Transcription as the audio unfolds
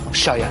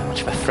show you how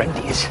much of a friend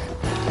he is.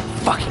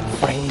 Fucking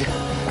friend.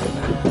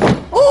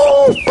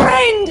 Oh,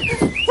 friend!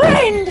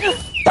 Friend!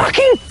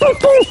 Fucking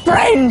football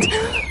friend!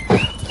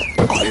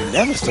 I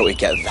never thought he'd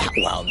get that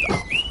wound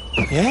up.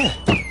 Yeah.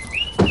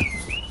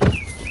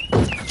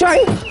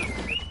 Jay,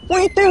 what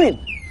are you doing?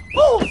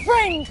 Oh,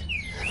 friend!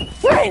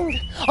 Friend!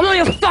 I'm not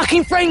your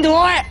fucking friend,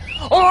 alright?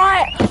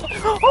 Alright?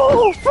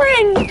 Oh,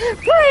 friend!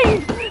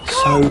 Friend!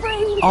 So,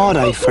 are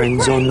they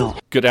friends or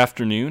not? Good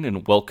afternoon,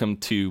 and welcome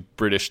to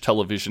British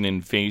Television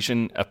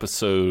Invasion,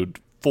 Episode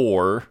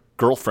 4,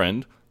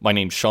 Girlfriend. My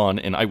name's Sean,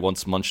 and I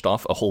once munched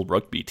off a whole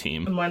rugby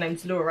team. And my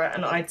name's Laura,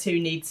 and I too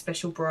need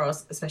special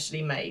bras,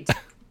 especially made.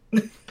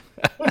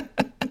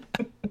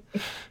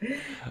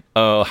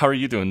 How are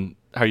you doing?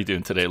 How are you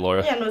doing today,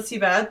 Laura? Yeah, not too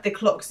bad. The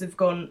clocks have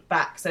gone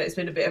back, so it's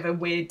been a bit of a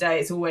weird day.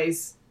 It's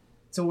always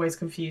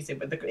confusing,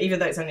 but even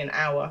though it's only an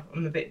hour,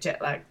 I'm a bit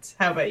jet lagged.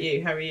 How about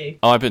you? How are you?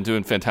 Oh, I've been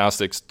doing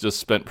fantastic. Just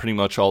spent pretty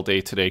much all day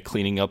today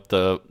cleaning up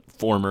the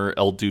former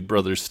El Dude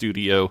Brothers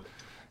studio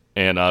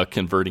and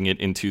converting it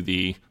into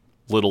the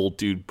Little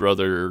Dude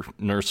Brother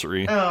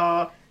nursery.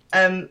 Oh,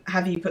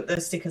 have you put the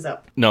stickers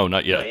up? No,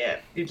 not yet. Not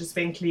yet. You've just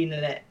been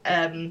cleaning it.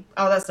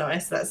 Oh, that's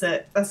nice. That's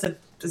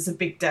a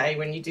big day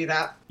when you do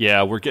that.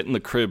 Yeah, we're getting the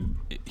crib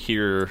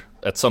here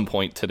at some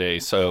point today,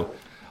 so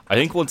I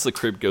think once the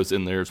crib goes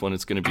in there is when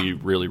it's going to be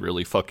really,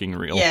 really fucking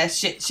real. Yeah,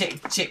 shit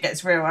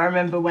gets real. I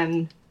remember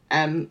when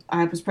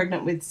I was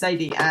pregnant with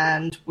Sadie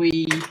and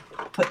we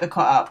put the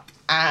cot up,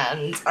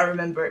 and I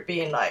remember it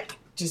being like,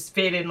 just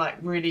feeling like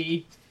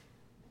really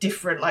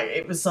different, like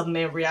it was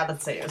suddenly a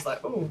reality. It was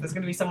like, oh, there's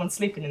going to be someone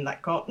sleeping in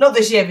that cot. Not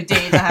that she ever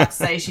did, I have to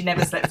say, she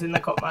never slept in the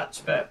cot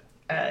much, but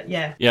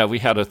yeah. Yeah, we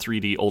had a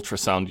 3D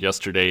ultrasound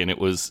yesterday, and it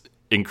was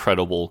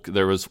incredible.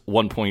 There was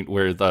one point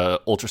where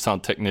the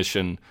ultrasound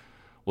technician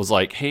was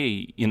like,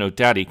 hey,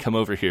 Daddy, come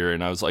over here.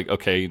 And I was like,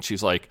 okay. And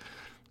she's like,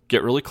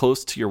 get really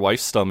close to your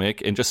wife's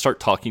stomach and just start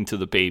talking to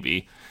the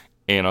baby.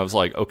 And I was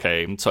like,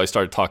 okay. And so I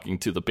started talking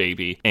to the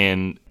baby,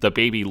 and the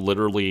baby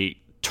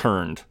literally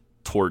turned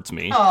towards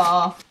me.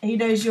 Aw, he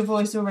knows your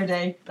voice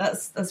already.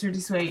 That's really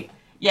sweet.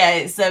 Yeah,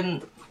 it's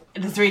the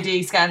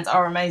 3D scans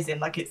are amazing.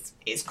 Like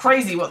it's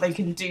crazy what they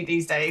can do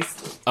these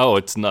days. Oh,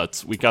 it's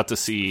nuts. We got to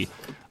see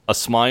a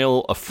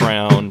smile, a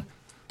frown,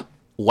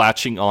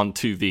 latching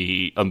onto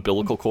the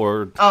umbilical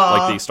cord.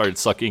 Like they started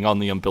sucking on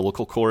the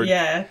umbilical cord.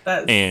 Yeah,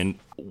 and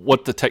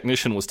what the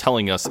technician was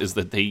telling us is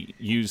that they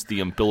use the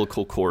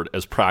umbilical cord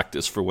as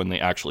practice for when they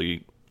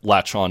actually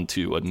latch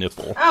onto a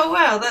nipple. Oh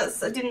wow,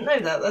 I didn't know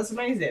that. That's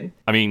amazing.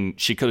 I mean,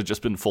 she could have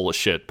just been full of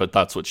shit, but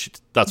that's what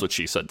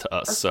she said to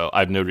us. So I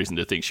have no reason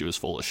to think she was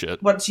full of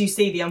shit. Once you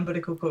see the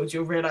umbilical cord,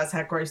 you'll realise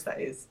how gross that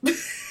is.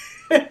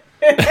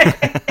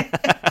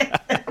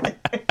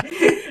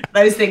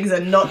 Those things are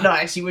not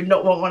nice. You would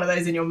not want one of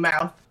those in your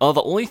mouth.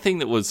 The only thing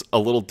that was a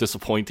little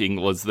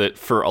disappointing was that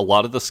for a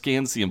lot of the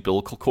scans, the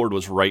umbilical cord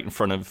was right in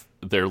front of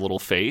their little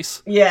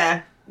face.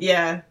 Yeah.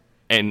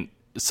 And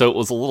so it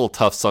was a little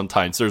tough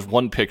sometimes. There's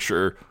one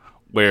picture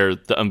where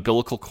the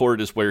umbilical cord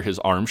is where his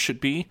arm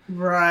should be.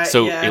 Right,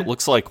 so yeah. It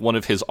looks like one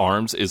of his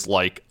arms is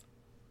like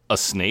a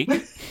snake.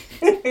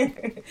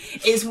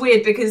 It's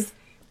weird because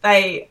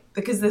the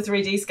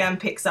 3D scan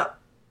picks up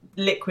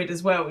liquid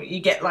as well. You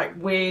get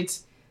like weird,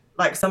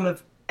 like some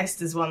of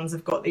Esther's ones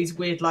have got these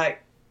weird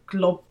like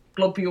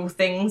globule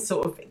things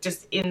sort of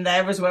just in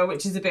there as well,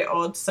 which is a bit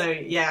odd. So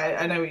yeah,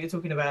 I know what you're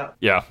talking about.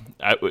 Yeah,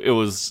 it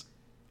was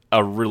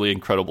a really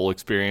incredible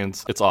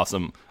experience. It's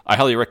awesome. I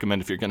highly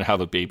recommend if you're going to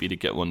have a baby to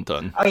get one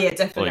done. Oh yeah,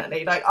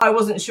 definitely. Like I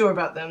wasn't sure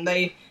about them.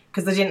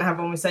 Because they didn't have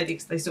one with Sadie,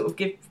 because they sort of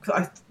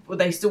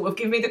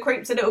give me the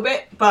creeps a little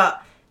bit,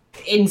 but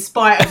in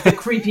spite of the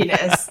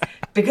creepiness,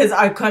 because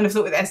I kind of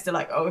thought with Esther,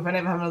 like, oh, if I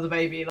never have another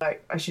baby,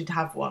 like, I should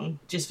have one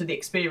just for the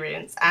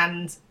experience.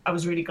 And I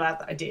was really glad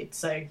that I did.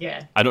 So,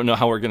 yeah. I don't know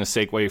how we're going to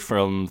segue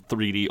from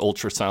 3D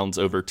ultrasounds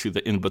over to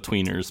the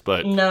Inbetweeners,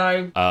 but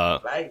no,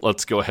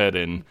 let's go ahead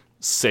and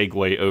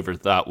segue over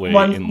that way.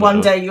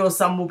 One day your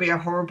son will be a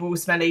horrible,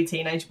 smelly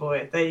teenage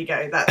boy. There you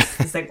go. That's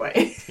the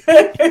segue.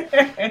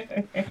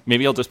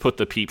 Maybe I'll just put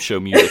the Peep Show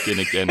music in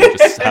again and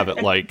just have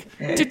it like...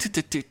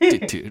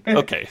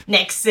 Okay.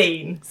 Next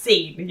scene.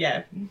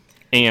 Yeah.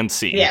 And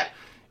scene. Yeah.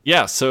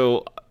 Yeah,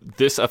 so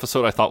this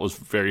episode I thought was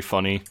very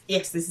funny.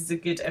 Yes, this is a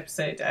good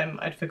episode.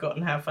 I'd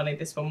forgotten how funny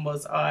this one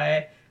was.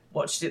 I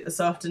watched it this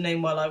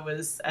afternoon while I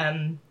was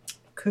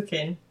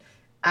cooking,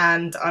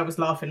 and I was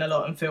laughing a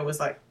lot, and Phil was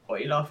like, what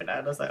are you laughing at?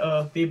 And I was like,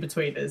 oh, the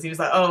Inbetweeners. He was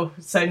like, oh,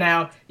 so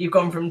now you've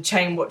gone from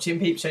chain watching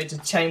Peep Show to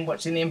chain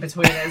watching the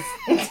Inbetweeners.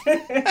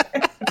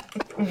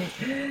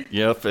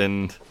 Yep,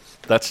 and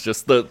that's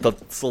just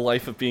that's the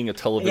life of being a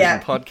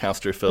television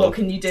podcaster, Phil. What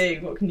can you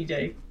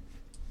do?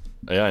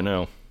 Yeah, I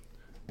know.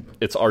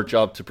 It's our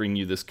job to bring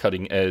you this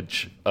cutting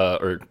edge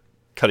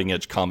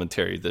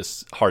commentary,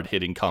 this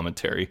hard-hitting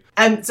commentary.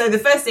 So the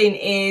first scene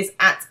is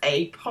at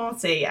a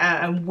party,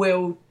 and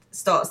Will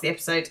starts the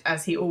episode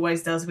as he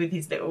always does with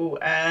his little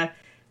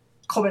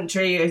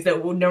commentary, his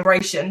little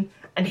narration,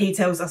 and he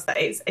tells us that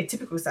it's a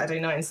typical Saturday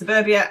night in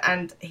suburbia,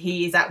 and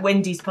he is at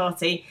Wendy's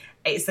party,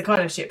 it's the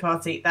kind of shit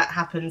party that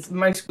happens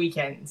most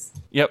weekends.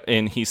 Yep,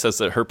 and he says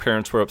that her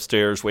parents were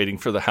upstairs waiting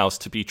for the house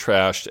to be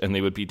trashed, and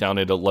they would be down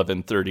at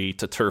 11:30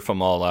 to turf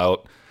them all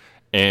out.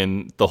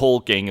 And the whole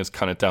gang is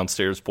kind of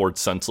downstairs, bored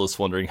senseless,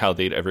 wondering how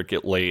they'd ever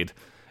get laid.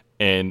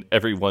 And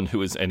everyone who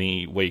was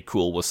any way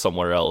cool was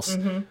somewhere else.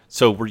 Mm-hmm.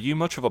 So were you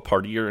much of a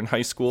partier in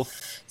high school?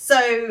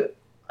 So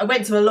I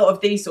went to a lot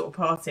of these sort of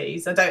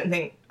parties. I don't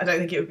think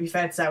it would be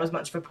fair to say I was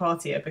much of a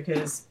partier,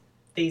 because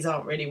these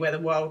aren't really where the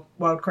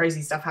wild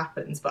crazy stuff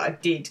happens, but I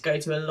did go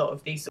to a lot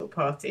of these sort of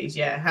parties.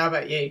 Yeah. How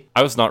about you?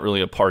 I was not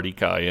really a party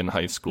guy in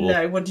high school.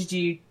 No. What did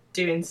you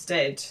do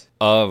instead?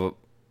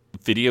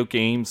 Video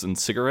games and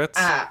cigarettes.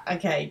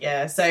 Okay,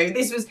 yeah. So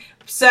this was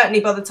certainly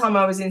by the time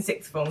I was in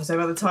sixth form. So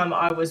by the time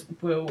I was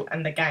Will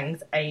and the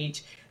gang's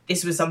age,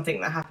 this was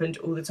something that happened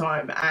all the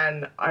time.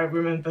 And I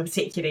remember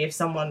particularly if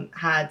someone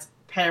had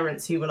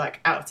parents who were like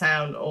out of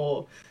town,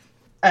 or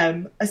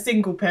a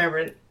single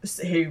parent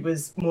who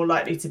was more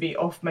likely to be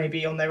off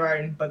maybe on their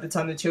own by the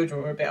time the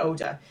children were a bit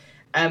older.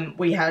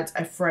 We had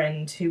a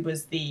friend who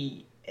was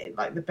the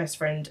best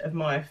friend of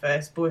my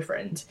first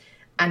boyfriend,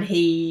 and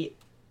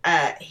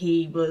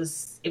it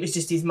was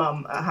just his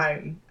mum at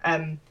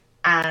home.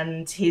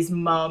 And his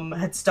mum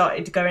had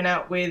started going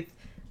out with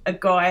a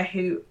guy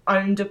who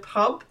owned a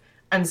pub.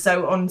 And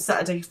so on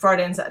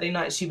Friday and Saturday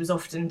nights, she was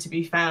often to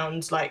be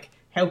found like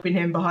helping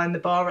him behind the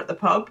bar at the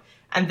pub.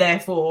 And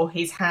therefore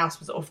his house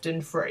was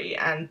often free,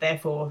 and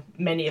therefore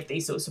many of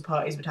these sorts of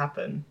parties would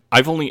happen.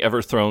 I've only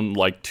ever thrown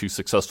like 2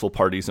 successful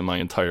parties in my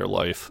entire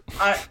life.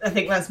 I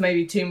think that's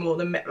maybe 2 more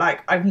than, like,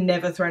 I've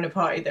never thrown a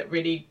party that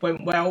really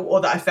went well,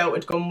 or that I felt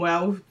had gone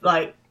well.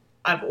 Like,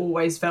 I've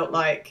always felt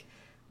like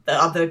the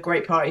other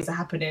great parties are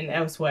happening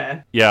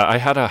elsewhere. Yeah, I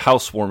had a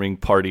housewarming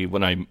party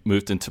when I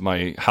moved into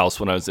my house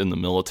when I was in the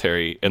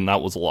military, and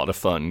that was a lot of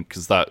fun,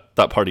 because that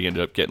party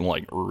ended up getting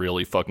like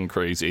really fucking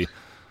crazy.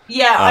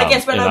 Yeah, I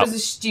guess when I was a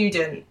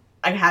student,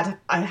 I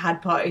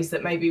had parties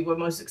that maybe were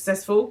more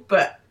successful,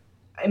 but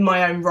in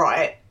my own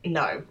right,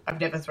 no, I've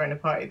never thrown a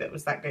party that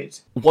was that good.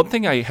 One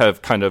thing I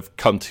have kind of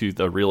come to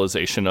the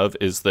realization of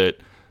is that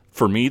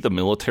for me, the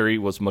military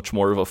was much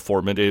more like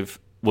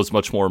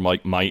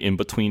my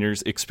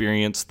Inbetweeners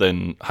experience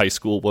than high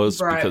school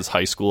was, right. Because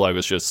high school I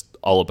was just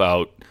all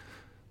about,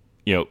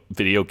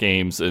 video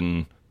games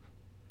and,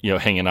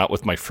 hanging out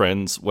with my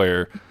friends,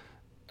 where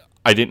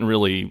I didn't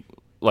really,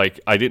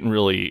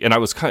 and I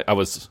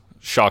was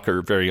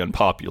shocker, very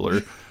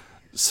unpopular.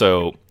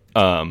 So,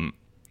 I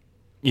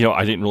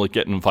didn't really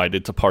get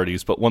invited to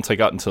parties, but once I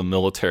got into the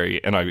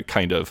military and I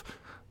kind of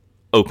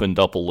opened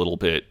up a little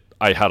bit,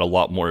 I had a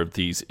lot more of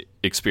these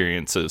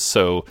experiences.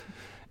 So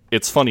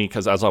it's funny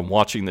because as I'm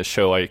watching this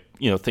show, I,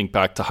 think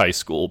back to high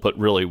school, but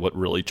really what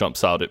really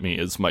jumps out at me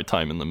is my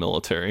time in the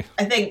military.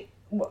 I think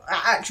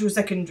at actual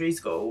secondary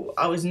school,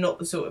 I was not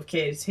the sort of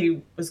kid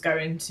who was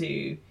going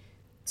to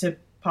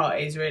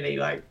parties, really.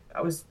 Like,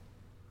 I was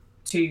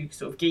too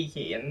sort of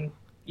geeky and,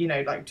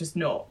 just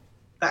not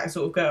that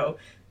sort of girl.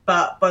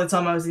 But by the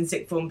time I was in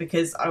sixth form,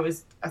 because I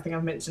think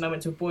I've mentioned I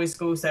went to a boys'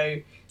 school, so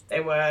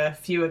there were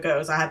fewer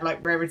girls. I had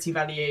like rarity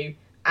value,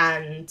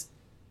 and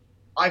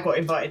I got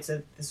invited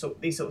to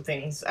these sort of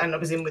things, and I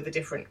was in with a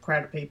different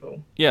crowd of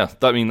people. Yeah,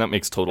 that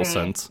makes total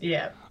sense.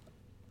 Yeah.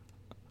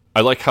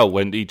 I like how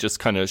Wendy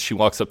just she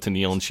walks up to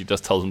Neil and she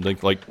just tells him to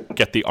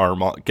get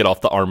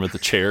off the arm of the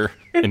chair,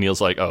 and Neil's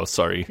like, "Oh,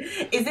 sorry."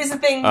 Is this a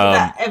thing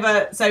that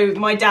ever? So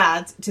my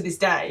dad to this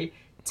day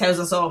tells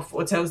us off,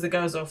 or tells the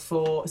girls off,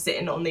 for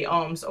sitting on the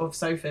arms of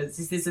sofas.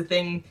 Is this a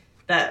thing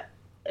that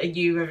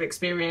you have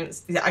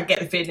experienced? I get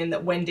the feeling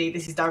that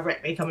this is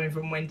directly coming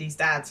from Wendy's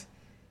dad.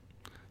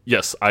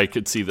 Yes, I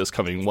could see this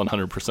coming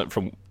 100%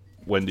 from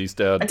Wendy's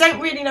dad. I don't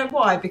really know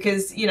why,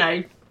 because,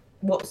 I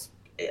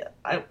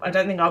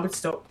don't think I would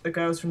stop the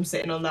girls from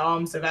sitting on the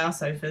arms of our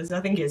sofas. I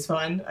think it's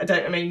fine.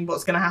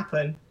 What's going to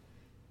happen?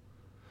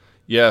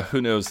 Yeah,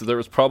 who knows? There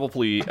was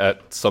probably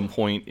at some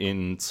point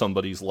in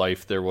somebody's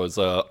life there was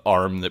a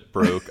arm that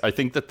broke. I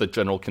think that the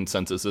general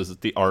consensus is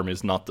that the arm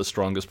is not the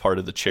strongest part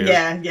of the chair.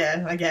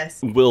 Yeah, I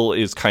guess. Will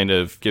is kind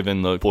of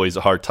giving the boys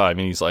a hard time,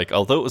 and he's like,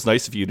 although it was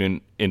nice of you to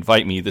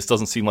invite me, this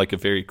doesn't seem like a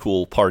very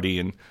cool party.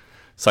 And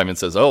Simon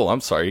says, "Oh,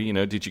 I'm sorry,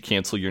 did you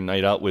cancel your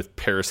night out with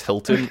Paris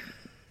Hilton?"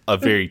 A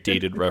very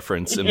dated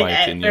reference, in my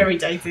opinion. Very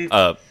dated.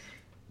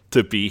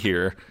 To be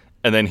here.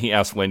 And then he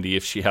asks Wendy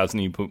if she has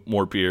any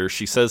more beer.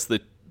 She says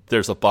that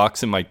there's a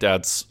box in her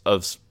dad's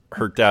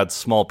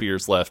small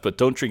beers left, but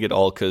don't drink it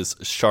all because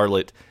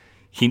Charlotte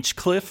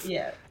Hinchcliffe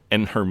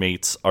and her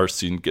mates are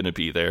soon going to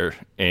be there.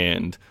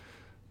 And,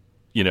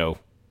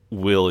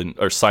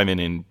 Simon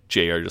and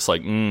Jay are just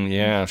like,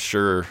 yeah,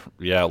 sure.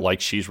 Yeah,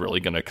 like she's really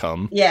going to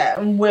come. Yeah,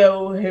 and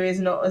Will, who is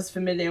not as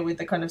familiar with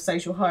the kind of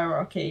social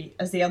hierarchy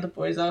as the other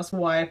boys, asks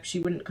why she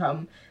wouldn't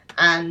come.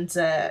 And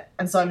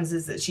Simon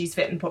says that she's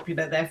fit and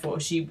popular,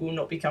 therefore she will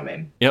not be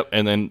coming. Yep,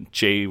 and then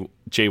Jay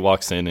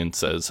walks in and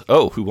says,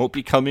 "Oh, who won't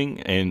be coming?"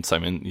 And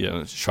Simon,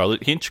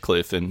 Charlotte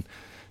Hinchcliffe. And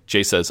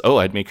Jay says, "Oh,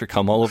 I'd make her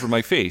come all over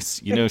my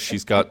face.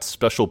 She's got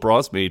special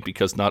bras made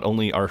because not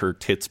only are her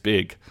tits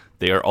big,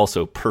 they are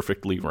also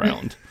perfectly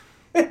round."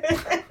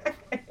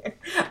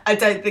 I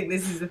don't think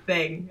this is a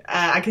thing.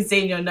 I can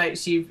see in your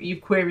notes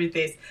you've queried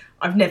this.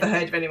 I've never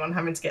heard of anyone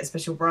having to get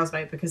special bras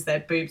made because their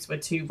boobs were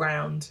too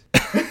round.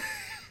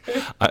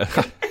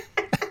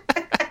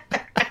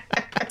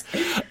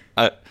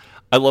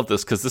 I love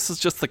this because this is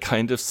just the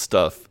kind of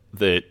stuff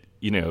that,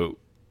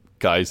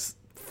 guys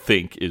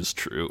think is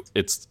true.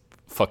 It's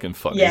fucking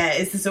funny. Yeah,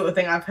 it's the sort of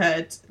thing I've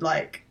heard,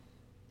 like,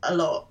 a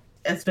lot,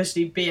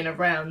 especially being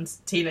around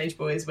teenage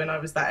boys when I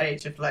was that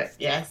age of, like,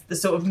 the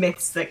sort of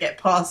myths that get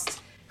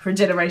passed from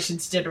generation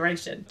to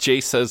generation.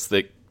 Jay says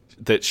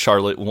that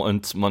Charlotte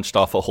once munched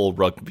off a whole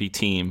rugby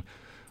team.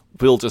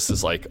 Will just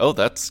is like, oh,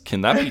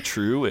 can that be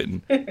true?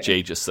 And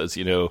Jay just says,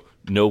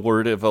 no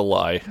word of a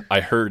lie.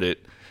 I heard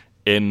it.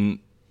 And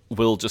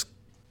Will just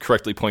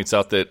correctly points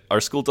out that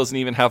our school doesn't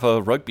even have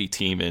a rugby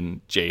team.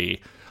 And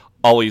Jay,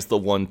 always the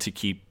one to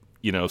keep,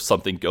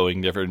 something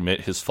going, never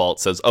admit his fault,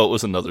 says, oh, it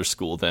was another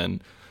school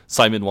then.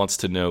 Simon wants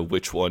to know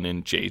which one,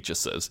 and Jay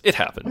just says, it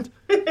happened.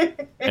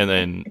 And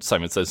then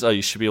Simon says, oh,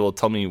 you should be able to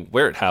tell me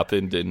where it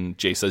happened. And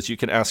Jay says, you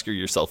can ask her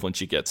yourself when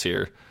she gets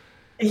here.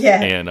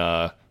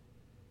 Yeah.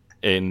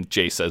 And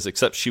Jay says,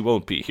 except she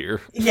won't be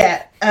here.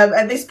 Yeah.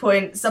 At this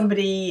point,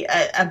 somebody,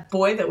 a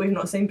boy that we've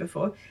not seen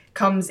before,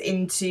 comes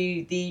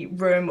into the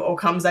room or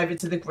comes over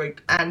to the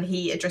group, and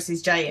he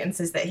addresses Jay and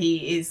says that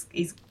he's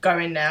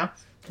going now.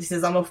 He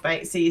says, I'm off,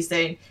 mate. See you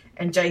soon.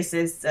 And Jay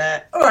says,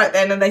 all right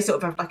then. And they sort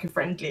of have like a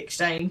friendly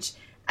exchange.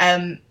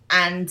 And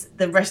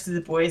the rest of the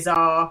boys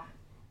are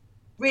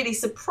really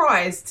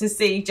surprised to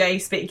see Jay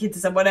speaking to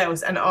someone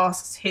else and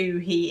asks who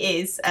he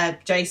is.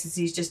 Jay says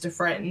he's just a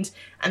friend.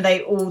 And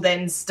they all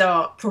then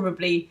start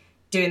probably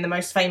doing the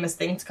most famous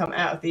thing to come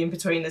out of the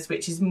Inbetweeners,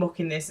 which is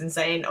mocking this and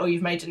saying, oh,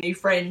 you've made a new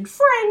friend.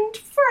 Friend.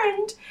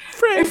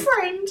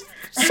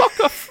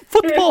 Soccer,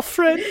 football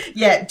friend.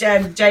 Yeah,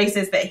 Jay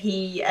says that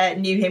he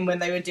knew him when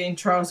they were doing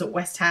trials at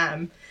West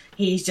Ham.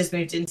 He's just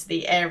moved into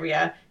the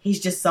area. He's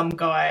just some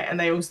guy. And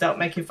they all start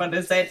making fun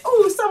and saying,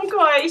 oh, some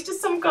guy. He's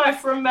just some guy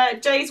from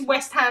Jay's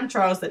West Ham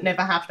trials that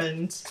never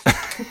happened.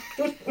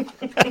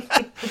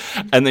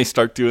 And they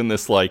start doing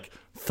this, like,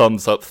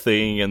 thumbs up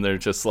thing, and they're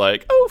just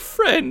like, oh,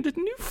 friend,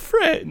 new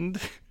friend.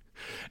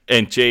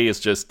 And Jay is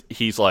just,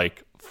 he's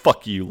like,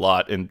 fuck you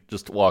lot, and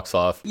just walks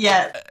off.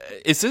 Yeah.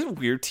 Is it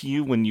weird to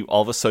you when you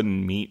all of a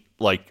sudden meet,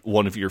 like,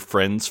 one of your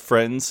friends'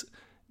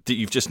 that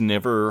you've just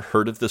never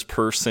heard of this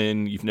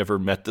person, you've never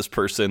met this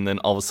person, then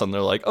all of a sudden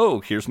they're like,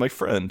 oh, here's my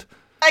friend?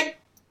 I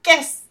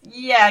guess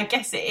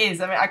it is.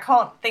 I mean, I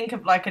can't think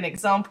of, like, an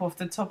example off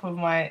the top of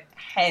my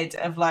head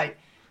of, like,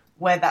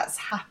 where that's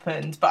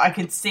happened, but I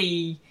could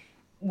see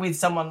with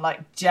someone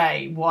like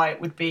Jay why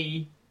it would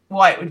be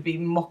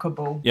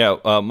mockable. Yeah,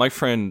 my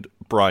friend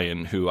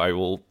Brian, who I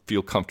will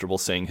feel comfortable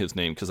saying his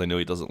name because I know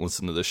he doesn't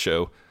listen to this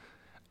show,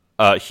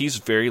 he's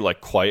very, like,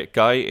 quiet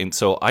guy, and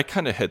so I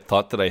kind of had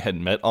thought that I had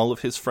met all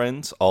of his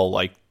friends, all,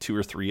 like, 2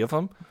 or 3 of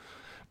them,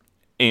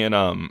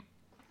 and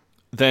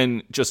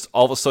then just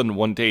all of a sudden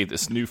one day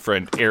this new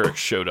friend Eric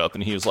showed up,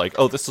 and he was like,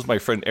 oh, this is my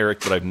friend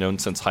Eric that I've known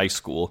since high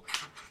school.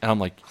 And I'm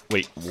like,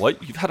 wait,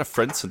 what? You've had a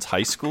friend since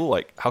high school?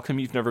 Like, how come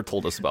you've never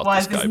told us about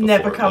this guy before? Why has this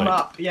never come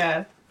up?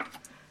 Yeah.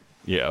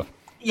 Yeah.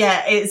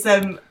 Yeah, it's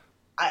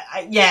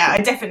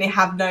I definitely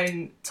have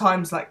known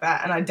times like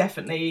that, and I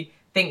definitely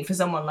think for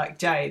someone like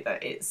Jay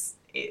that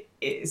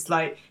it's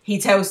like he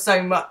tells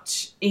so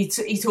much, he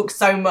talks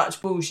so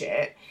much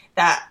bullshit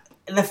that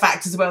the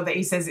fact as well that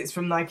he says it's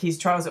from, like, his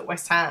trials at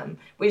West Ham,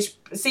 which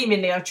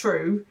seemingly are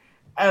true,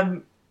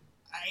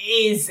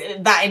 is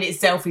that in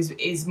itself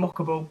is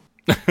mockable.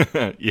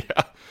 Yeah.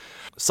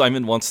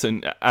 Simon wants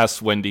to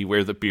ask Wendy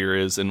where the beer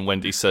is, and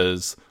Wendy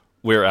says,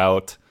 we're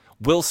out.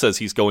 Will says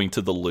he's going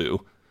to the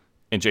loo,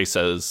 and Jay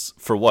says,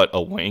 for what,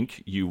 a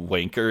wank, you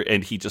wanker?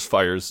 And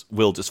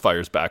Will just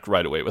fires back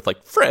right away with,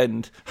 like,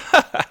 friend.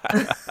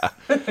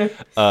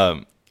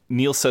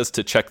 Neil says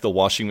to check the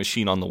washing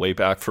machine on the way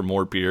back for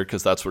more beer,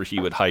 because that's where he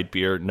would hide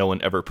beer. No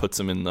one ever puts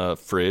them in the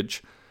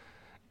fridge.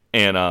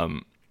 And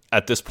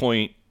at this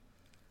point,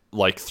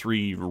 like,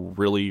 3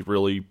 really,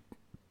 really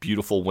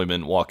beautiful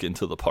women walk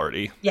into the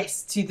party.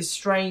 Yes, to the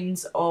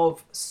strains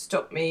of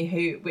Stop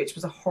Me, which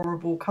was a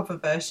horrible cover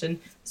version,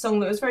 a song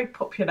that was very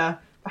popular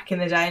back in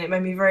the day, and it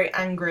made me very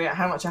angry at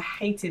how much I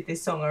hated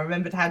this song. I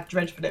remembered how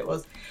dreadful it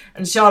was.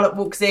 And Charlotte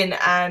walks in,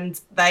 and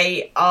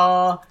they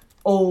are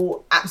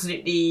all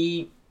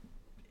absolutely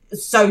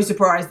so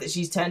surprised that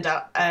she's turned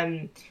up.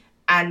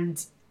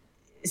 And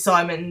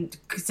Simon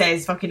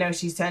says, fucking hell,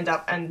 she's turned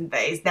up, and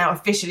that is now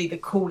officially the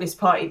coolest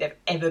party they've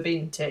ever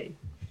been to.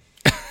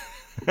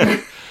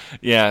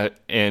 Yeah,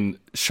 and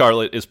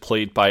Charlotte is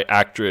played by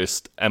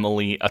actress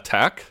Emily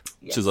Attack,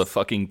 which is a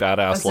fucking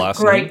badass last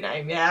name. Great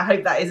name, yeah. I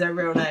hope that is her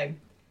real name.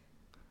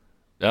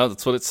 Yeah,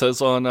 that's what it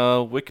says on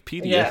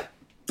Wikipedia.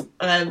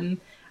 Yeah.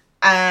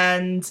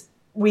 And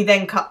we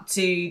then cut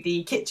to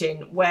the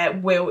kitchen where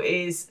Will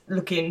is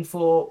looking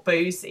for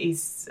booze.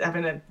 He's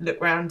having a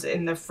look around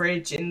in the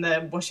fridge, in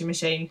the washing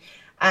machine,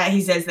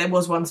 He says there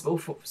was one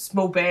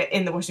small bit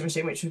in the washing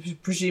machine, which was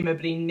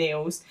presumably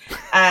Neil's.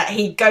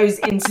 He goes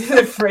into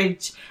the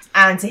fridge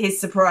and, to his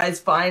surprise,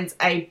 finds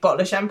a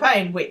bottle of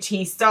champagne, which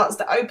he starts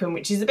to open,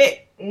 which is a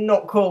bit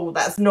not cool.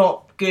 That's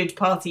not good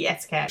party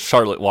etiquette.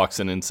 Charlotte walks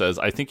in and says,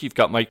 I think you've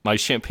got my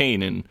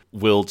champagne. And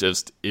Will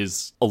just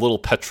is a little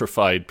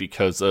petrified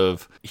because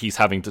of he's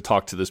having to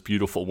talk to this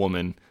beautiful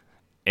woman.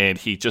 And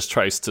he just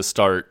tries to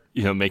start,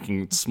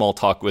 making small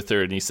talk with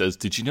her. And he says,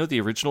 did you know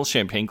the original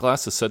champagne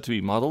glass is said to be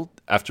modeled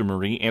after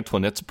Marie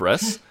Antoinette's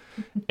breasts?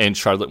 And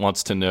Charlotte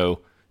wants to know,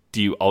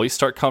 do you always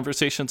start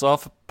conversations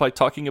off by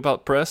talking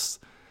about breasts?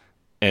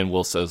 And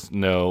Will says,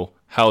 no.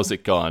 How's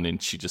it gone?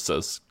 And she just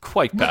says,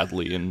 quite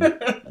badly. And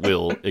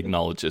Will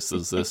acknowledges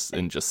this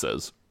and just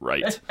says,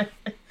 right.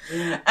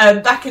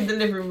 Back in the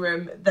living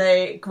room,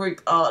 the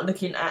group are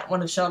looking at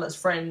one of Charlotte's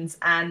friends,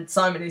 and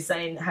Simon is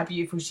saying how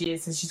beautiful she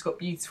is, and she's got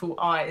beautiful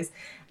eyes.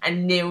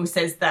 And Neil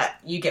says that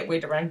you get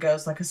weird around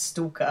girls like a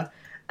stalker.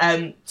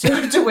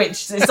 To which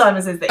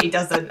Simon says that he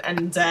doesn't,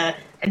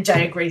 and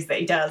Jay agrees that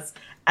he does.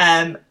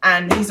 And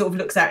he sort of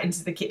looks out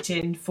into the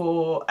kitchen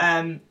for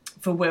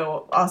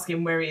Will,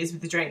 asking where he is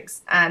with the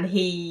drinks. And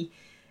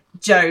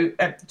Joe?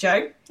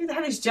 Who the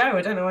hell is Joe?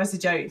 I don't know why it's a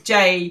Joe.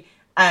 Jay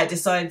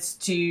decides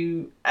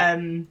to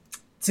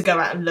go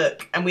out and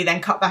look, and we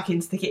then cut back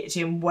into the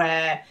kitchen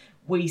where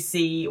we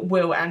see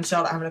Will and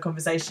Charlotte having a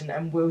conversation,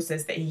 and Will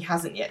says that he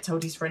hasn't yet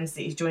told his friends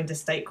that he's joined a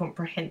state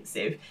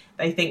comprehensive.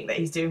 They think that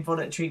he's doing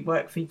voluntary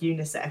work for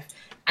UNICEF,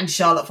 and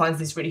Charlotte finds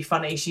this really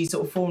funny. She's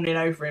sort of fawning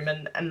over him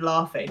and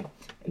laughing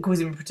and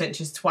calls him a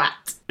pretentious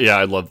twat. Yeah,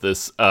 I love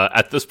this.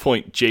 At this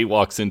point, Jay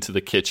walks into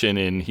the kitchen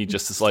and he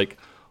just is like,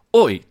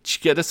 oi, did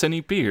you get us any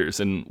beers?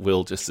 And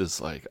Will just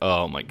is like,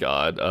 oh my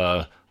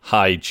God,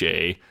 hi,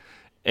 Jay.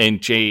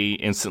 And Jay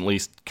instantly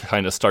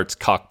kind of starts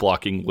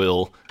cock-blocking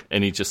Will,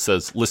 and he just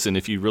says, listen,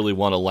 if you really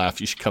want to laugh,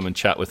 you should come and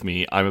chat with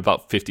me. I'm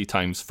about 50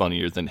 times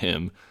funnier than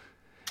him.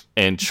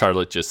 And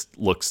Charlotte just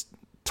looks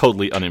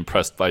totally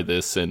unimpressed by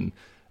this and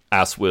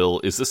asks Will,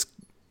 is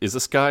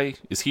this guy,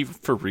 is he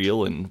for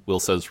real? And Will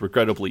says,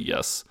 regrettably,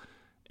 yes.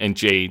 And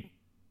Jay,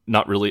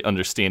 not really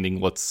understanding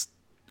what's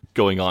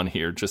going on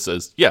here, just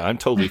says, yeah, I'm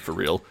totally for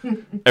real.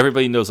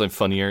 Everybody knows I'm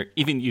funnier.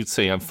 Even you'd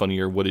say I'm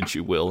funnier, wouldn't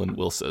you, Will? And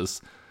Will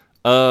says,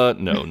 no,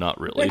 not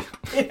really.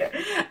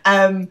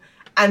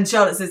 And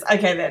Charlotte says,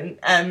 okay then,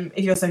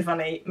 if you're so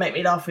funny, make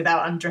me laugh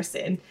without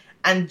undressing.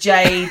 And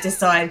Jay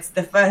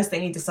the first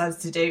thing he decides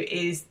to do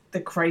is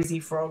the crazy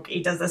frog.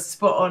 He does a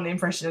spot-on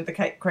impression of the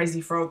crazy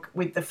frog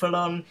with the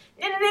full-on,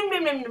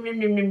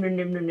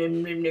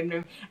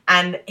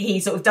 and he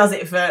sort of does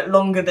it for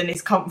longer than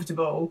is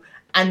comfortable,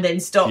 and then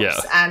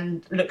stops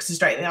and looks her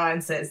straight in the eye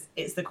and says,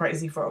 it's the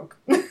crazy frog.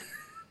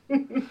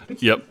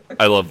 Yep,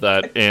 I love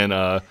that. And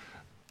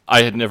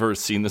I had never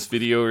seen this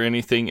video or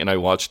anything, and I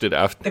watched it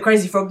after. The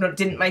crazy frog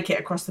didn't make it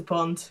across the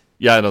pond.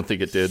 Yeah, I don't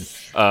think it did.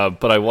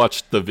 But I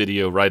watched the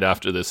video right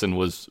after this and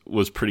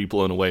was pretty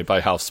blown away by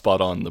how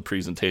spot on the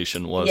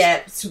presentation was.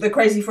 Yeah, so the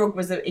crazy frog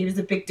was a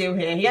big deal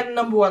here. He had a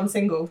 #1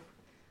 single.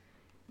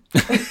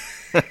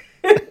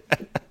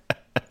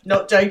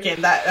 Not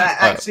joking. That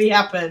actually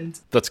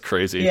happened. That's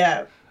crazy.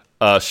 Yeah.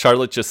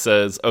 Charlotte just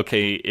says,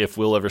 okay, if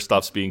Will ever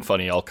stops being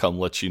funny, I'll come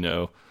let you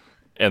know.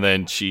 And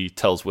then she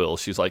tells Will,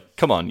 she's like,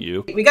 come on,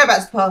 you. We go back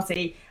to the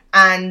party,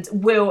 and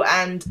Will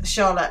and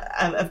Charlotte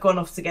have gone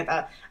off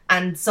together.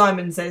 And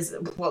Simon says,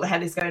 what the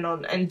hell is going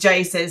on? And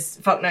Jay says,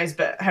 fuck knows,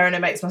 but her and her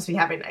mates must be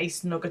having a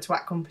snog a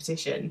twat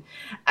competition.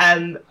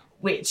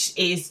 Which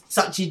is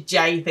such a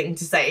Jay thing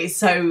to say. It's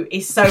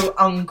so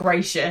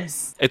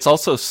ungracious. It's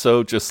also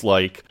so just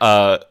like,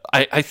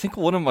 I think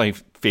one of my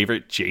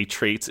favorite Jay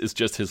traits is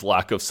just his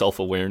lack of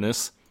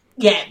self-awareness.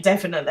 Yeah,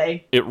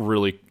 definitely.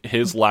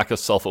 His lack of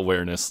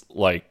self-awareness,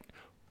 like,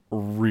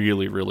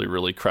 really, really,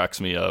 really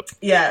cracks me up.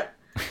 Yeah.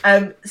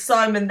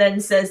 Simon then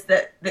says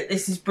that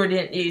this is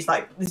brilliant news,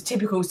 like this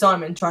typical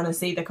Simon trying to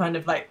see the kind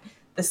of like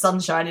the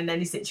sunshine in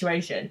any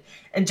situation.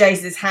 And Jay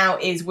says, how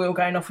is Will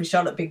going off with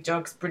Charlotte Big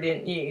Jog's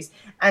brilliant news?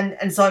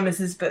 And Simon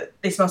says, but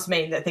this must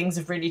mean that things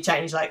have really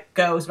changed, like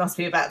girls must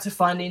be about to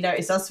finally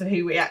notice us for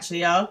who we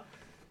actually are.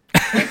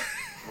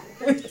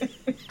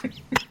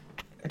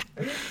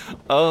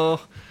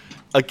 Oh,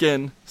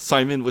 again,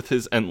 Simon with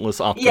his endless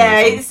optimism.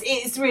 Yeah,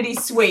 it's really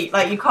sweet.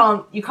 Like you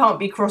can't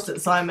be cross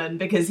at Simon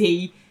because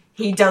he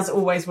does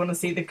always want to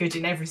see the good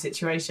in every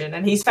situation,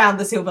 and he's found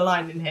the silver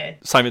lining here.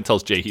 Simon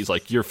tells Jay, he's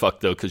like, you're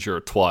fucked though because you're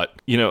a twat.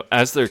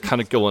 As they're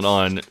kind of going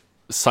on,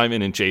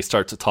 Simon and Jay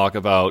start to talk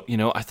about,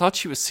 I thought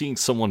she was seeing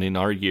someone in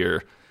our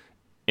year.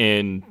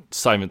 And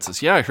Simon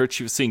says, yeah, I heard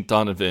she was seeing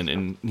Donovan.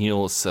 And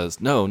Neil says,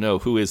 no,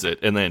 who is it?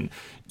 And then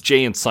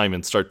Jay and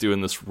Simon start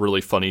doing this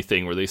really funny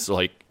thing where they say,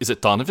 like, is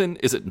it Donovan?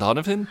 Is it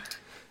Donovan?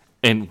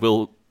 And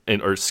poor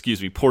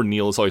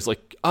Neil is always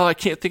like, oh, I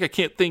can't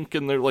think.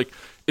 And they're like,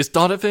 is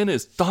Donovan?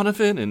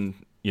 And,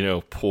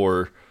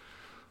 poor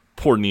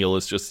Neil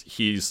is just,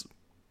 he's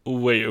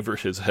way over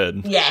his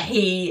head. Yeah,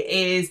 he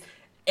is.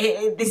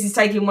 This is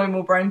taking way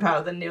more brain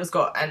power than Neil's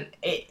got, and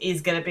it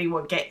is going to be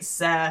what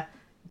gets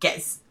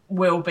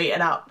Will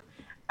beaten up.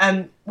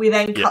 We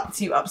then cut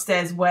to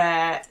upstairs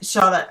where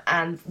Charlotte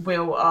and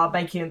Will are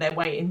making their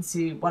way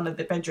into one of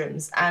the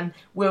bedrooms, and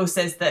Will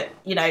says that,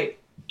 you know,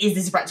 is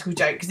this a practical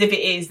joke? Because if it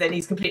is, then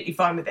he's completely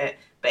fine with it,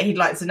 but he'd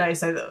like to know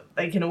so that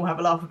they can all have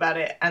a laugh about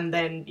it and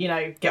then, you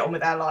know, get on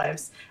with our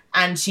lives.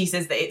 And she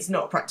says that it's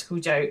not a practical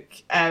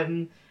joke.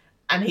 And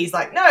he's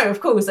like, no, of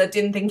course, I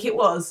didn't think it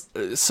was.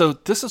 So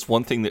this is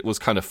one thing that was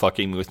kind of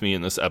fucking with me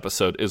in this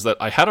episode, is that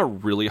I had a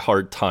really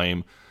hard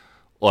time,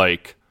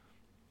 like,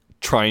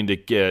 trying to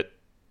get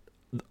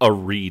a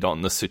read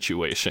on the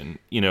situation.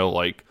 You know,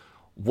 like,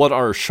 what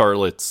are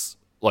Charlotte's,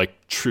 like,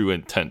 true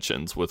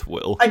intentions with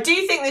Will? I do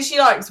think that she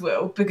likes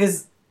Will,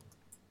 because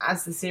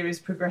as the series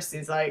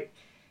progresses, like,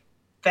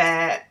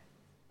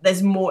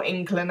 there's more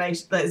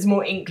inclination, there's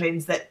more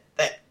inklings that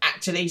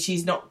actually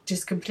she's not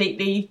just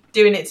completely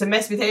doing it to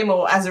mess with him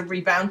or as a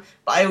rebound.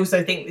 But I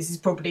also think this is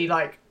probably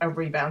like a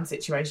rebound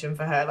situation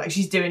for her. Like,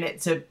 she's doing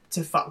it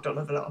to fuck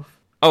Donovan off.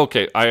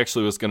 Okay, I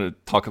actually was going to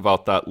talk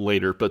about that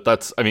later, but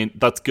that's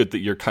good that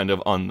you're kind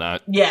of on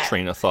that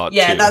train of thought.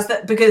 Yeah, too.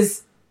 that's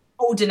because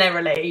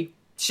ordinarily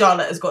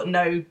Charlotte has got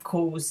no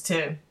cause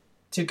to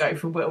go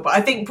for Will. But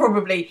I think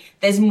probably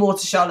there's more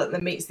to Charlotte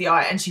than meets the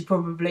eye, and she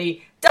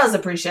probably does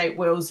appreciate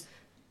Will's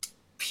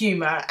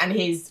humour and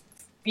his,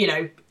 you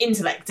know,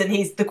 intellect and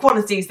the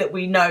qualities that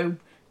we know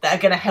that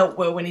are going to help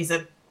Will when he's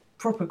a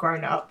proper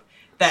grown-up.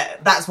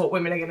 That's what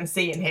women are going to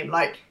see in him.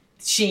 Like,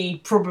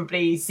 she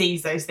probably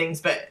sees those things,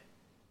 but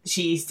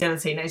she's still a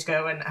teenage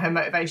girl and her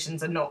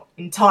motivations are not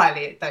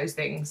entirely those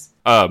things.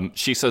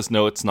 She says,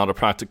 no, it's not a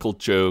practical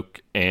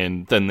joke,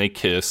 and then they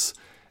kiss,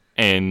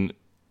 and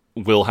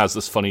Will has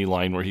this funny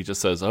line where he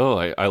just says,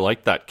 oh, I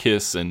like that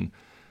kiss, and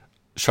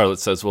Charlotte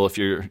says, well, if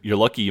you're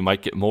lucky, you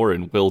might get more.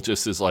 And Will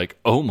just is like,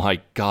 oh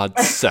my God,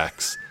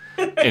 sex.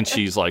 And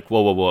she's like,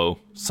 whoa,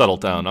 settle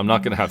down. I'm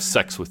not going to have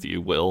sex with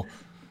you, Will.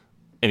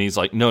 And he's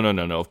like, no,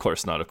 of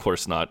course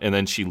not. And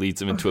then she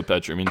leads him into a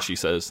bedroom and she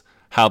says,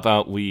 how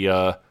about we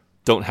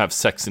don't have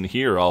sex in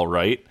here, all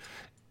right?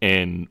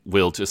 And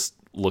Will just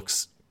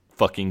looks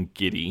fucking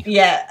giddy.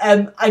 Yeah,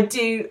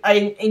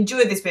 I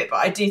enjoy this bit, but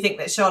I do think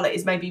that Charlotte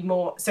is maybe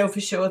more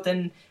self-assured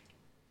than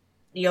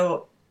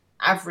your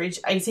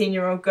average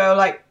 18-year-old girl.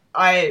 Like,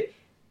 don't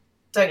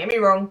get me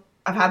wrong,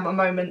 I've had my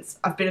moments,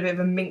 I've been a bit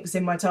of a minx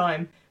in my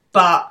time,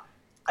 but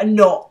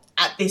not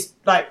at this,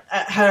 like,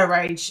 at her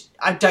age.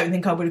 I don't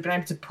think I would have been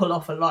able to pull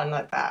off a line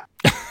like that.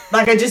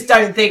 Like, I just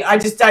don't think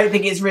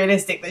it's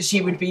realistic that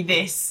she would be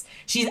this.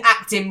 She's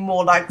acting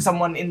more like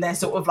someone in their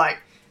sort of like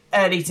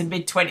early to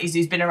mid 20s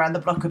who's been around the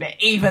block a bit,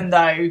 even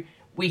though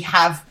we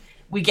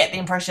get the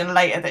impression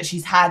later that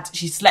she's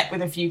slept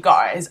with a few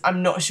guys.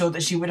 I'm not sure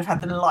that she would have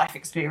had the life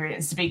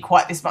experience to be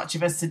quite this much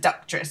of a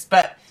seductress,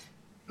 but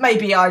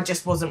maybe I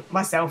just wasn't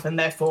myself and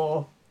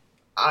therefore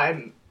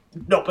I'm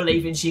not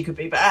believing she could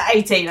be. But at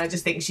 18, I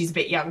just think she's a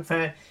bit young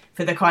for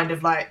the kind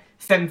of like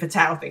femme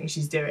fatale thing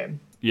she's doing.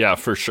 Yeah,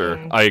 for sure.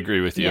 I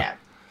agree with you.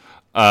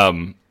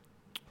 Yeah.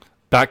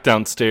 Back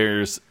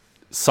downstairs,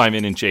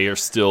 Simon and Jay are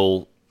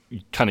still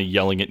kind of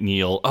yelling at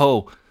Neil.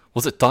 Oh,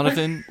 was it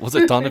Donovan?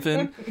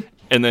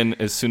 And then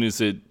as soon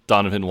as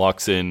Donovan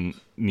walks in,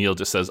 Neil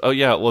just says, oh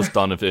yeah, it was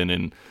Donovan.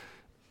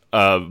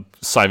 And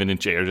Simon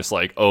and Jay are just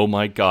like, oh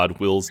my God,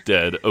 Will's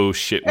dead. Oh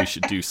shit, we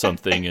should do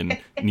something. And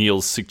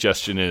Neil's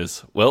suggestion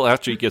is, well,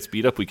 after he gets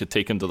beat up, we could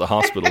take him to the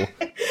hospital.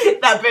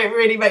 That bit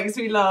really makes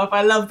me laugh.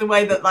 I love the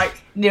way that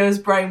like Neil's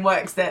brain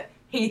works, that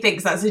he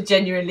thinks that's a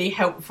genuinely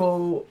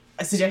helpful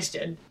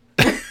suggestion.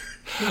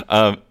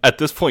 At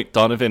this point,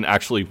 Donovan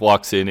actually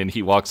walks in and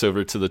he walks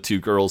over to the two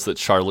girls that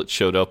Charlotte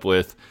showed up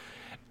with.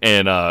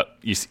 And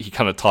he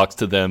kind of talks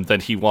to them. Then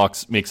he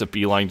makes a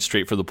beeline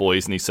straight for the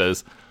boys, and he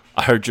says,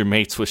 I heard your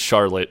mate's with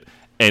Charlotte.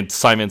 And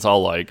Simon's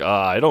all like,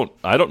 I don't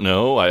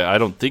know. I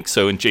don't think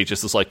so. And Jay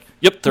just is like,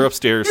 yep, they're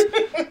upstairs.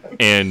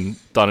 And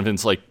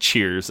Donovan's like,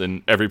 cheers.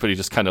 And everybody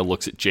just kind of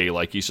looks at Jay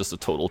like he's just a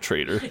total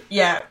traitor.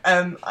 Yeah,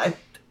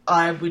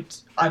 I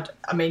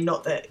mean,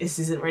 not that this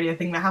isn't really a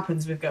thing that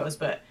happens with girls,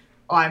 but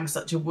I'm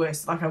such a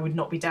wuss. Like, I would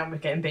not be down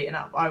with getting beaten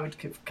up. I would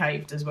have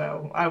caved as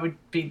well. I would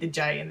be the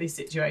Jay in this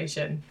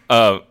situation.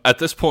 At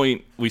this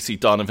point, we see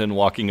Donovan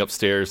walking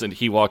upstairs, and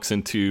he walks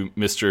into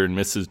Mr. and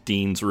Mrs.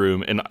 Dean's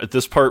room. And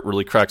this part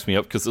really cracks me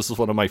up because this is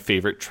one of my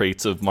favorite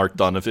traits of Mark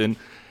Donovan,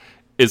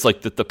 is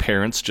like that the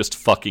parents just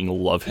fucking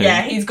love him.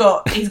 Yeah, he's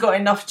got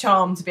enough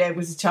charm to be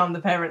able to charm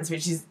the parents,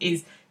 which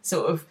is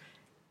sort of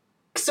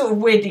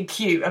weirdly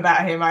cute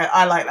about him.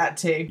 I like that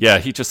too. Yeah,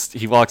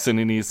 he walks in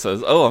and he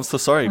says, oh, I'm so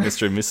sorry,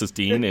 Mr. and Mrs.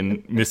 Dean.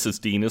 And Mrs.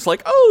 Dean is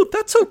like, oh,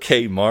 that's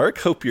okay, Mark.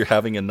 Hope you're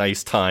having a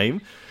nice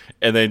time.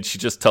 And then she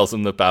just tells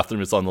him the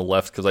bathroom is on the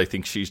left because I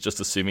think she's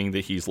just assuming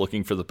that he's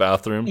looking for the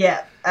bathroom.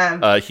 Yeah.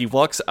 He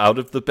walks out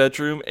of the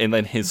bedroom and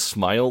then his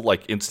smile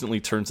like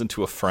instantly turns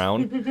into a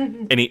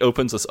frown. And he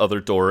opens this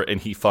other door and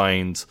he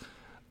finds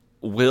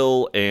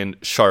Will and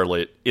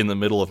Charlotte in the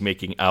middle of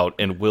making out,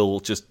 and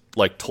Will just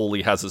like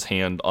totally has his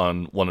hand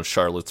on one of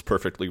Charlotte's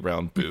perfectly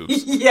round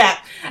boobs. Yeah.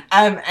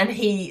 And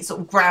he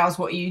sort of growls,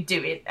 what are you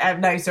doing?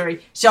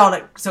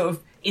 Charlotte sort of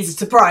is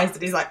surprised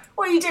and he's like,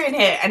 what are you doing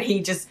here? And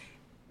he just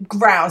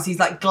growls. He's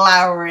like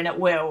glowering at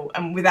Will,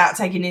 and without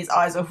taking his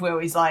eyes off Will,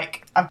 he's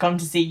like, I've come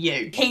to see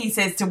you. He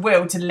says to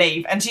Will to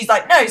leave, and she's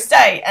like, no,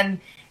 stay. And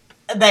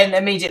then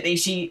immediately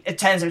she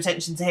turns her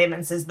attention to him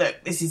and says,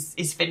 look, this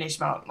is finished,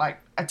 Mark. Like,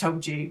 I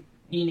told you,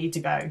 you need to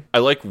go. I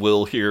like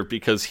Will here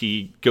because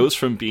he goes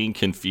from being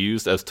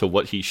confused as to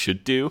what he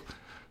should do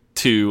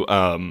to,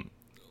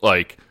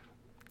 like,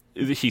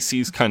 he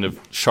sees kind of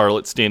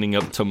Charlotte standing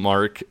up to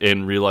Mark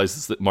and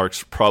realizes that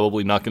Mark's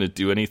probably not going to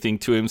do anything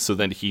to him. So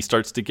then he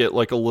starts to get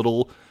like a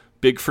little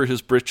big for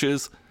his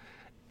britches.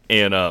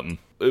 And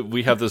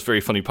we have this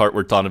very funny part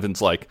where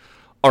Donovan's like,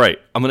 all right,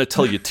 I'm going to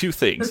tell you two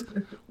things.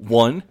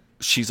 One,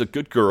 she's a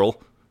good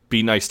girl.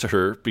 Be nice to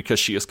her because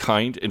she is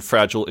kind and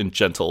fragile and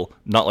gentle,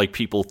 not like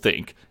people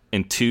think.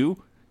 And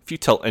two, if you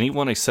tell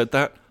anyone I said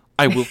that,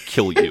 I will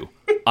kill you.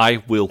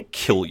 I will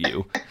kill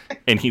you.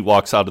 And he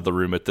walks out of the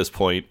room at this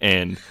point,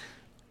 and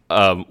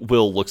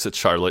Will looks at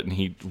Charlotte,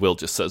 and Will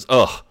just says,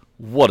 "Ugh,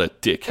 what a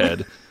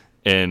dickhead."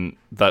 And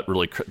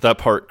that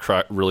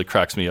part really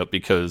cracks me up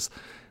because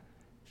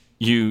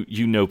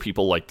you know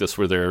people like this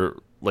where they're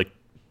like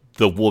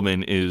the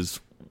woman is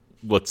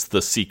what's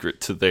the secret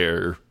to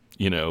their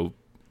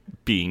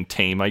being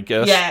tame, I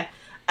guess. Yeah.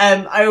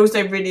 I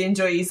also really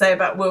enjoy you say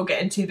about Will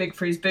getting too big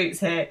for his boots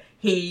here.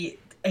 He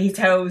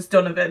tells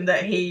Donovan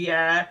that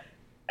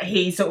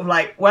he sort of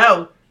like,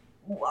 well,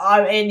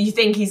 I mean, you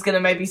think he's going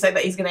to maybe say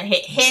that he's going to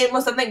hit him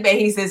or something, but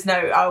he says, no,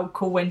 I'll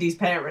call Wendy's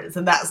parents.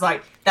 And that's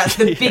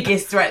the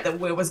biggest threat that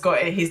Will has got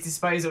at his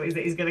disposal, is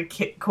that he's going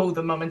to call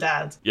the mum and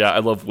dad. Yeah, I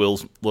love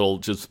Will's little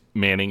just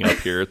manning up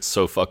here. It's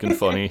so fucking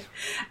funny.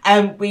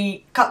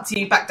 We cut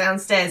to back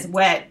downstairs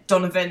where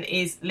Donovan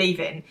is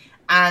leaving,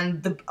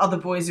 and the other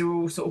boys are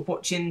all sort of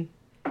watching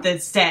the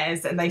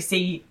stairs, and they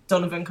see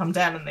Donovan come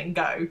down and then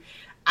go.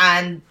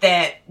 And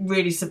they're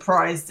really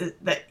surprised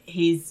that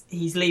he's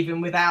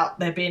leaving without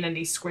there being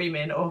any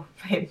screaming or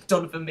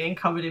Donovan being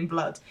covered in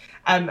blood.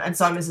 And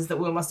Simon says that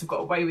Will must have got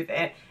away with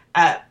it.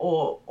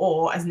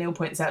 Or, as Neil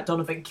points out,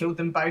 Donovan killed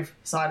them both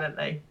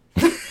silently.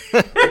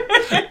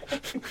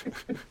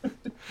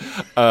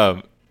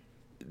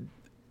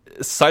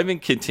 Simon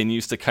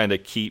continues to kind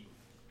of keep,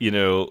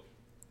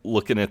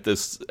 looking at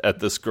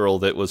this girl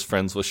that was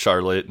friends with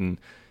Charlotte, and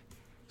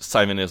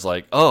Simon is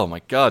like, oh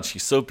my God,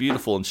 she's so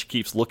beautiful, and she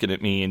keeps looking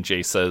at me. And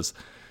Jay says,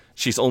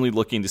 she's only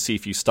looking to see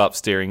if you stop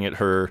staring at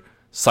her.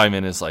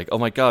 Simon is like, oh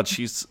my God,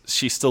 she's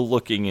still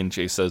looking. And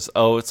Jay says,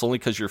 oh, it's only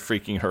because you're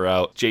freaking her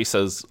out. Jay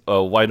says,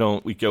 oh, why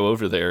don't we go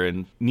over there?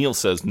 And Neil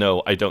says,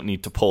 no, I don't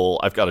need to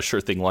pull. I've got a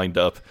sure thing lined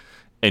up.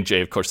 And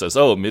Jay, of course, says,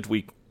 oh,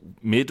 midweek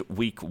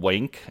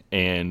wank.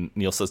 And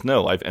Neil says,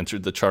 no, I've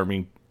entered the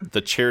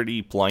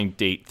charity blind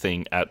date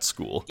thing at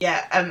school.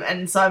 Yeah,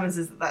 and Simon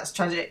says that that's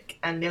tragic,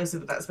 and Neil says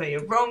that that's where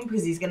you're wrong,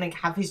 because he's going to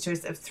have his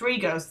choice of 3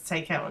 girls to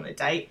take out on a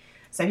date,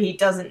 so he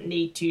doesn't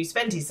need to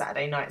spend his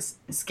Saturday nights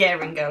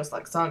scaring girls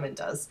like Simon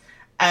does.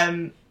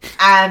 And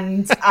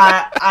I'm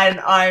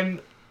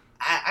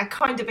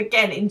kind of,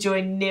 again,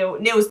 enjoying Neil.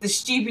 Neil's the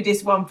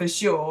stupidest one for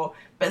sure,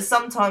 but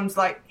sometimes,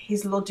 like,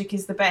 his logic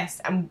is the best,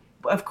 and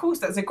of course,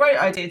 that's a great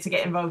idea to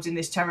get involved in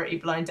this charity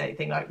blind date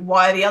thing. Like,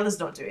 why are the others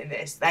not doing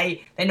this? They're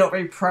not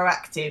very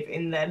proactive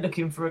in their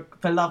looking for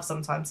love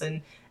sometimes,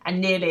 and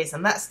Neil is,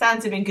 and that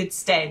stands him in good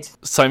stead.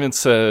 Simon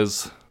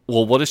says,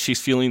 well, what if she's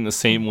feeling the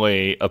same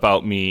way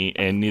about me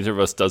and neither of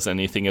us does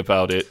anything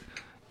about it?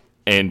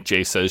 And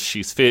Jay says,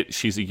 she's fit,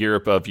 she's a year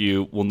above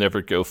you, we'll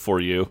never go for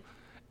you.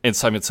 And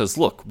Simon says,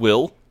 look,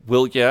 Will,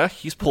 yeah,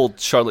 he's pulled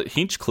Charlotte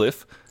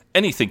Hinchcliffe.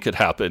 Anything could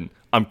happen.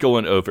 I'm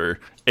going over.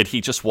 And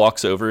he just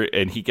walks over,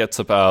 and he gets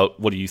about,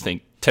 what do you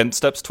think, 10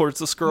 steps towards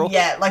this girl?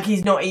 Yeah, like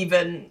he's not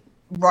even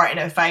right in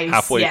her face.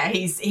 Halfway. Yeah,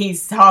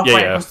 he's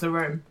halfway across the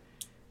room.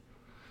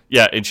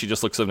 Yeah, and she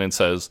just looks at him and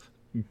says,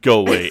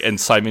 go away.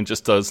 And Simon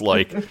just does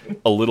like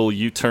a little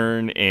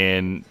U-turn,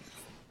 and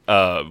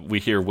we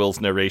hear Will's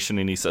narration,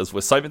 and he says,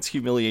 with Simon's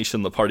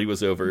humiliation, the party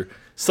was over.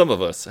 Some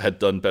of us had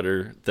done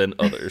better than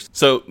others.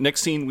 So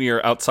next scene, we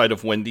are outside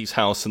of Wendy's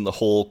house, and the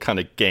whole kind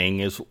of gang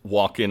is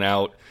walking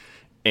out,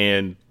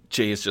 and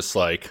Jay is just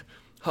like,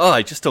 oh,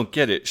 I just don't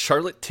get it.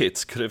 Charlotte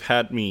Tits could have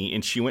had me,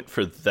 and she went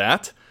for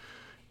that?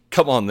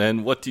 Come on,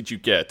 then. What did you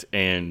get?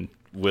 And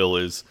Will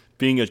is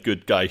being a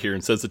good guy here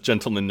and says a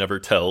gentleman never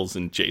tells,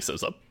 and Jay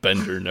says a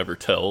bender never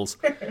tells.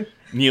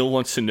 Neil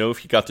wants to know if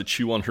he got to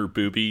chew on her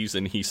boobies,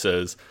 and he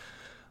says,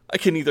 I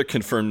can neither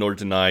confirm nor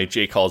deny.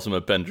 Jay calls him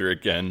a bender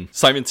again.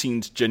 Simon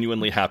seems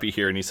genuinely happy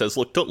here, and he says,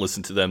 look, don't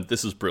listen to them.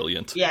 This is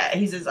brilliant. Yeah,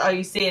 he says, are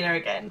you seeing her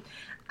again?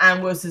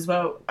 And Will says,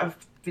 well, I've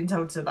been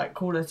told to like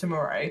call her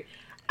tomorrow,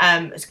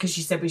 because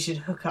she said we should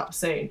hook up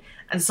soon.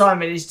 And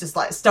Simon is just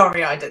like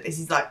starry-eyed at this.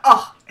 He's like,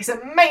 oh, it's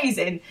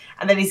amazing.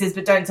 And then he says,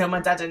 but don't tell my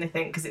dad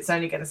anything, because it's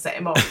only going to set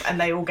him off. And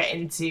they all get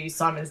into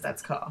Simon's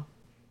dad's car.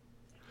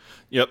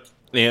 Yep.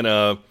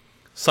 And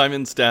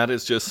Simon's dad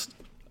is just,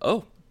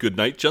 oh, good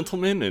night,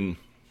 gentlemen. And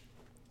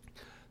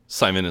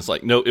Simon is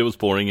like, no, it was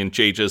boring. And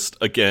Jay just,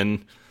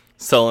 again,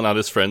 selling out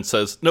his friend,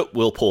 says, nope,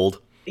 Will pulled.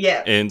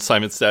 Yeah. And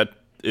Simon's dad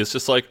is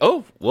just like,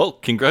 oh, well,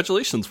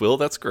 congratulations, Will.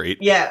 That's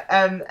great. Yeah,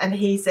 and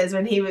he says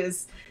when he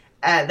was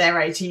their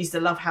age who used to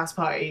love house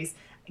parties,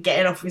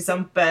 getting off with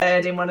some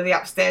bird in one of the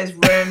upstairs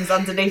rooms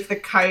underneath the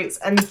coats.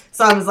 And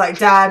Simon's like,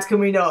 Dad, can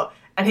we not?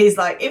 And he's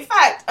like, in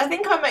fact, I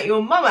think I met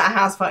your mum at a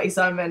house party,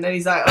 Simon. And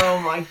he's like, oh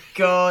my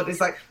God. It's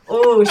like,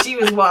 oh, she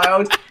was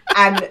wild.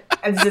 And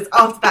says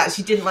after that,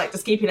 she didn't like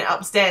just keeping it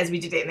upstairs. We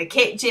did it in the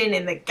kitchen,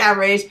 in the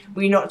garage.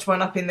 We knocked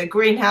one up in the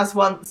greenhouse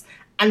once.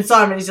 And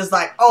Simon is just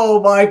like, oh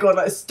my God,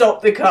 like,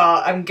 stop the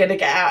car. I'm going to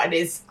get out.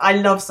 And I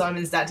love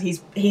Simon's dad.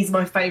 He's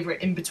my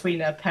favourite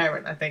in-betweener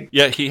parent, I think.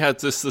 Yeah, he had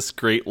this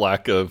great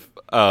lack of,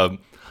 I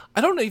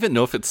don't even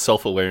know if it's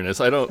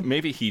self-awareness.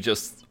 Maybe he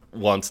just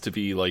wants to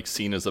be like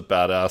seen as a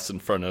badass in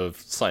front of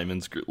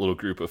Simon's little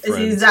group of friends.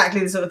 It's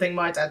exactly the sort of thing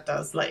my dad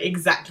does. Like,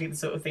 exactly the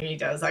sort of thing he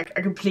does. Like,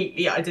 I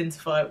completely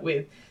identify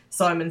with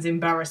Simon's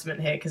embarrassment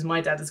here because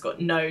my dad has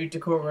got no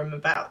decorum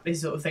about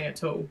this sort of thing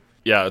at all.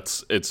 Yeah,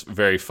 it's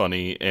very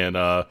funny. And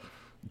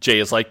Jay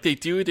is like, they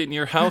do it in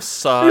your house,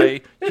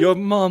 Si. Your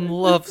mom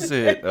loves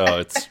it. Oh,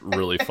 it's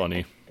really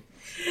funny.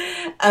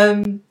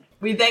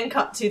 We then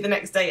cut to the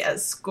next day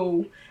at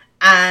school.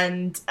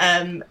 And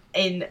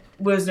in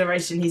Will's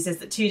narration, he says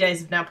that 2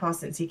 days have now passed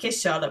since he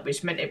kissed Charlotte,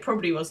 which meant it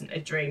probably wasn't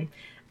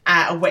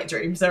a wet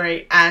dream,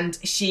 sorry. And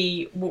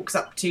she walks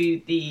up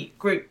to the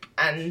group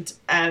and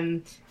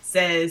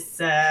says,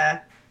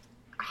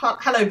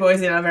 hello,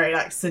 boys, in a very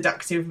like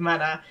seductive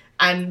manner.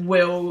 And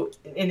Will,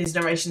 in his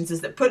narration,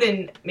 says that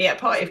putting me at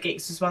Party of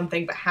Geeks was one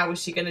thing, but how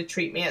was she going to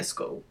treat me at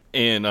school?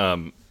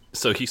 And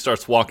so he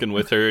starts walking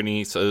with her, and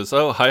he says,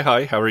 oh,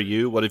 hi, how are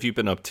you? What have you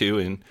been up to?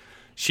 And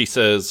she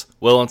says,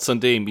 well, on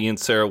Sunday, me and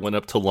Sarah went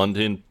up to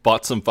London,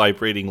 bought some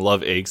vibrating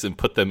love eggs, and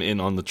put them in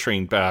on the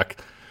train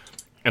back.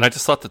 And I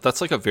just thought that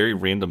that's like a very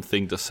random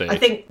thing to say. I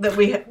think that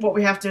what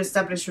we have to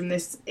establish from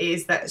this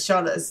is that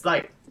Charlotte is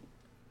like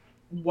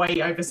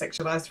way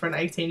over-sexualized for an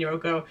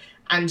 18-year-old girl.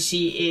 And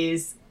she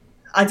is,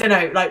 I don't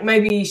know, like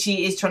maybe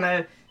she is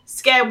trying to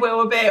scare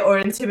Will a bit or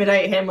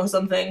intimidate him or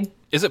something.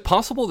 Is it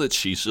possible that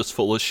she's just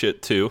full of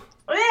shit too?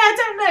 Yeah, I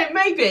don't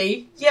know,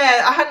 maybe.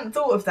 Yeah, I hadn't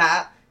thought of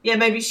that. Yeah,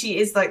 maybe she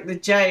is like the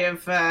J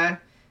of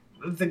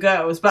the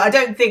girls, but I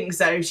don't think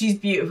so. She's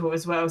beautiful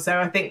as well, so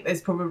I think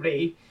it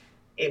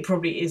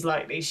probably is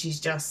likely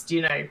she's just,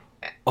 you know.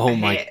 Oh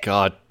my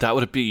God, that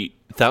would be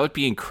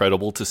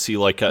incredible to see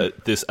like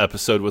this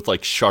episode with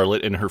like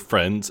Charlotte and her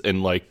friends,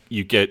 and like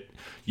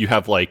you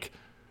have like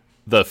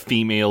the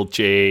female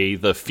Jay,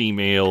 the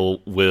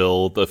female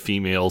Will, the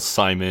female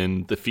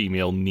Simon, the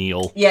female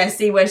Neil. Yeah,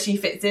 see where she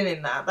fits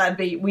in that. That'd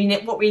be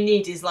what we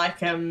need is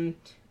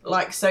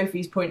like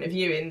Sophie's point of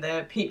view in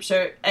the Peep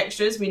Show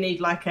extras. We need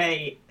like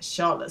a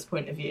Charlotte's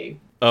point of view.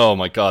 Oh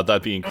my God,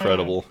 that'd be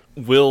incredible.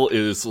 Will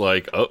is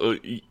like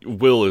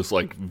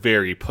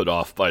very put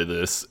off by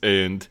this,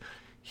 and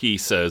he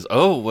says,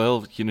 oh,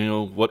 well, you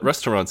know, what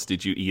restaurants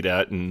did you eat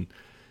at? And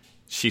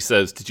she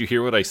says, did you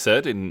hear what I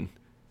said? And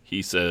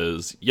he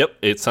says, yep,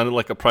 it sounded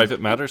like a private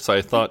matter, so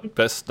I thought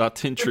best not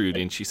to intrude.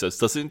 And she says,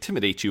 does it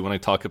intimidate you when I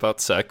talk about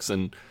sex?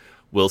 And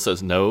Will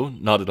says, no,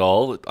 not at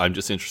all. I'm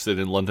just interested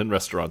in London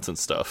restaurants and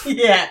stuff.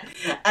 Yeah.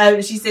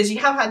 She says, you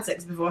have had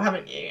sex before,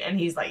 haven't you? And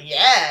he's like,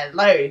 yeah,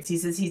 loads. He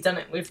says he's done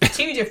it with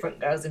 2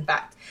 different girls, in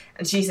fact.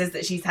 And she says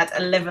that she's had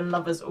 11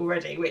 lovers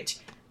already, which,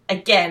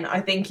 again, I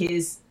think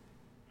is,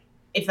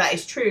 if that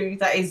is true,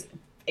 that is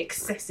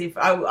excessive.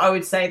 I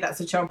would say that's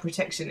a child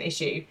protection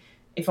issue.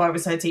 If I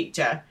was her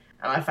teacher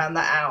and I found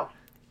that out,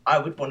 I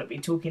would want to be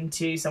talking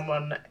to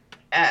someone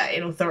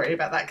in authority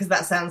about that, because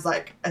that sounds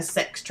like a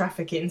sex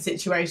trafficking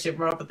situation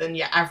rather than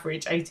your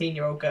average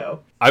 18-year-old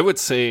girl. I would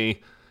say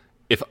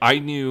if I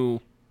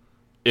knew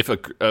if a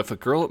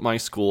girl at my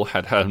school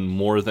had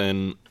more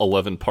than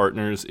 11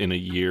 partners in a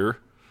year,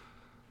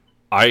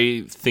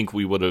 I think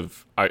we would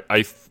have.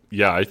 I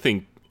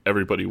think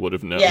everybody would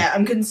have known. Yeah,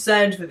 I'm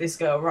concerned for this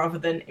girl rather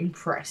than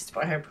impressed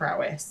by her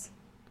prowess.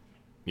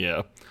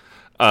 Yeah.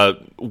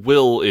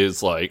 Will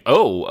is like,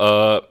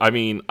 I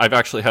mean, I've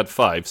actually had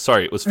 5.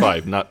 Sorry, it was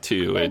 5, not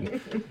 2.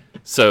 And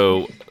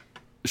so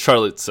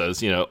Charlotte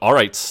says, you know, all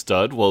right,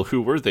 stud. Well, who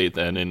were they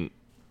then? And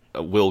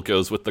Will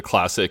goes with the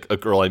classic, a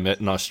girl I met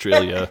in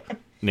Australia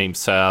named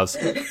Saz.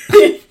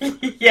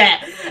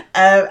 Yeah.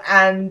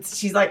 And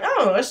she's like,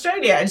 oh,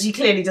 Australia. And she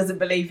clearly doesn't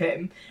believe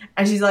him.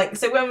 And she's like,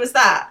 so when was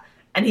that?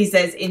 And he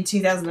says, in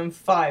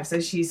 2005. So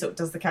she sort of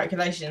does the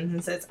calculations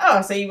and says,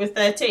 oh, so you were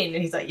 13.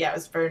 And he's like, yeah, I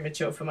was very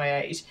mature for my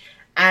age.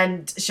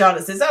 And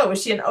Charlotte says, oh,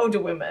 was she an older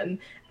woman?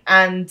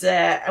 And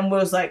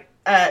Will's like,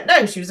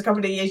 no, she was a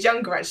couple of years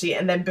younger, actually.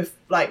 And then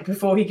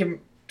before he can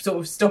sort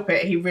of stop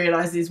it, he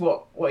realises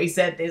what he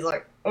said. And he's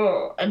like,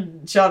 oh.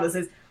 And Charlotte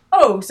says,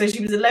 oh, so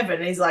she was 11.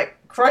 And he's like,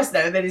 Christ, no.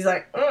 And then he's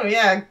like, oh,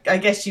 yeah, I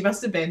guess she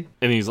must have been.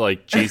 And he's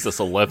like, Jesus,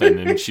 11.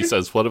 And she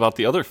says, what about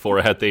the other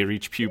 4? Had they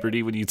reached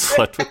puberty when you'd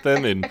slept with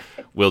them? And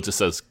Will just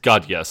says,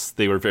 God, yes,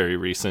 they were very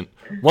recent.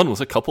 One was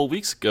a couple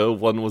weeks ago.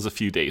 One was a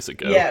few days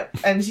ago. Yeah,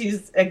 and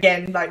she's,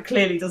 again, like,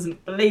 clearly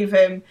doesn't believe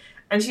him.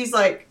 And she's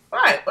like,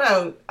 right,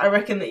 well, I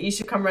reckon that you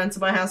should come round to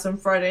my house on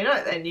Friday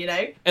night then, you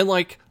know? And,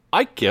 like,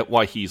 I get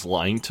why he's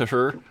lying to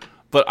her,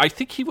 But I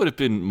think he would have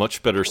been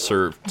much better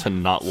served to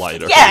not lie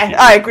to her. Yeah,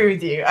 I agree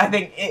with you. I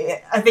think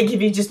if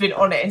he'd just been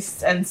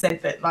honest and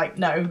said that, like,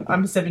 no,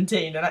 I'm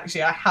 17 and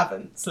actually I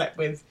haven't slept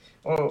with,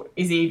 or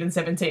is he even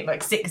 17,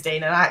 like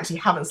 16, and I actually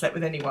haven't slept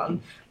with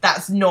anyone,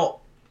 that's not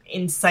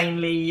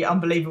insanely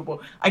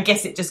unbelievable. I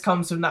guess it just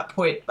comes from that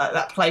point, like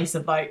that place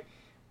of, like,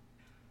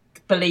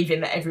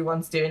 believing that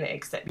everyone's doing it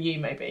except you,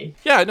 maybe.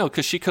 Yeah, I know,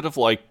 because she could have,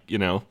 like,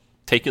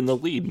 taken the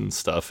lead and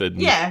stuff,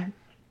 and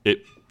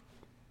it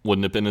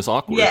wouldn't have been as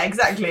awkward. Yeah,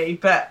 exactly.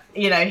 But,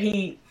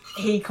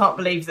 he can't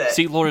believe that.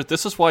 See, Laura,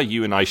 this is why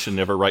you and I should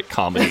never write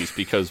comedies,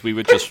 because we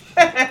would just...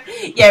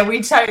 Yeah,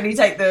 we'd totally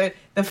take the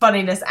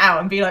funniness out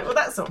and be like, well,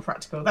 that's not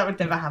practical. That would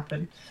never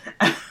happen.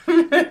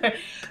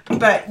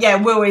 But, yeah,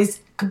 Will is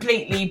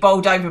completely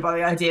bowled over by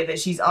the idea that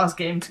she's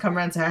asking him to come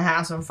round to her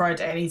house on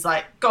Friday. And he's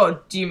like,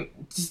 God, do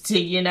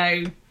you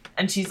know...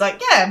 And she's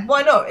like, yeah,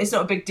 why not? It's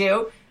not a big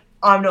deal.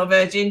 I'm not a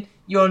virgin.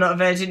 You're not a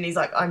virgin. And he's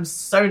like, I'm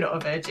so not a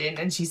virgin.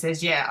 And she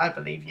says, yeah, I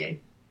believe you.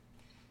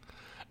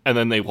 And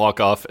then they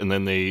walk off, and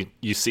then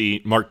you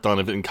see Mark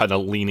Donovan kind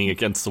of leaning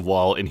against the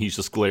wall, and he's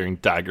just glaring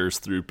daggers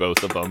through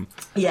both of them.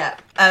 Yeah.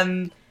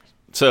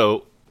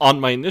 So, on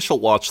my initial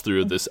watch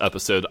through of this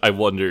episode, I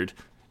wondered,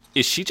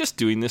 is she just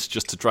doing this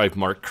just to drive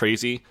Mark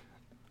crazy?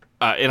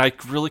 And I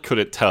really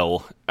couldn't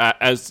tell.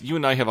 As you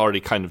and I have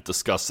already kind of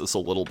discussed this a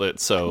little bit,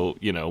 so,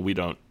 we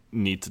don't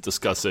need to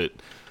discuss it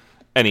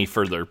any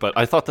further, but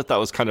I thought that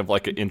was kind of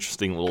like an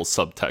interesting little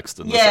subtext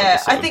in this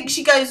episode. I think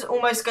she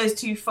almost goes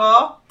too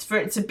far for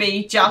it to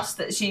be just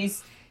that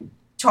she's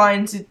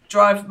trying to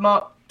drive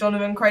Mark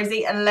Donovan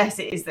crazy, unless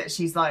it is that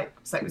she's like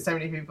slept with so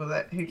many people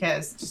that who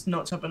cares, just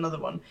notch up another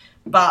one.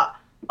 But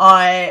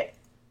I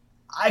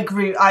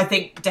agree, I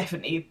think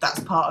definitely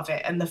that's part of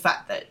it, and the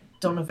fact that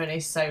Donovan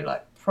is so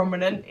like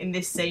prominent in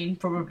this scene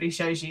probably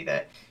shows you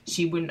that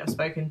she wouldn't have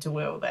spoken to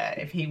Will there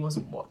if he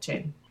wasn't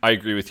watching. I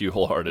agree with you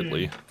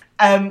wholeheartedly.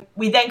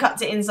 We then cut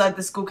to inside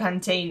the school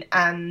canteen,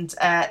 and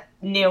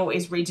Neil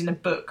is reading a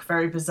book,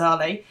 very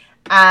bizarrely,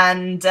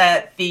 and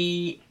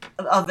the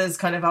others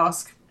kind of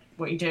ask,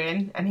 what are you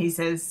doing? And he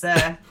says,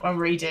 I'm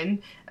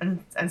reading,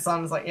 and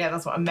Simon's like, yeah,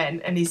 that's what I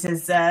meant, and he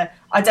says, I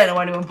don't know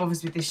why anyone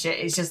bothers with this shit,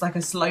 it's just like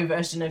a slow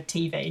version of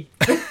TV.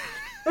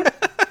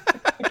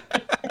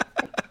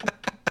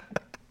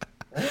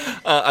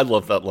 I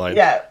love that line.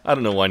 Yeah. I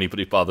don't know why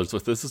anybody bothers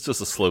with this, it's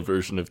just a slow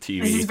version of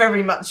TV. This is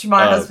very much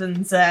my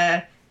husband's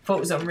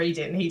thoughts on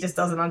reading. He just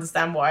doesn't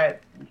understand why.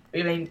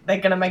 I mean, they're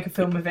going to make a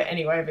film of it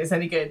anyway if it's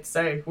any good,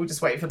 so we'll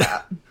just wait for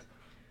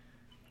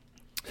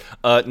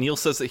that. Neil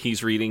says that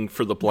he's reading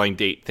for the blind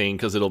date thing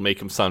because it'll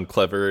make him sound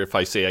clever if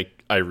I say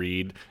I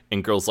read,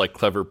 and girls like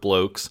clever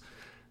blokes.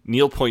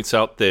 Neil points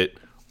out that,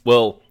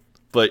 well,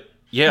 but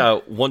yeah,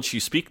 once you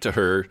speak to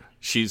her,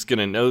 she's going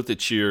to know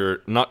that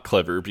you're not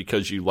clever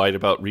because you lied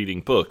about reading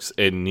books.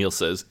 And Neil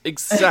says,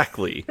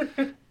 exactly.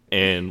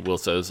 And Will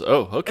says,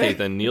 oh, okay,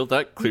 then Neil,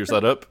 that clears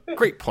that up.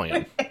 Great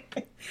plan.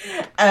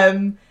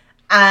 And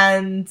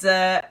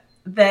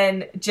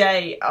then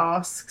Jay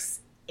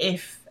asks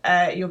if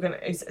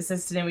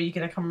says to Neil, are you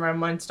going to come around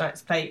mine tonight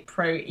to play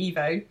Pro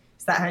Evo?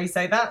 Is that how you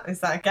say that?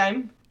 Is that a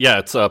game? Yeah,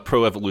 it's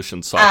Pro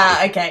Evolution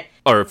Soccer. Okay.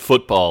 Or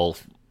football,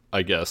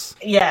 I guess.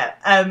 Yeah,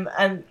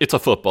 and it's a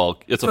football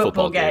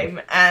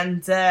game.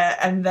 And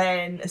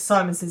then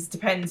Simon says,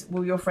 depends,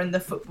 will your friend the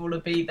footballer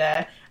be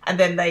there? And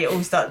then they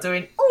all start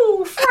doing,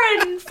 oh,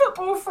 friend,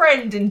 football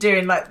friend, and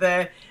doing like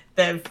the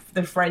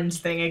friend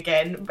thing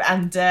again.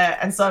 And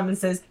Simon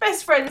says,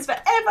 best friends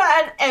forever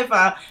and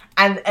ever.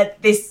 And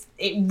at this,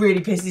 it really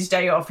pisses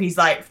Jay off. He's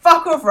like,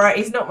 fuck off, right?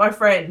 He's not my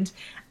friend.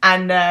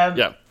 And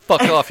yeah,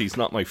 fuck off. He's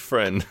not my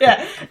friend.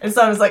 Yeah. And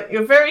Simon's like,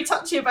 you're very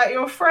touchy about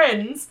your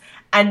friends.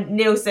 And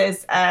Neil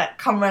says,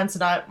 come round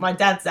tonight, my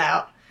dad's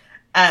out.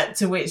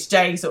 To which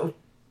Jay sort of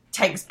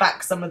takes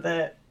back some of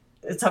the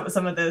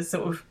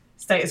sort of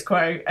status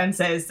quo and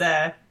says,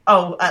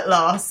 oh, at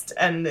last.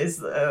 And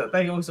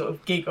they all sort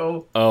of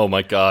giggle. Oh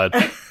my God.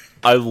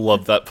 I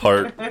love that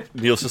part.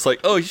 Neil's just like,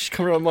 oh, you should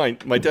come around mine.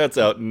 My dad's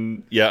out.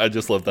 And yeah, I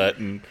just love that.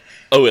 And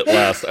oh, at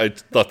last. I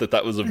thought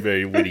that was a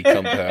very witty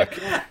comeback.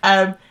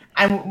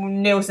 And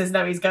Neil says,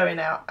 no, he's going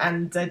out.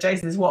 And Jay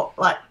says, what,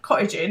 like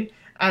cottaging?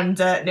 And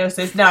Neil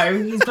says,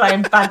 no, he's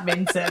playing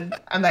badminton.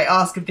 And they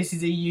ask if this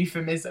is a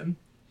euphemism.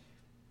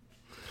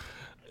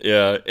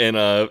 Yeah,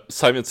 and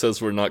Simon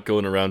says, we're not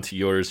going around to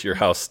yours. Your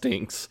house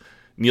stinks.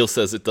 Neil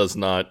says it does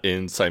not.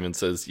 And Simon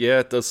says, yeah,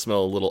 it does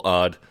smell a little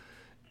odd.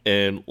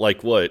 And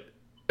like what?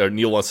 Or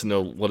Neil wants to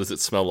know, what does it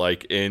smell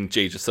like? And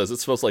Jay just says, it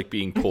smells like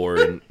being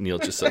poor. And Neil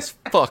just says,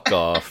 fuck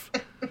off.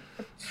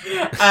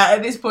 At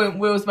this point,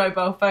 Will's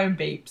mobile phone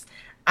beeps.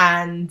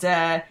 And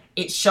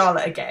it's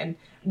Charlotte again.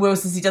 Will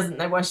says he doesn't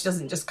know why she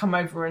doesn't just come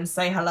over and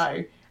say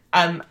hello.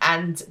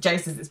 And Jay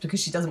says it's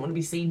because she doesn't want to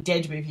be seen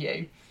dead with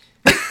you.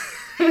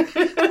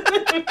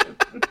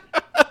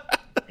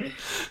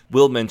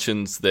 Will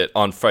mentions that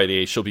on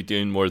Friday she'll be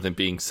doing more than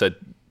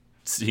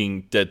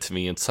seeing dead to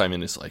me, and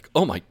Simon is like,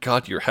 oh my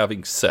God, you're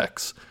having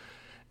sex.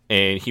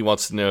 And he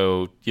wants to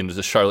know,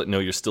 does Charlotte know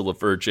you're still a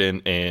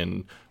virgin?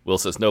 And Will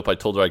says, nope, I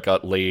told her I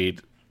got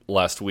laid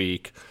last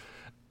week.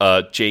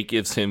 Jay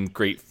gives him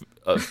great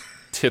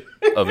tip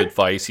of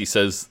advice. He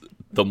says,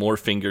 the more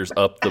fingers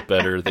up, the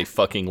better. They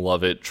fucking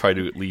love it. Try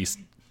to at least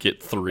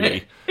get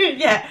 3.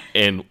 Yeah.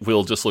 And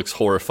Will just looks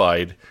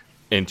horrified.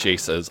 And Jay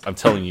says, I'm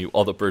telling you,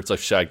 all the birds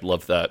I've shagged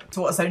love that.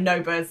 So no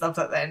birds loved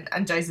that then.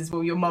 And Jay says,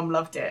 well, your mum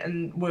loved it.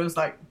 And Will's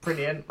like,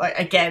 brilliant. Like,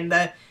 again,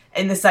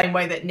 in the same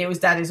way that Neil's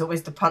dad is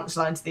always the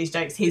punchline to these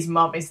jokes, his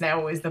mum is now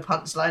always the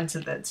punchline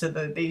to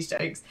these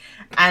jokes.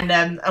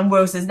 And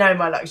Will says, no,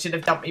 my luck should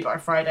have dumped me by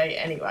Friday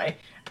anyway.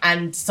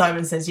 And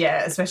Simon says,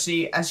 yeah,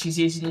 especially as she's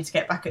using you to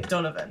get back at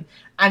Donovan.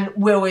 And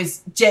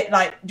Will's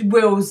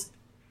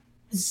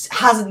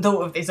hasn't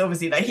thought of this,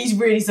 obviously. Like, he's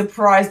really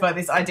surprised by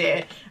this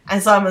idea.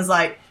 And Simon's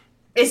like,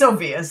 it's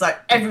obvious.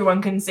 Like,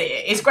 everyone can see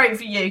it. It's great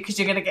for you because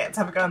you're going to get to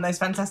have a go on those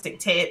fantastic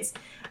tits.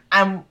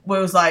 And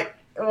Will's like,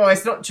 oh,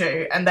 it's not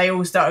true. And they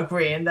all start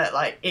agreeing that,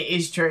 like, it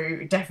is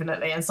true,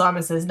 definitely. And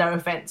Simon says, no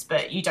offence,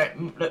 but you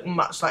don't look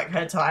much like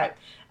her type.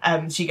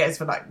 She goes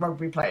for, like,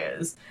 rugby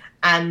players.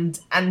 And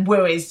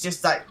Will is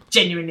just, like,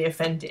 genuinely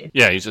offended.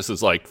 Yeah, he just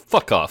is like,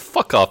 fuck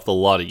off the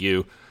lot of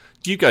you.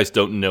 You guys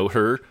don't know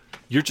her.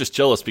 You're just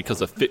jealous because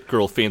a fit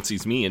girl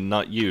fancies me and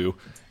not you.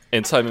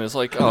 And Simon is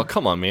like, oh,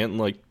 come on, man.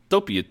 Like,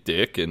 don't be a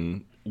dick.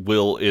 And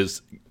Will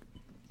is,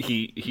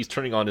 he's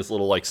turning on his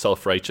little, like,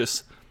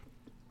 self-righteous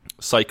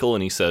cycle,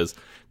 and he says,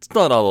 it's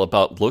not all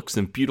about looks,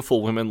 and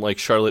beautiful women like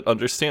Charlotte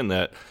understand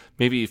that.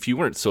 Maybe if you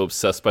weren't so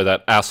obsessed by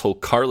that asshole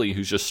Carly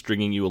who's just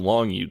stringing you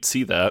along, you'd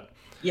see that.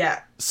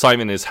 Yeah.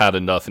 Simon has had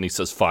enough, and he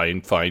says,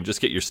 fine,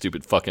 just get your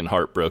stupid fucking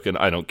heart broken.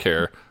 I don't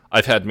care.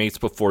 I've had mates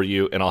before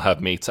you, and I'll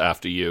have mates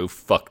after you.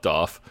 Fucked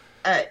off.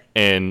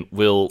 And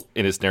Will,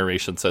 in his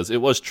narration, says, it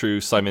was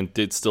true. Simon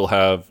did still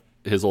have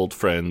his old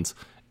friends,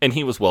 and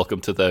he was welcome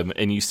to them.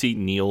 And you see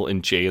Neil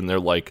and Jay, and they're,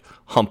 like,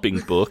 humping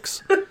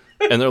books.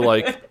 And they're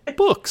like,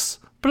 books.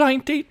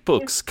 Blind date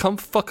books. Come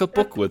fuck a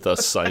book with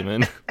us,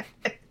 Simon.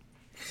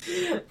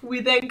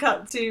 We then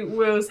cut to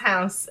Will's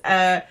house,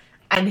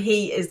 and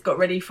he has got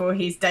ready for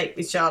his date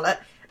with Charlotte.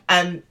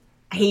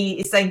 He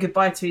is saying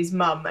goodbye to his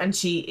mum, and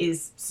she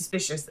is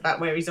suspicious about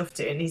where he's off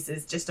to, and he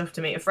says, just off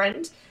to meet a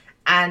friend.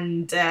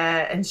 And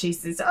she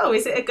says, oh,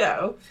 is it a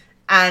girl?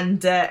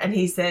 And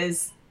he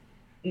says,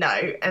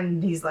 no.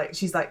 And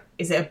she's like,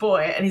 is it a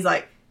boy? And he's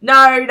like,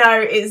 no,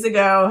 it's a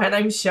girl. Her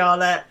name's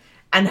Charlotte.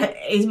 And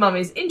his mum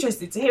is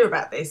interested to hear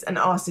about this and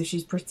asks if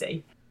she's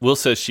pretty. Will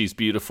says she's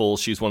beautiful.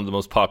 She's one of the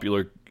most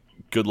popular,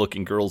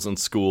 good-looking girls in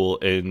school,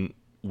 and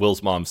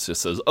Will's mom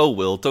just says, oh,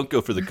 Will, don't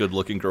go for the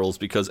good-looking girls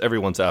because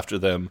everyone's after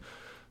them.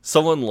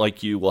 Someone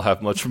like you will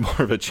have much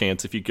more of a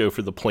chance if you go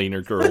for the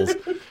plainer girls.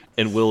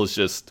 And Will is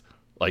just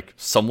like,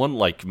 someone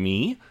like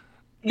me?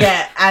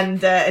 Yeah,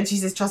 and she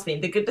says, trust me,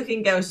 the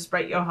good-looking girls just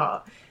break your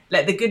heart.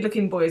 Let the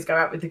good-looking boys go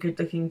out with the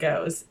good-looking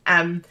girls.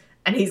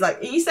 And he's like,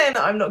 are you saying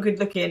that I'm not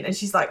good-looking? And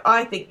she's like,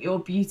 I think you're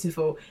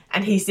beautiful.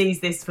 And he sees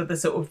this for the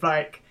sort of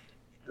like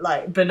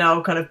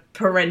banal kind of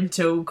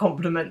parental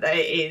compliment that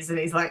it is, and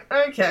he's like,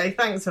 okay,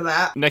 thanks for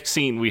that. Next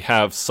scene, we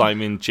have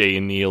Simon, Jay,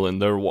 and Neil,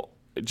 and they're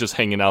just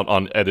hanging out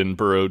on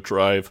Edinburgh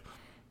Drive.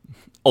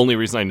 Only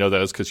reason I know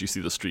that is because you see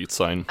the street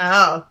sign.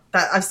 Oh,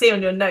 I see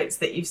on your notes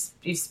that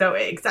you've spelt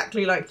it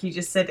exactly like you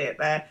just said it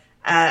there.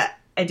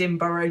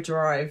 Edinburgh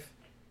Drive.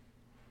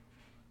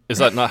 Is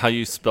that not how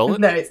you spell it?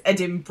 No, it's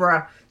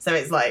Edinburgh. So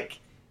it's like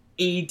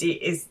ED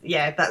is,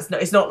 yeah, that's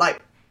not, it's not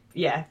like,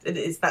 yeah, it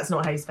is, that's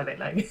not how you spell it,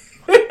 no.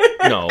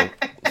 No.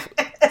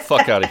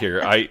 Fuck out of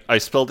here. I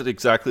spelled it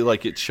exactly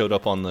like it showed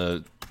up on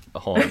the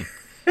horn.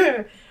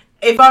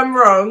 If I'm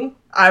wrong,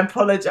 I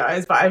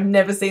apologise, but I've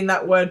never seen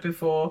that word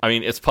before. I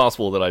mean, it's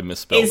possible that I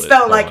misspelled it. It's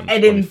spelled like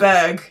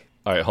Edinburgh.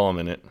 Alright, hold on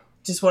a minute.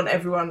 Just want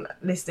everyone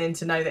listening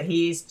to know that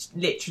he is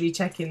literally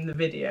checking the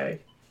video.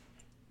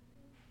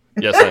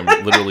 Yes,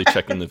 I'm literally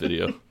checking the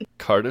video.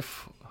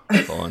 Cardiff?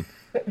 Hold on.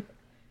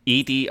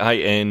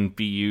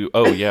 EDINBU.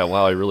 Oh, yeah,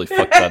 wow, I really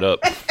fucked that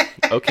up.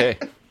 Okay.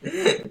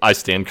 I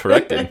stand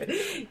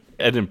corrected.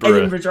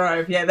 Edinburgh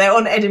Drive, yeah. They're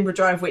on Edinburgh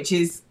Drive, which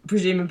is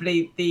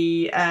presumably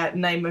the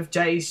name of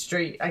Jay's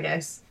street, I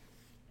guess.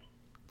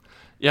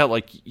 Yeah,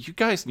 like, you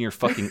guys and your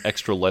fucking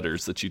extra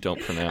letters that you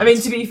don't pronounce. I mean,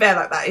 to be fair,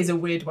 like, that is a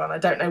weird one. I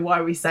don't know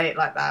why we say it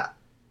like that.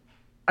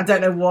 I don't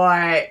know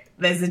why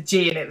there's a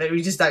G in it that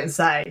we just don't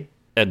say.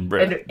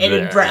 Edinburgh.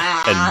 Edinburgh.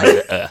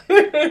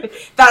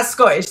 That's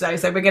Scottish, though,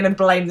 so we're going to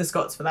blame the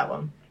Scots for that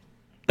one.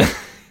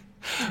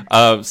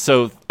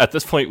 So at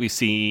this point we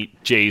see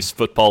Jay's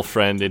football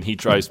friend, and he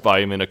drives by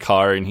him in a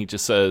car, and he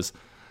just says,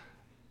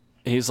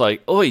 he's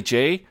like, oi,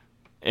 Jay.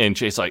 And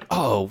Jay's like,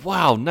 oh,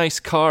 wow, nice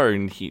car.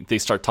 And they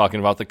start talking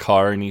about the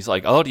car, and he's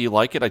like, oh, do you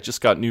like it? I just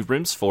got new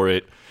rims for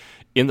it.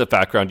 In the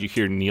background, you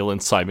hear Neil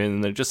and Simon,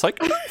 and they're just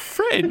like, ooh,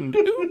 friend,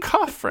 ooh,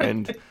 car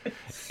friend.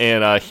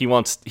 And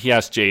he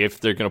asks Jay if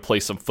they're going to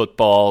play some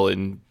football,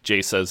 and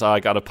Jay says,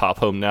 I got to pop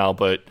home now,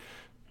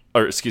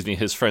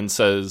 his friend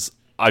says,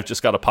 I've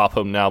just got to pop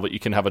home now, but you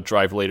can have a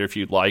drive later if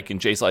you'd like.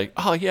 And Jay's like,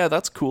 oh, yeah,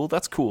 that's cool.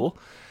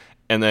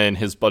 And then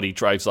his buddy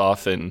drives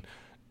off, and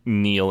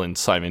Neil and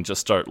Simon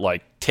just start,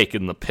 like,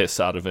 taking the piss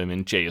out of him.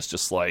 And Jay is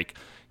just like,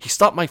 he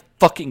stopped my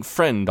fucking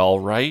friend, all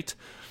right?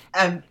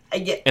 Yeah.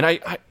 And I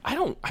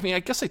don't. I mean, I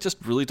guess I just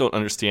really don't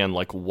understand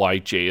like why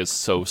Jay is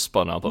so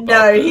spun up about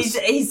No, this.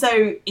 he's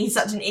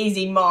such an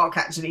easy mark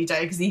actually,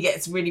 Jay, because he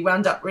gets really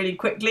wound up really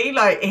quickly.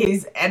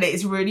 And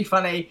it's really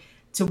funny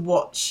to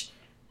watch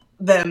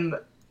them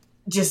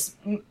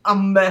just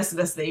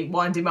unmercilessly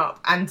wind him up,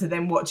 and to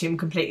then watch him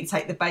completely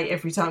take the bait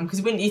every time. Because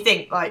wouldn't you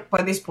think, like,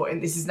 by this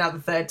point, this is now the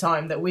third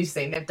time that we've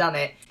seen they've done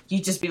it,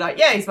 you'd just be like,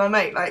 yeah, he's my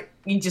mate. Like,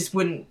 you just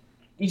wouldn't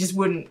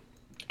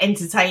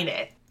entertain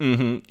it.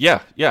 Mm-hmm.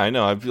 Yeah, I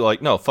know. I'd be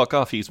like, no, fuck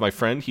off. He's my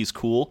friend. He's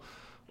cool.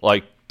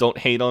 Like, don't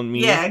hate on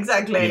me. Yeah,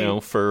 exactly. You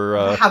know,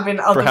 for having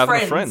other having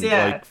friends. a friend.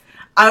 Yeah. Like,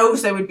 I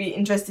also would be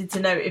interested to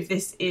know if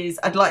this is.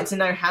 I'd like to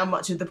know how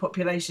much of the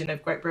population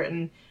of Great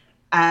Britain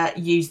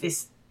use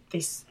this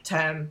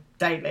term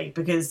daily,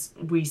 because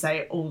we say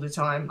it all the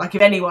time. Like,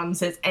 if anyone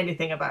says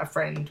anything about a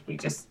friend, we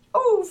just,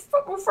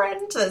 football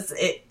friend. That's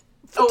it.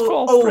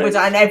 All the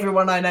time. And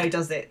everyone I know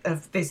does it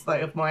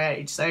of my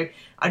age. So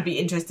I'd be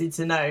interested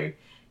to know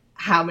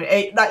how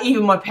many. Like,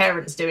 even my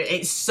parents do it.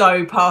 It's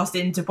so passed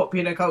into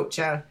popular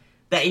culture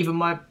that even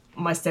my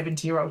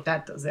 70-year-old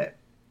dad does it.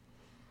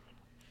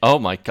 oh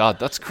my god,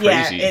 that's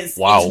crazy! Yeah,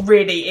 Wow,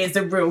 it's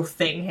a real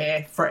thing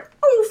here. Friend.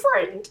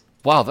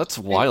 wow, that's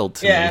wild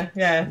to me.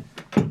 Yeah.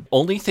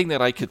 Only thing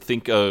that I could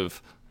think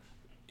of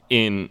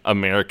in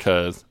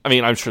America, I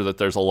mean, I'm sure that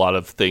there's a lot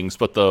of things,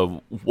 but the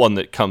one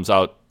that comes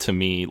out to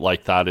me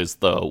like that is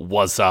the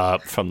 "What's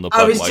up" from the Budweiser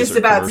I was just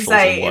about to commercials,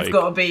 say, and, it's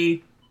got to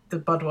be the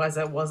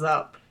Budweiser "What's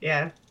up."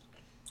 Yeah.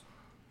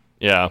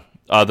 Yeah,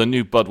 the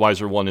new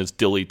Budweiser one is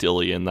 "Dilly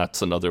Dilly," and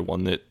that's another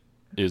one that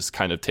is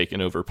kind of taking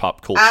over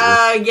pop culture.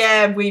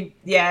 We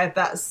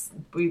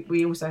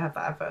also have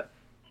that advert.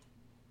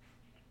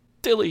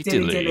 Dilly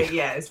Dilly.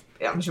 Yeah,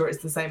 I'm sure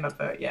it's the same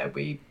advert. Yeah,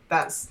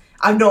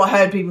 I've not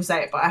heard people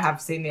say it, but I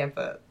have seen the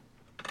advert.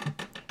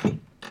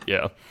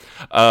 Yeah.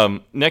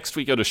 Next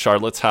we go to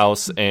Charlotte's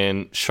house,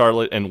 and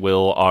Charlotte and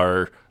Will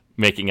are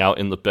making out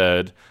in the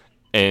bed,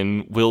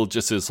 and Will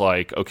just is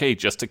like, okay,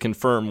 just to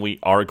confirm, we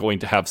are going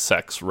to have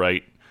sex,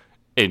 right?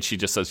 And she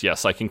just says,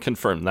 yes, I can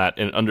confirm that.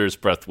 And under his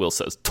breath, Will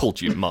says, told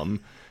you,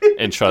 Mum.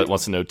 And Charlotte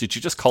wants to know, did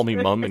you just call me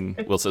Mum? And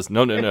Will says,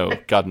 no,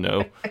 God,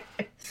 no.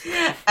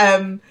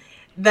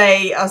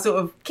 They are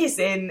sort of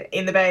kissing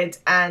in the bed,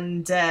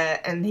 and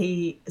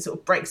he sort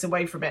of breaks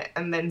away from it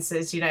and then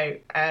says,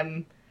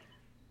 I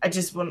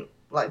just want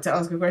to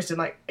ask a question,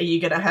 like, are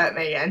you gonna hurt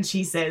me? And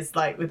she says,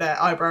 like, with her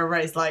eyebrow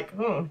raised, like,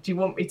 oh, do you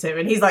want me to?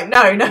 And he's like,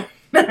 no,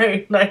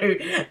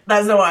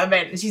 that's not what I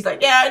meant. And she's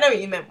like, yeah, I know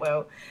what you meant,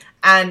 Will.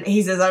 And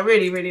he says, I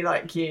really, really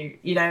like you.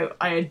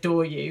 I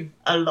adore you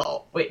a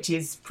lot, which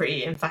is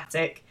pretty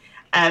emphatic.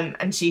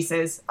 And she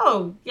says,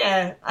 oh,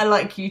 yeah, I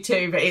like you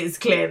too. But it's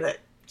clear that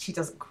she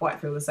doesn't quite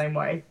feel the same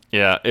way.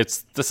 Yeah,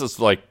 this is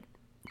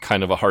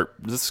kind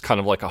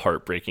of like a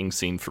heartbreaking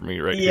scene for me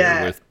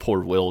here, with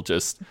poor Will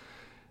just,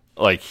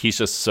 like, he's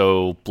just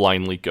so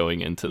blindly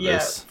going into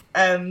this.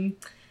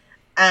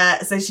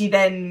 So she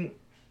then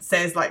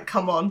says, like,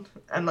 come on,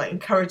 and, like,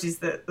 encourages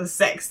the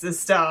sex to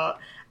start.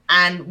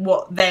 And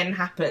what then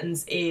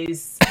happens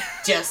is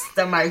just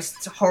the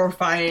most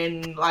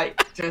horrifying,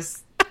 like,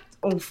 just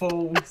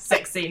awful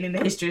sex scene in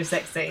the history of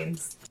sex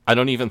scenes. I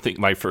don't even think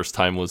my first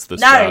time was this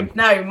bad.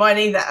 No, mine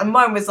either. And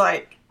mine was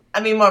like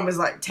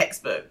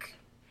textbook.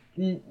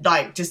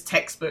 Like, just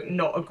textbook,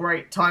 not a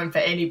great time for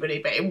anybody,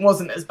 but it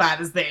wasn't as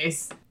bad as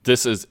this.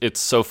 It's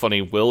so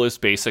funny. Will is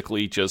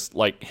basically just,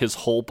 like, his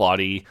whole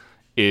body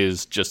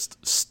is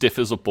just stiff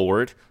as a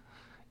board,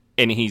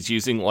 and he's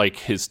using, like,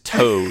 his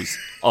toes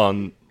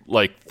on,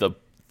 like, the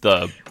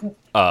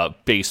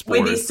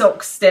baseboard. With his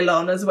socks still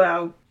on as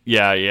well.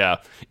 Yeah.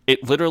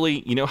 It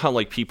literally, you know how,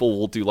 like, people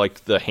will do,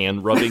 like, the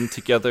hand rubbing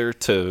together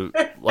to,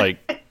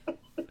 like,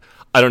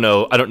 I don't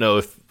know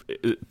if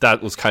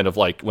that was kind of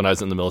like, when I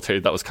was in the military,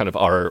 that was kind of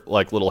our,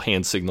 like, little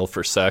hand signal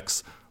for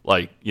sex.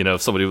 Like,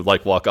 if somebody would,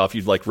 like, walk off,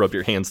 you'd, like, rub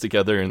your hands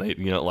together, and they,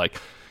 like,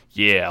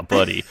 yeah,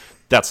 buddy.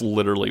 That's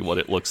literally what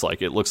it looks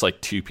like. It looks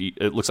like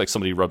it looks like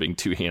somebody rubbing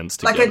two hands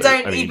together. Like,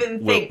 I don't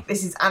even think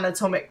this is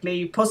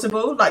anatomically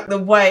possible. Like, the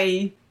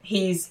way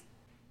he's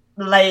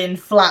laying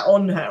flat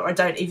on her, I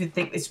don't even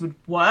think this would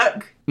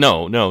work.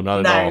 No,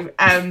 not at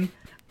all.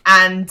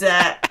 And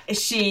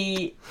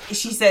she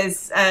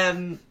says,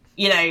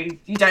 you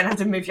don't have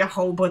to move your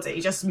whole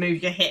body, just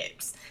move your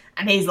hips.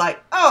 And he's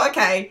like, oh,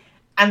 okay.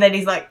 And then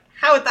he's like,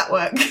 how would that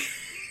work?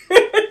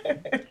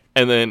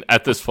 And then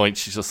at this point,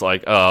 she's just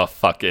like, oh,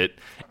 fuck it.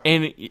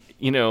 And,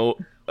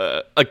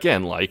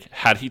 again, like,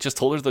 had he just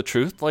told her the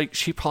truth, like,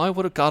 she probably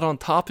would have got on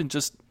top and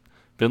just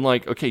been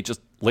like, okay,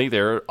 just lay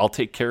there, I'll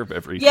take care of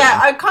everything. Yeah,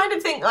 I kind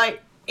of think,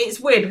 like,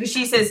 it's weird because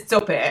she says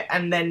stop it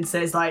and then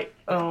says, like,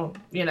 oh,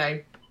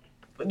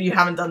 you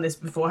haven't done this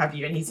before, have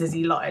you? And he says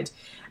he lied.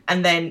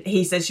 And then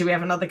he says, should we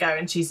have another go?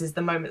 And she says,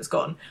 the moment's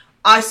gone.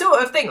 I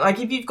sort of think, like,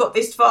 if you've got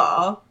this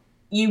far,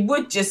 you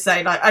would just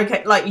say, like,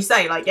 okay, like you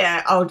say, like,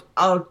 yeah,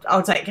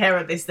 I'll take care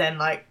of this then,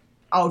 like,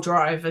 I'll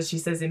drive, as she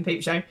says in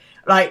Peep Show.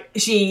 Like,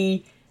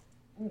 she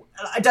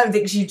I don't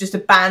think she just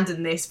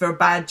abandoned this for a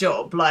bad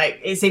job. Like,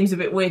 it seems a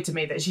bit weird to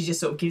me that she just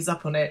sort of gives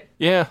up on it.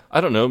 Yeah,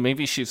 I don't know.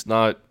 Maybe she's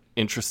not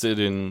interested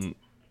in,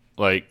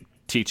 like,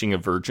 teaching a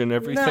virgin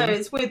everything. No,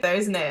 it's weird though,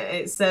 isn't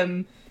it?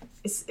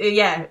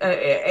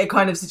 It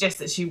kind of suggests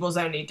that she was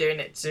only doing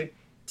it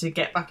to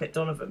get back at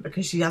Donovan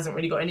because she hasn't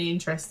really got any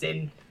interest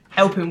in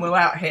helping Will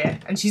out here.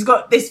 And she's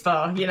got this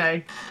far, you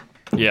know.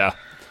 Yeah.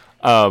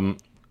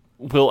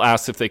 Will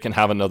asks if they can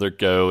have another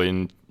go,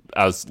 and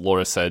as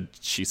Laura said,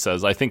 she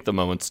says, I think the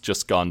moment's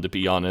just gone, to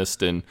be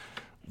honest. And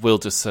Will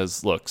just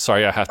says, look,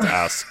 sorry, I have to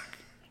ask,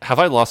 have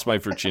I lost my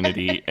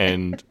virginity?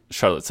 And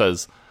Charlotte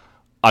says,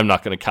 I'm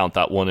not going to count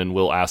that one. And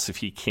Will asks if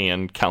he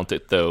can count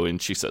it, though.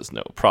 And she says,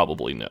 no,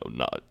 probably no.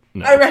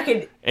 I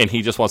reckon. And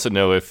he just wants to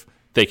know if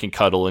they can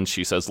cuddle. And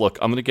she says, look,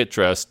 I'm going to get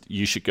dressed.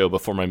 You should go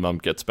before my mom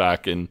gets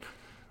back. And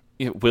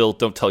Will,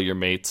 don't tell your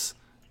mates.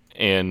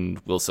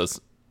 And Will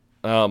says,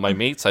 my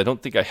mates, I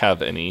don't think I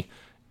have any.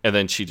 And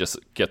then she just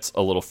gets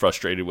a little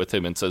frustrated with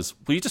him and says,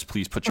 will you just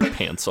please put your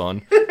pants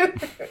on?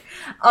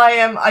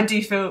 I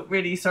do feel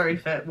really sorry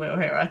for Will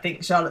here. I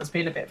think Charlotte's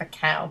been a bit of a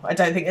cow. I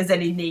don't think there's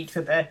any need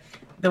for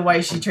the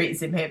way she treats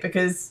him here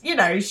because, you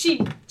know, she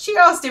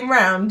asked him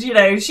round, you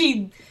know,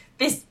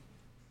 it's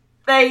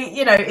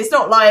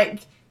not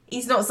like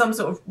he's not some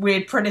sort of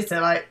weird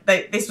predator. Like,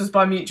 this was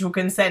by mutual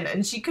consent,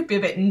 and she could be a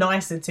bit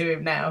nicer to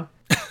him now.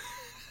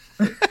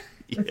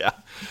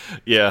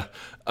 Yeah.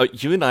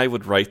 You and I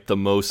would write the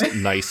most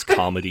nice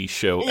comedy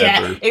show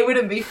ever. It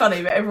wouldn't be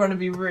funny, but everyone would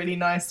be really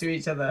nice to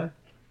each other.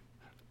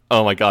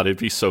 Oh my god, it'd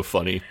be so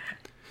funny.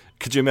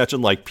 Could you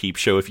imagine, like, Peep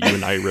Show if you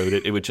and I wrote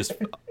it? It would just,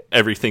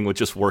 everything would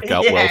just work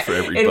out well for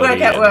everybody. It'd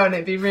work out well and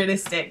it'd be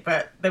realistic,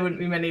 but there wouldn't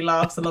be many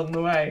laughs along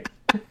the way.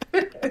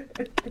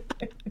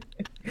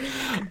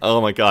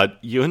 Oh my god,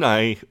 you and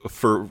I,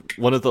 for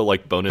one of the,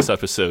 like, bonus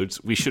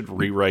episodes, we should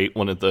rewrite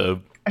one of the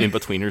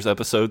Inbetweeners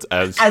episodes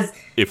as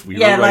if we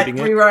were writing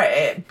it. Rewrite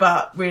it,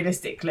 but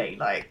realistically,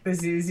 like,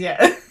 this is,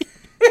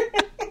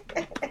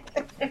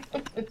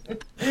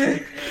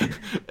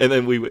 And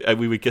then we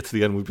would get to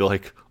the end and we'd be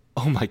like,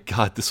 oh my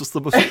god, this was the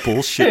most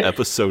bullshit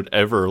episode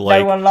ever. Like,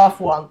 no one laughed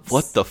once.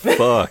 What the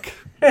fuck?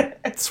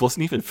 This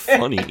wasn't even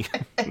funny.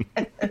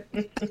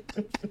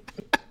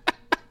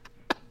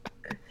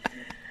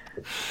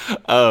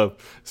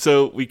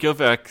 So we go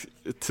back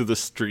to the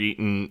street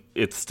and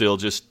it's still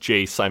just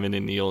Jay, Simon,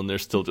 and Neil, and they're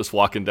still just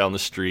walking down the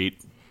street.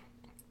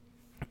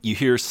 You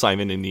hear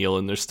Simon and Neil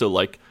and they're still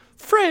like,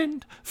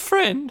 friend,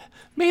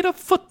 made up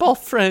football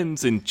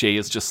friends. And Jay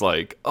is just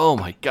like, oh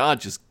my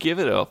god, just give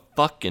it a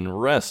fucking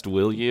rest,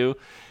 will you?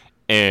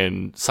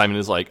 And Simon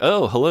is like,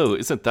 oh, hello,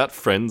 isn't that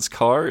friend's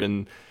car?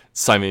 And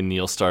Simon and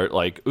Neil start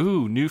like,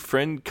 ooh, new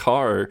friend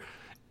car.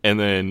 And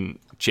then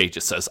Jay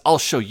just says, I'll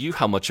show you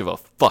how much of a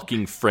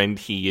fucking friend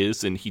he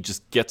is. And he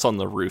just gets on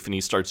the roof and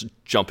he starts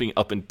jumping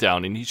up and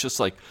down. And he's just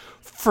like,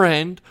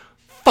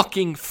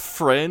 fucking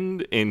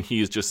friend. And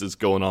he is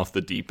going off the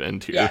deep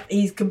end here. Yeah,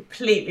 he's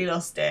completely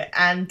lost it.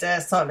 And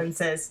Simon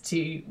says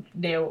to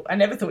Neil, I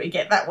never thought he'd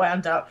get that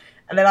wound up.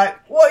 And they're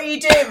like, what are you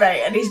doing,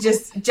 mate? And he's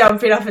just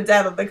jumping up and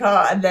down on the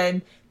car. And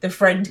then the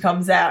friend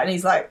comes out and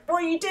he's like,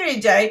 what are you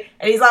doing, Jay?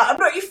 And he's like, I'm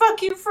not your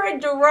fucking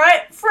friend, all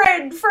right?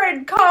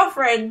 Friend, car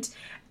friend.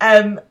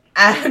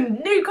 And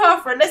new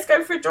car friend, let's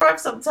go for a drive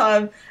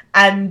sometime.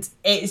 And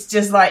it's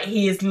just like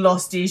he has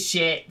lost his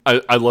shit.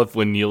 I love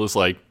when Neil is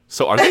like,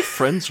 so are they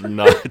friends or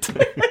not?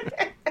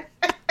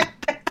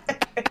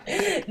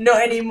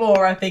 Not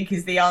anymore, I think,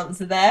 is the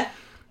answer there.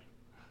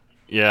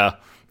 Yeah.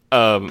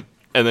 And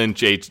then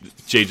Jay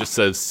just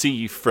says, see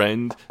you,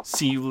 friend.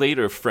 See you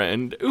later,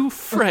 friend. Ooh,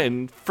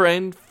 friend.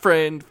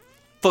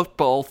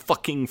 Football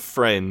fucking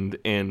friend.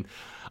 And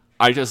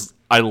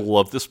I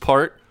love this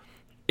part.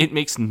 It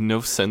makes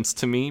no sense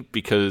to me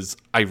because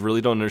I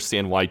really don't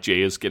understand why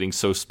Jay is getting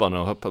so spun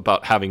up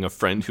about having a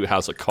friend who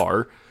has a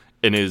car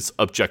and is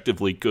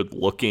objectively good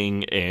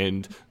looking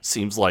and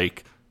seems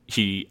like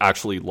he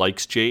actually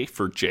likes Jay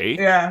for Jay.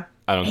 Yeah.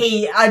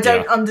 I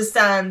don't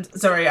understand.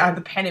 Sorry, I have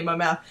the pen in my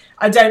mouth.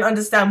 I don't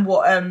understand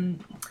what,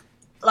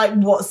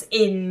 what's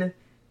in.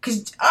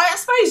 Because I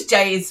suppose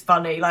Jay is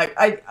funny. But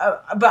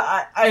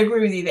I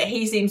agree with you that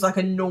he seems like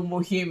a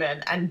normal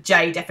human, and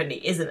Jay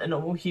definitely isn't a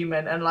normal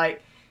human. And I'm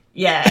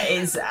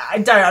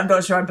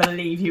not sure I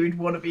believe he would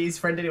want to be his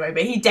friend anyway,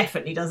 but he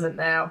definitely doesn't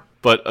now.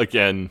 But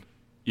again,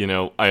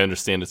 I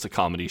understand it's a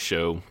comedy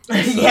show. So.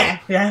 Yeah.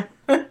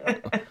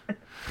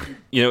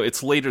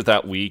 It's later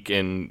that week,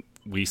 and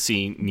we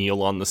see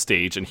Neil on the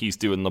stage, and he's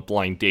doing the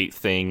blind date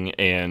thing,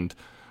 and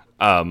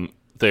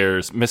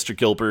there's Mr.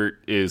 Gilbert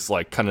is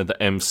like kind of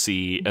the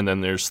MC, and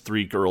then there's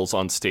 3 girls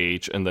on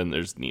stage, and then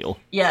there's Neil.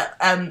 Yeah,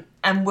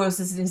 and Will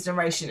says in his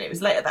narration, it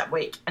was later that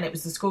week, and it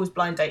was the school's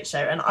blind date show,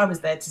 and I was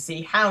there to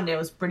see how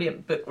Neil's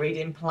brilliant book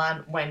reading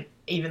plan went,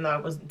 even though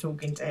I wasn't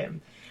talking to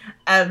him.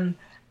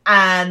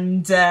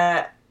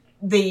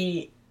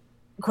 The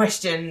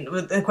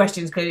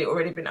question's clearly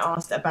already been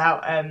asked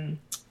about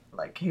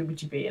who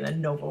would you be in a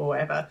novel or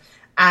whatever,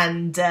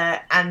 and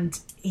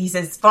he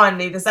says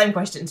finally the same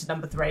question to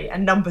number 3,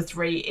 and number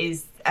 3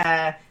 is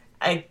a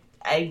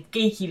a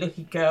geeky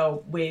looking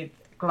girl with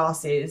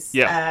glasses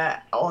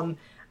Yeah. on,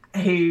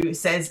 who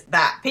says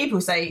that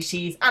people say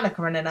she's Anna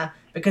Karenina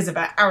because of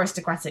her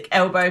aristocratic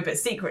elbow, but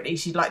secretly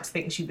she'd like to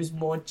think she was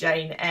more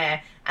Jane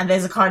Eyre. And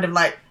there's a kind of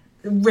like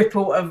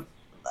ripple of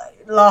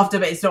laughter,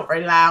 but it's not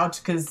very loud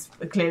because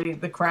clearly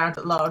the crowd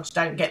at large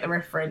don't get the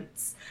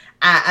reference.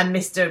 And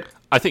Mr.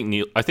 I think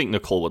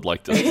Nicole would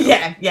like this.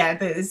 yeah,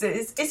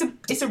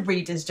 it's a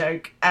reader's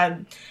joke.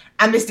 And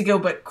Mr.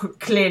 Gilbert,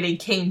 clearly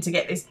keen to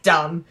get this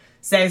done,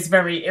 says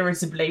very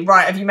irritably,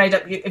 "Right, have you made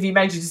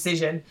your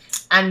decision?"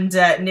 And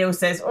Neil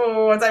says,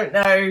 "Oh, I don't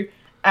know."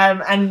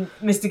 And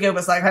Mr.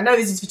 Gilbert's like, "I know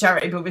this is for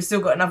charity, but we've still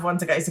got another one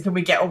to go, so can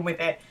we get on with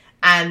it?"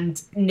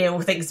 And Neil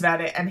thinks about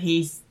it, and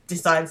he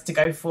decides to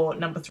go for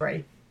number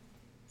 3.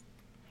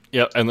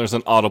 Yeah, and there's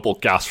an audible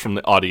gasp from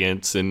the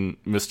audience, and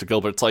Mr.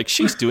 Gilbert's like,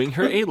 "She's doing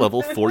her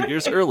A-level 4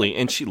 years early,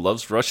 and she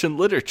loves Russian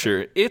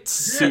literature. It's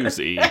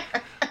Susie."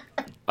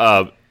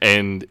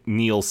 And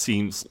Neil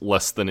seems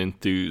less than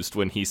enthused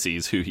when he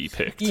sees who he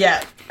picked.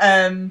 Yeah,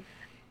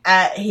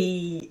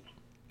 he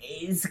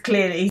is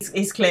clearly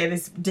it's clear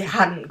this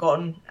hadn't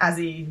gone as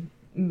he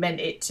meant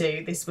it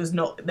to. This was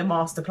not the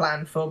master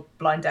plan for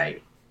Blind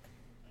Date.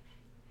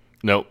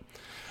 No.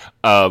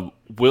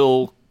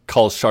 Will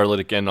calls Charlotte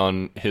again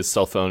on his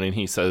cell phone, and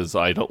he says,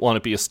 "I don't want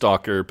to be a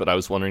stalker, but I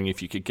was wondering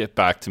if you could get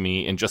back to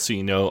me. And just so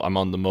you know, I'm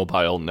on the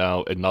mobile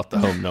now and not the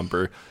home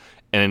number."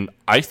 And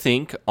I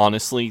think,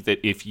 honestly,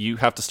 that if you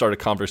have to start a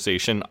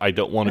conversation, "I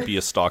don't want to be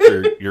a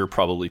stalker," you're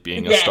probably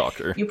being a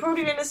stalker. You're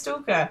probably being a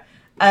stalker.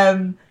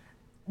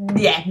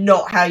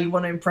 Not how you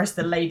want to impress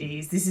the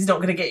ladies. This is not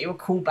going to get you a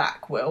call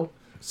back, Will.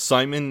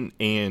 Simon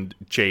and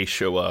Jay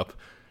show up,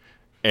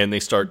 and they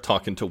start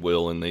talking to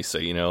Will, and they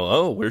say,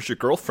 "Oh, where's your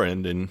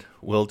girlfriend?" And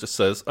Will just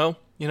says, "Oh,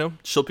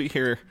 she'll be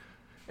here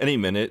any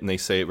minute." And they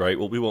say, "Right,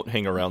 well, we won't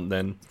hang around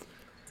then."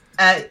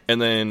 And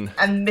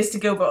Mr.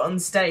 Gilbert on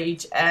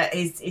stage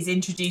is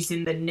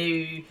introducing the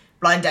new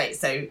Blind Date.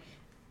 So,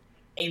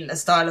 in the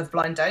style of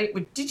Blind Date,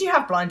 did you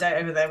have Blind Date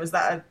over there? Was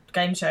that a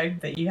game show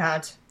that you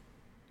had?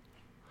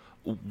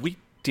 We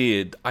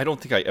did. I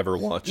don't think I ever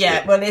watched it.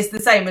 Yeah, well, it's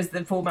the same as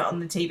the format on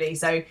the TV.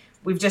 So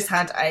we've just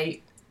had a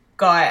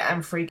guy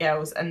and 3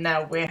 girls, and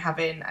now we're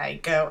having a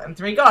girl and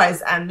 3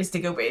 guys. And Mr.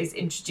 Gilbert is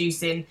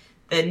introducing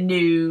the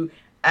new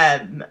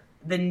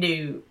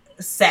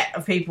set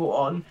of people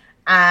on.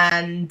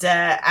 And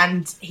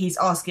he's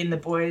asking the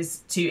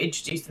boys to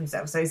introduce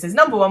themselves. So he says,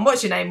 "Number 1,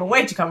 what's your name and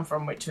where'd you come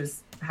from?" Which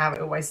was how it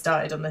always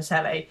started on the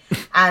telly.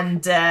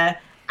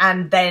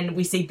 And then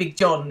we see Big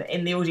John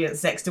in the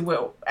audience next to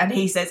Will. And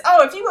he says,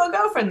 "Oh, have you got a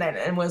girlfriend then?"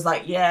 And Will's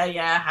like, yeah,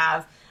 I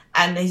have.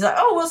 And he's like,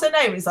 "Oh, what's her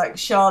name?" He's like,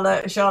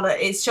 Charlotte.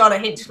 It's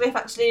Charlotte Hinchcliffe,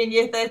 actually, in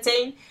year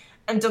 13.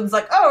 And John's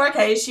like, "Oh,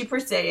 okay, is she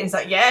pretty?" And he's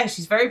like, "Yeah,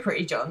 she's very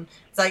pretty, John."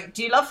 It's like,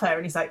 "Do you love her?"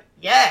 And he's like,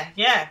 yeah,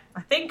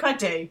 I think I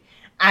do.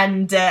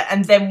 And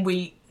then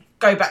we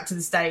go back to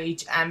the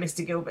stage, and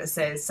Mr. Gilbert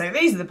says, "So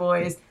these are the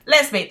boys.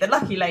 Let's meet the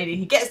lucky lady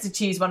who gets to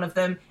choose one of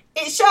them.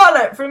 It's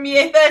Charlotte from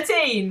year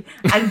 13.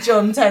 And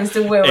John turns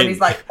to Will and he's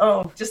like,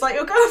 "Oh, just like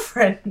your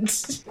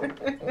girlfriend."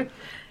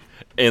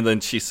 And then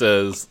she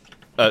says,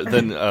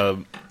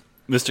 Mr.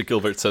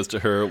 Gilbert says to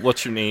her,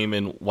 "What's your name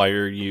and why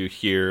are you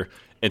here?"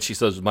 And she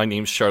says, "My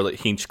name's Charlotte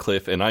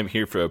Hinchcliffe and I'm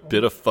here for a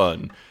bit of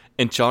fun."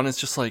 And John is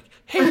just like,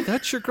 "Hey,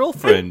 that's your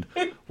girlfriend.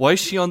 Why is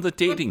she on the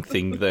dating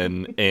thing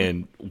then?"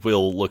 And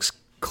Will looks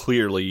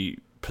clearly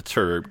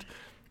perturbed.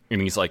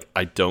 And he's like,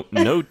 "I don't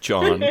know,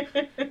 John."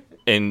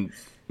 And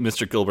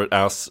Mr. Gilbert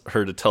asks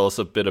her to tell us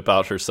a bit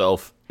about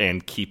herself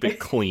and keep it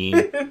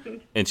clean.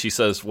 And she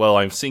says, "Well,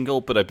 I'm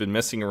single, but I've been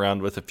messing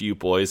around with a few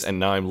boys, and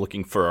now I'm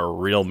looking for a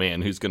real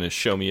man who's going to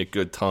show me a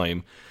good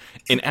time."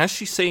 And as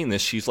she's saying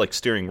this, she's like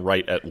staring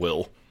right at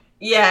Will.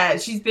 Yeah,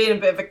 she's being a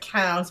bit of a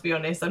cow, to be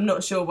honest. I'm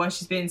not sure why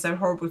she's being so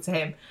horrible to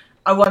him.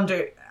 I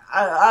wonder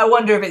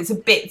if it's a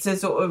bit to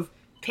sort of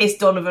piss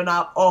Donovan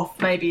off,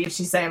 maybe, if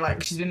she's saying,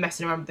 like, she's been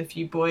messing around with a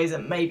few boys,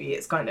 and maybe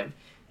it's kind of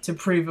to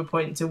prove a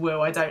point to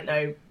Will. I don't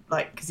know,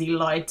 like, because he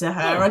lied to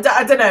her. I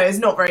don't know, it's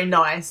not very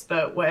nice,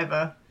 but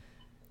whatever.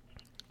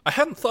 I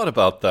hadn't thought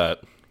about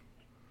that.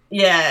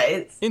 Yeah,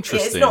 it's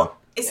interesting.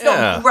 It's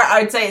not great.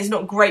 I'd say it's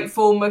not great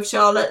form of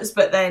Charlotte's,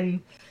 but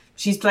then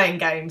she's playing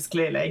games,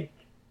 clearly.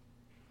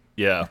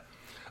 Yeah.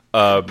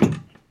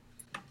 And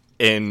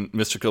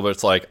Mr.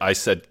 Gilbert's like, "I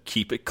said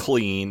keep it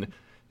clean."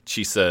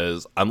 She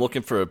says, "I'm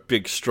looking for a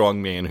big,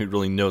 strong man who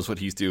really knows what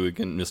he's doing."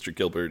 And Mr.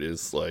 Gilbert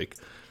is like,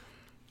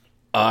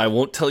 "I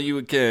won't tell you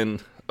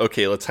again.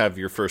 Okay, let's have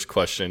your first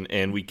question."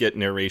 And we get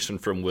narration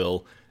from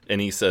Will,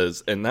 and he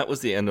says, "And that was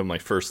the end of my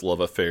first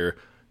love affair.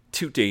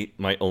 To date,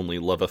 my only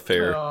love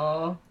affair.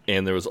 Aww.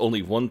 And there was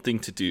only one thing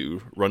to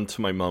do, run to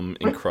my mum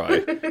and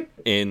cry."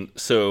 And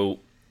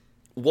so,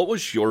 what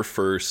was your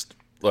first,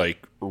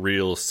 like,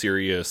 real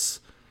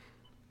serious,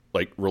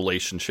 like,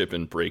 relationship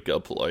and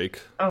breakup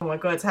like? Oh my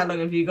god, how long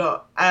have you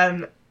got?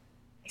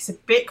 It's a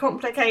bit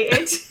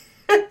complicated.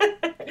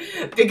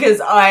 Because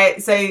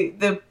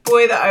the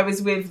boy that I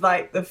was with,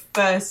 like, the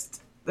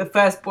first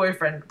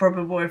boyfriend,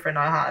 proper boyfriend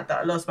I had, that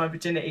I lost my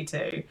virginity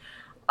to,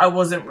 I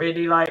wasn't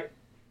really, like,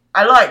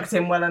 I liked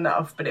him well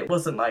enough, but it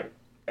wasn't like,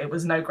 it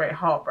was no great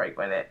heartbreak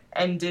when it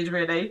ended,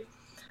 really.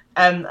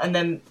 And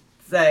then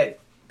the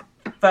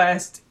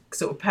first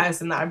sort of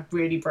person that I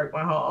really broke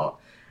my heart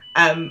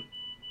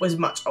was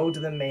much older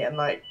than me and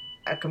like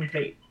a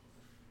complete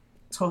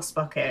toss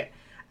bucket.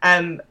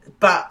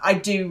 But I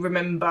do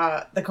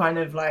remember the kind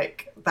of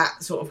like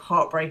that sort of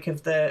heartbreak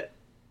of the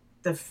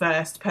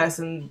first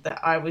person that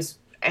I was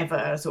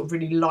ever sort of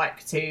really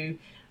liked to.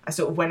 I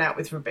sort of went out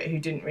with for a bit who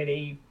didn't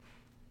really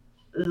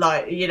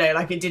like, you know,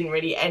 like it didn't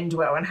really end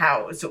well, and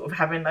how it was sort of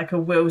having like a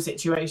Will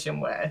situation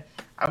where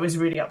I was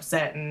really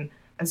upset and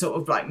sort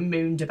of like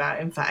mooned about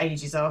him for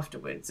ages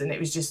afterwards, and it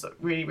was just like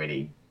really,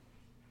 really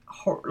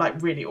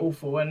really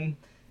awful. And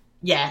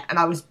yeah, and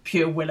I was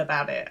pure Will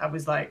about it. I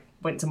was like,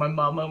 went to my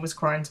mum and was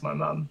crying to my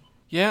mum.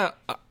 Yeah,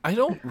 I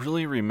don't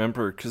really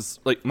remember, because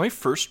like my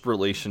first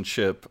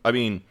relationship, I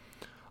mean,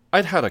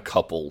 I'd had a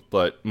couple,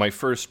 but my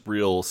first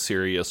real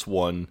serious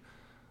one,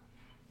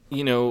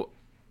 you know,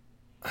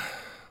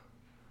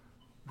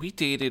 we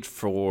dated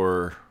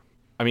for,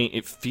 I mean,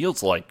 it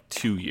feels like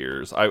 2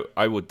 years.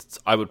 I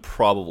would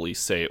probably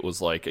say it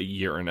was like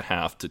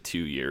 1.5 to 2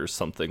 years,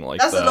 something like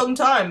that. That's a long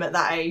time at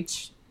that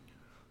age.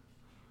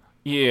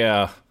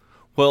 Yeah.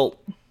 Well,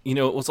 you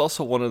know, it was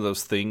also one of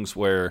those things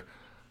where,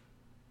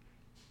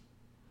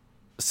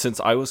 since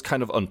I was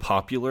kind of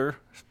unpopular,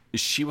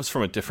 she was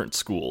from a different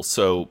school,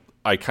 so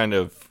I kind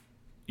of,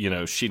 you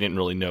know, she didn't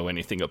really know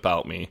anything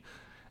about me.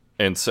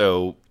 And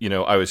so, you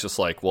know, I was just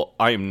like, well,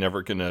 I am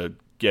never going to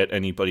get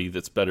anybody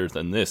that's better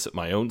than this at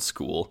my own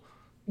school.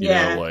 You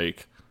know,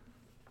 like,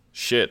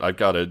 shit, I've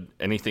got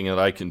anything that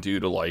I can do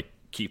to like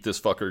keep this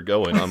fucker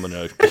going, I'm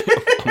gonna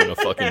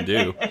fucking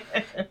do.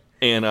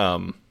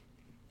 And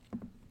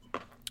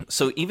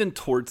so even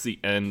towards the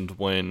end,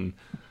 when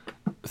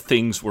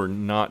things were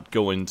not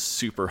going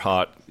super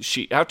hot,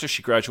 after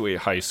she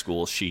graduated high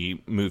school,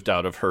 she moved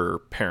out of her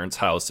parents'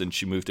 house and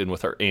she moved in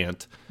with her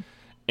aunt.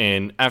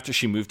 And after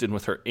she moved in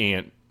with her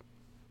aunt,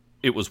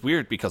 it was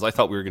weird because I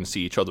thought we were going to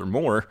see each other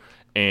more,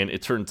 and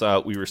it turns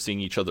out we were seeing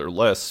each other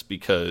less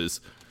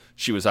because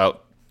she was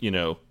out, you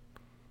know,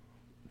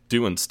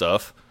 doing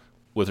stuff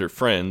with her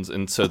friends,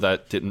 and so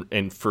that didn't,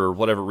 and for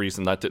whatever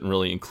reason, that didn't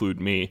really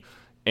include me.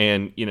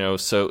 And, you know,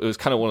 so it was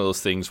kind of one of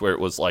those things where it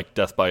was like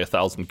death by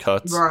 1,000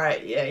 cuts.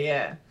 Right,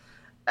 yeah.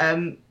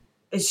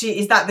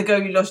 Is that the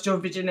girl you lost your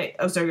virginity?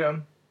 Oh, sorry,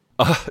 go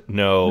on.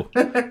 No.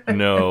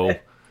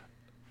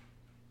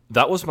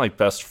 That was my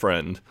best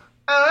friend.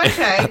 Oh,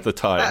 okay. At the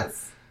time.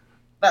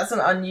 That's an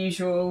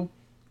unusual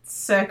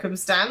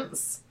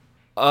circumstance.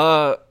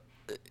 Not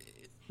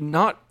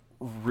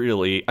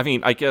really. I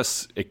mean, I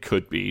guess it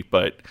could be,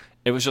 but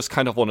it was just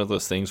kind of one of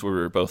those things where we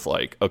were both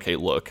like, okay,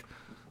 look,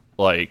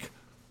 like,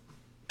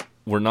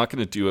 we're not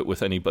going to do it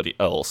with anybody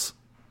else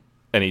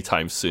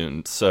anytime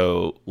soon,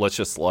 so let's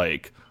just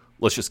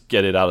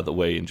get it out of the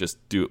way and just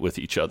do it with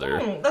each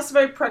other. That's a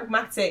very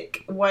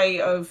pragmatic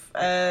way of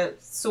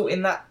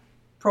sorting that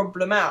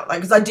problem out. Like,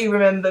 because I do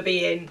remember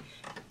being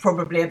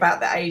probably about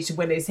the age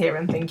Will is here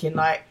and thinking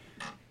like,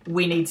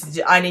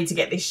 I need to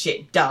get this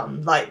shit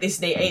done. Like,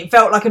 it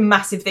felt like a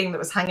massive thing that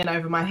was hanging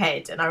over my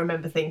head, and I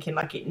remember thinking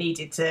like it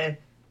needed to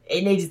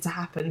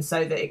happen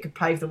so that it could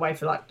pave the way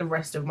for like the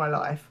rest of my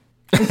life.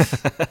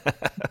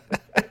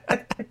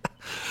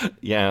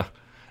 Yeah,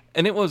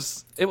 and it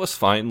was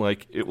fine.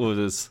 Like, it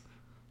was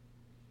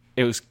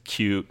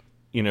cute.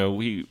 You know,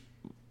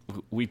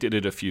 we did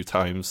it a few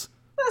times.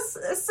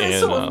 It's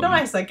sort of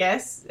nice, I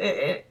guess.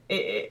 I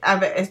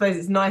suppose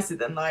it's nicer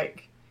than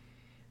like,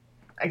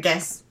 I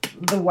guess,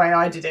 the way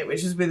I did it,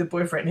 which was with a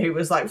boyfriend who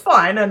was like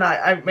fine, and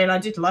I mean I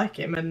did like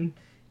him, and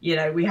you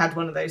know, we had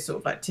one of those sort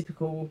of like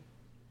typical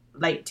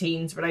late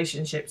teens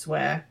relationships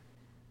where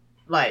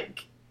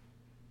like,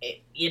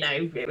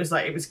 it was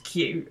like, it was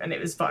cute and it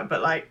was fine,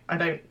 but like I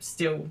don't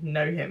still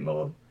know him,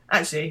 or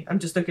actually I'm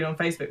just looking on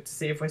Facebook to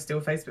see if we're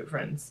still Facebook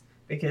friends,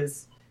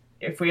 because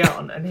if we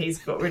aren't and he's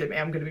got rid of me,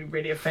 I'm going to be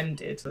really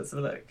offended. Let's have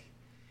a look.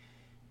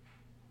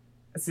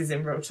 This is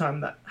in real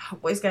time.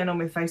 What is going on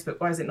with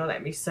Facebook? Why is it not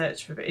letting me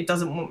search for it? It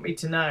doesn't want me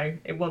to know.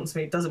 It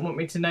doesn't want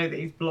me to know that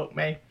he's blocked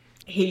me.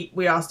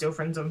 We are still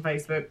friends on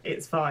Facebook.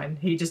 It's fine.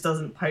 He just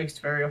doesn't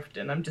post very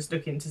often. I'm just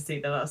looking to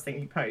see the last thing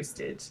he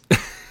posted.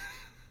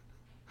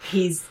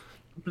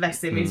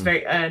 Bless him, he's a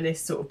very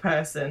earnest sort of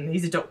person.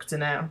 He's a doctor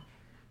now.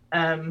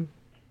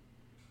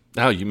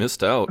 Oh, you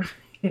missed out.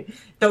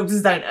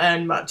 Doctors don't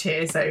earn much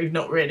here, so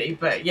not really.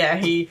 But yeah,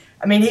 he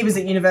was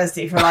at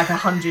university for like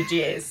 100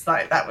 years.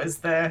 Like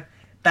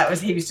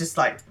he was just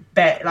like,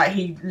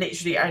 he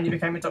literally only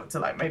became a doctor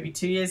like maybe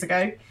 2 years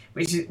ago,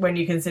 which is, when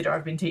you consider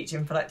I've been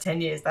teaching for like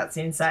 10 years, that's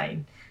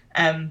insane.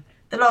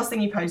 The last thing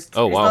he posted,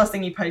 last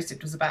thing he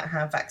posted was about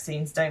how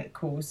vaccines don't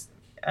cause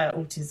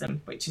autism,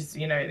 which is,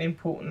 you know, an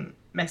important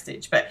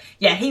message. But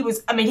yeah, he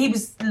was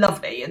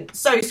lovely and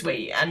so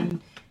sweet,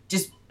 and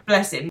just,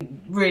 bless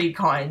him, really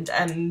kind.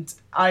 And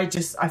I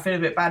feel a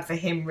bit bad for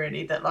him,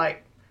 really, that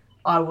like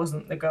I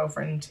wasn't the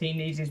girlfriend he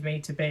needed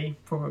me to be,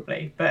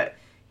 probably. But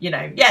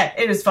yeah,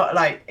 it was fun.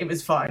 Like, it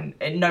was fine.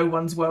 And no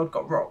one's world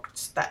got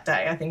rocked that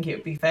day, I think it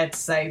would be fair to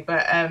say.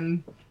 But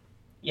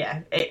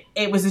yeah,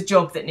 it was a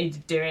job that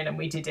needed doing, and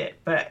we did it.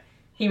 But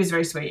he was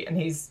very sweet, and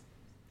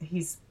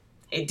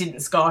it didn't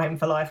scar him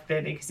for life,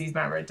 clearly, because he's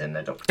married and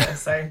a doctor.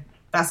 So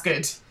that's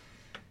good.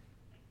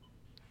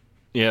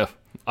 Yeah,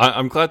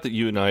 I'm glad that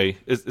you and I.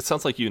 It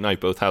sounds like you and I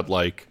both had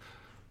like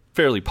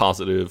fairly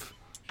positive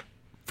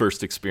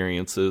first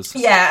experiences.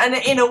 Yeah, and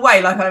in a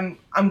way, like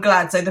I'm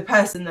glad. So the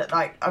person that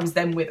like I was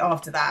then with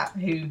after that,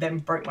 who then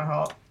broke my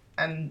heart,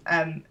 and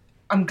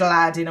I'm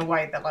glad in a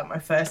way that like my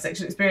first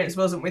sexual experience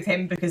wasn't with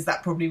him, because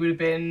that probably would have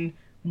been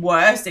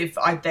worse if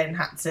I then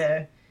had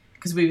to,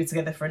 because we were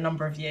together for a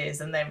number of years,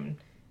 and then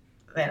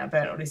I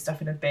burnt all his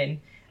stuff in a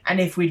bin. And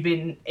if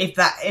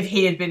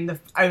he had been the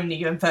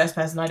only and first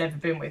person I'd ever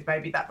been with,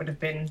 maybe that would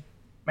have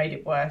made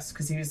it worse,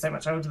 because he was so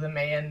much older than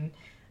me. And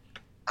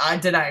I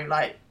don't know,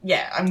 like,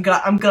 yeah, I'm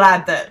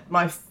glad that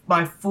my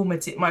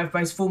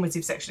most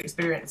formative sexual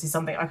experience is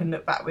something I can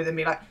look back with and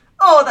be like,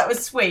 oh, that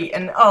was sweet,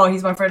 and oh,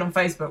 he's my friend on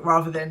Facebook,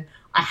 rather than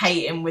I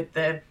hate him with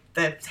the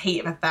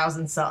heat of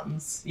 1,000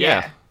 suns.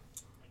 Yeah,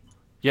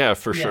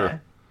 for sure.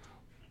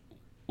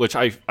 Which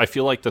I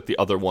feel like that the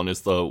other one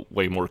is the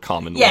way more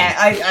common one.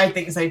 I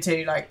think so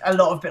too. Like, a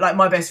lot of, like,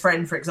 my best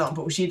friend, for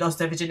example, she lost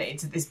her virginity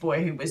to this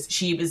boy who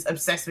she was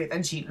obsessed with,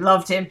 and she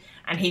loved him,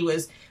 and he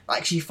was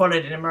like, she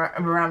followed him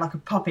around like a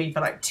puppy for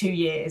like 2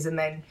 years, and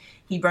then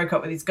he broke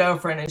up with his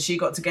girlfriend, and she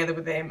got together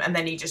with him, and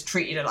then he just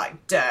treated her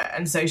like dirt,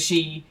 and so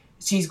she's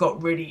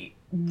got really,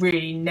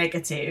 really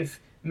negative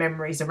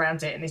memories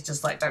around it, and it's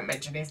just like, don't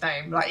mention his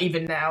name. Like,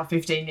 even now,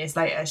 15 years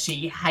later,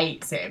 she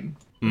hates him.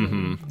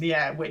 Mm-hmm.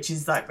 Yeah, which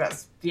is like,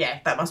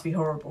 that must be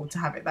horrible to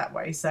have it that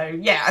way. So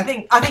yeah, I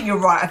think you're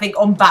right. I think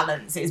on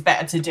balance, it's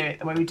better to do it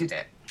the way we did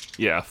it.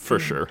 Yeah, for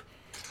sure.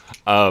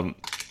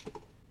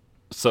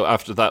 So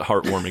after that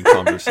heartwarming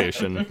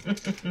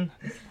conversation,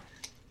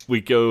 we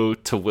go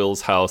to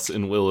Will's house,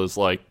 and Will is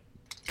like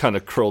kind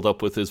of curled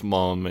up with his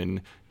mom,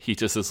 and he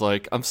just is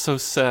like, I'm so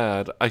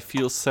sad. I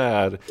feel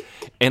sad.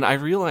 And I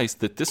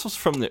realized that this was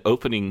from the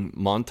opening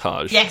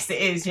montage. Yes,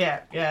 it is.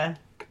 Yeah.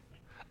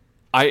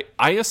 I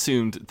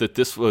assumed that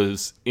this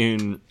was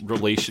in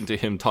relation to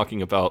him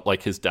talking about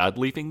like his dad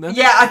leaving them.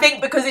 Yeah, I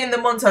think because in the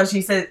montage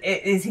he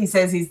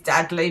says his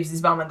dad leaves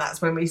his mum, and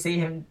that's when we see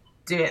him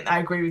do it. I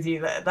agree with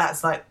you that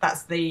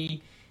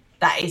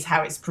is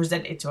how it's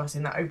presented to us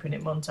in that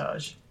opening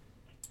montage.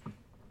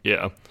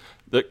 Yeah.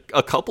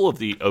 A couple of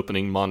the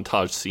opening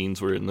montage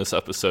scenes were in this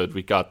episode.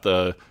 We got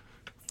the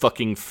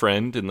fucking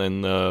friend, and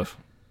then the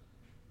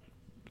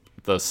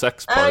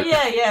sex part. Oh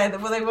yeah.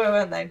 Well, they were,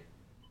 weren't they?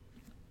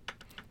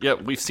 Yeah,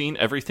 we've seen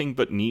everything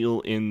but Neil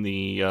in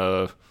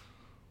the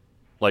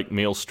like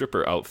male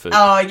stripper outfit.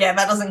 Oh yeah,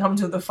 that doesn't come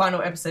till the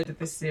final episode of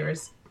this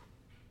series.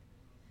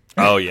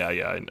 Oh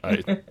yeah.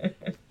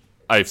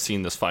 I've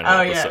seen this final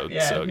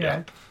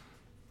episode.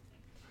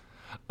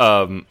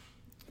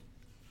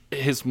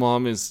 His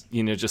mom is,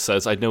 just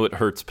says, I know it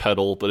hurts,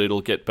 Petal, but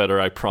it'll get better,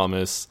 I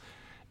promise.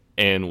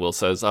 And Will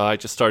says, I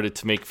just started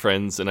to make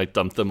friends, and I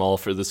dumped them all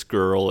for this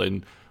girl.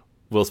 And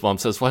Will's mom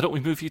says, why don't we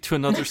move you to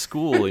another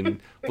school? And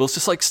Will's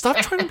just like, stop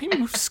trying to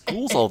move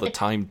schools all the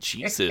time,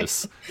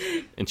 Jesus.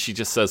 And she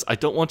just says, I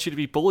don't want you to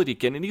be bullied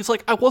again. And he's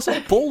like, I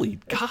wasn't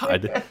bullied,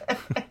 God.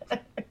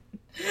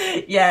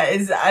 Yeah,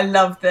 I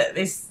love that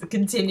this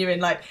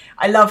continuing, like,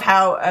 I love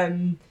how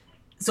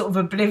sort of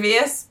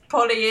oblivious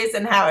Polly is,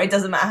 and how it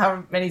doesn't matter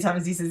how many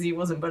times he says he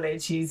wasn't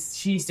bullied, she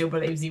still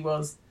believes he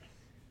was.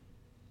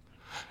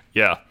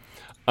 Yeah.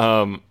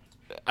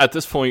 At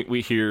this point,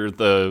 we hear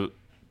the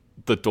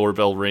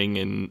doorbell ring,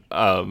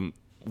 and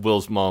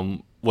Will's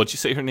mom, what'd you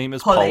say her name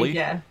is? Polly?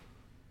 Yeah.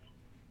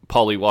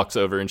 Polly walks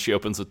over, and she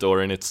opens the door,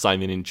 and it's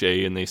Simon and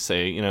Jay, and they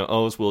say,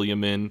 oh, is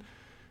William in?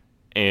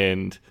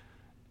 And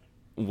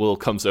Will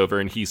comes over,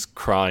 and he's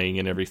crying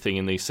and everything,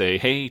 and they say,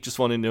 hey, just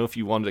want to know if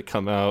you wanted to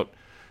come out.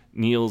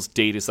 Neil's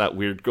date is that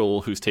weird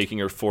girl who's taking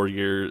her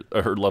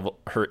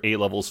her A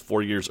levels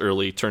 4 years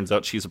early. Turns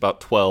out she's about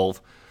 12.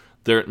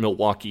 They're at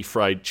Milwaukee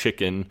Fried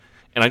Chicken.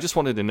 And I just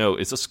wanted to know,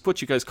 is this what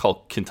you guys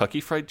call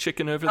Kentucky Fried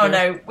Chicken over there? Oh,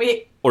 no.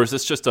 Or is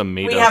this just a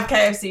made-up? We have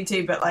KFC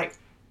too, but, like,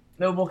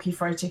 Milwaukee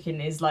Fried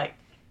Chicken is, like,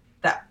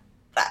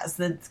 that's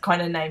the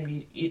kind of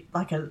name you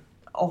like a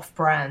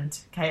off-brand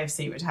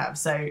KFC would have.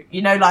 So,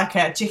 like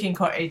a Chicken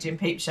Cottage in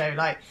Peep Show,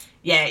 like,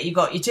 yeah, you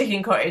got your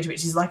Chicken Cottage,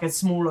 which is like a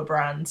smaller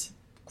brand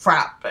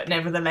crap, but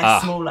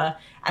nevertheless smaller.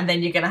 And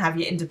then you're going to have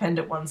your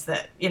independent ones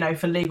that,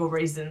 for legal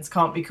reasons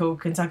can't be called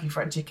Kentucky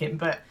Fried Chicken,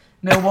 but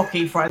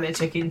Milwaukee fry their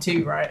chicken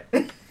too, right?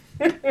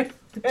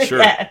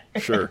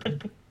 Sure.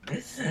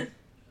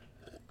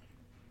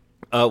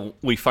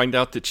 We find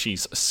out that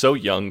she's so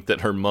young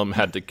that her mom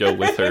had to go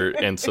with her,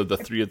 and so the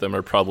three of them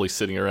are probably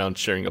sitting around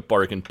sharing a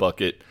bargain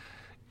bucket,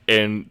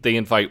 and they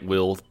invite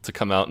Will to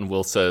come out, and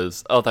Will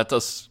says, oh, that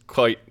does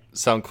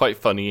sound quite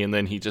funny, and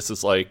then he just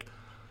is like,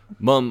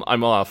 Mom,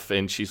 I'm off,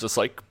 and she's just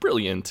like,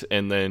 brilliant,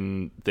 and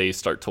then they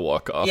start to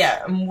walk off.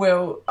 Yeah, and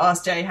Will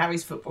asks Jay how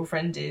his football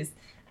friend is,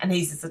 And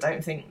he says, I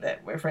don't think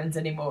that we're friends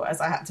anymore, as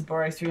I had to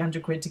borrow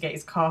 300 quid to get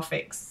his car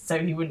fixed so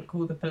he wouldn't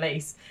call the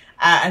police.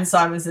 And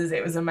Simon says,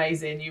 it was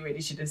amazing, you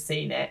really should have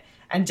seen it.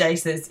 And Jay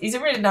says, he's a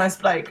really nice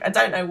bloke, I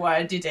don't know why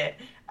I did it.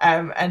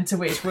 And to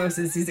which Will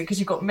says, is it because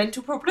you've got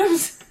mental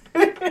problems?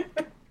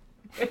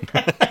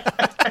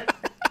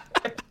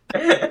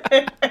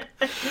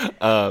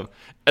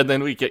 And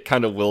then we get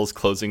kind of Will's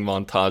closing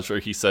montage where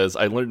he says,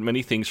 I learned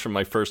many things from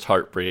my first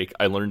heartbreak.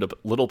 I learned a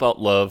little about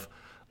love,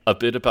 a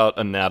bit about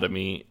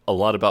anatomy, a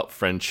lot about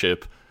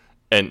friendship,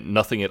 and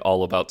nothing at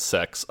all about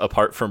sex,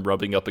 apart from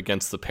rubbing up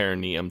against the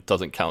perineum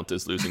doesn't count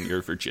as losing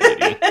your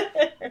virginity.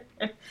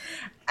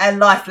 A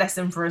life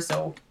lesson for us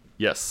all.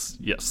 Yes,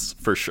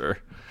 for sure.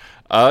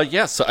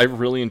 So I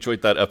really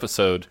enjoyed that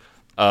episode.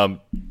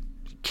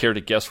 Care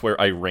to guess where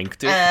I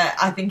ranked it?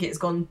 I think it's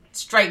gone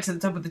straight to the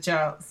top of the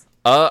charts.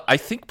 I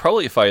think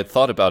probably if I had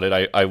thought about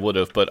it, I would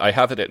have, but I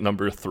have it at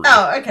number 3.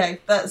 Oh, okay.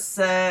 That's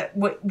so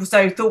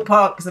Thorpe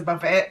Park is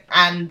above it,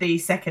 and the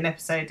second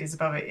episode is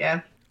above it.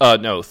 Yeah.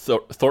 No,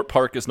 Thorpe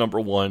Park is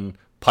number 1,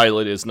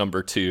 Pilot is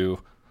number 2,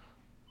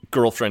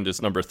 Girlfriend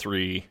is number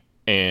 3,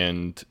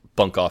 and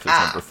Bunk Off is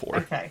number 4.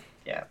 Okay,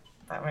 yeah,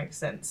 that makes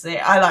sense.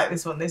 Yeah, I like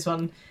this one. This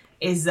one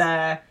is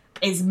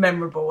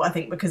memorable, I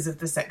think, because of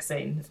the sex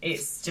scene.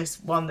 It's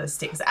just one that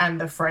sticks, and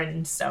the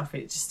friend stuff.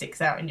 It just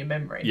sticks out in your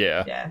memory.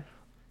 Yeah.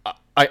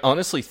 I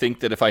honestly think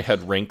that if I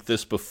had ranked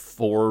this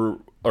before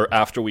or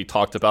after we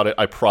talked about it,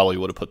 I probably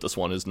would have put this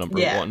one as number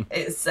 1.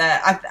 It's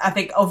I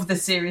think of the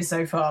series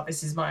so far,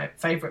 this is my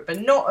favourite, but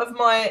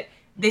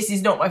this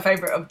is not my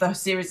favourite of the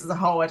series as a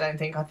whole, I don't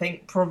think. I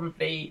think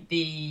probably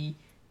the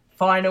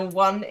final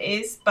one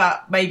is,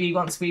 but maybe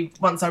once I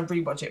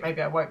rewatch it,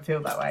 maybe I won't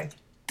feel that way.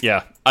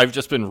 Yeah, I've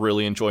just been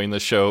really enjoying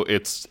this show.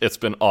 It's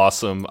been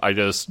awesome.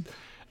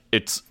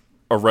 It's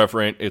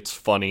irreverent, it's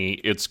funny,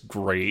 it's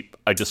great.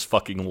 I just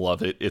fucking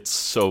love it. It's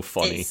so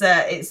funny.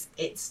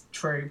 It's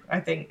true. I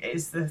think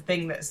it's the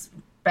thing that's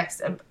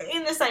best,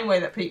 in the same way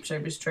that Peep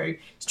Show was true.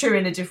 It's true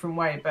in a different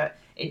way, but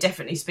it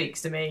definitely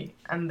speaks to me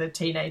and the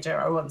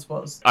teenager I once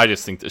was. I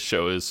just think this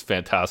show is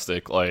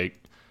fantastic. Like,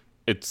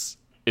 it's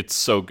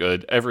so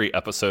good. Every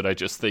episode I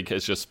just think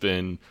has just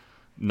been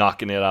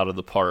knocking it out of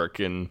the park,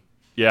 and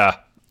yeah,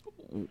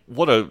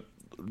 what a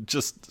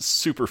just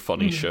super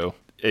funny show.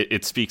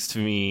 It speaks to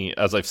me,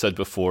 as I've said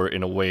before,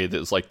 in a way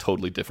that is like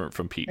totally different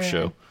from Peep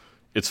Show.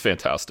 It's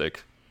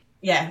fantastic.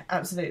 Yeah,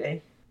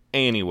 absolutely.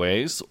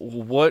 Anyways,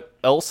 what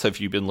else have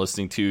you been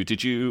listening to?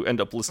 Did you end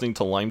up listening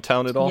to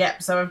Limetown at all?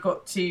 Yep, so I've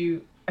got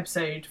to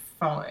episode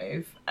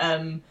 5.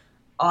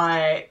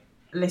 I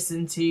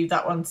listened to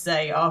that one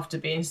today after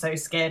being so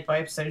scared by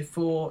episode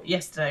 4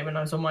 yesterday when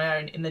I was on my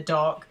own in the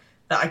dark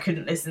that I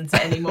couldn't listen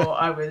to anymore.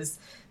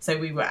 So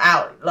we were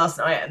out last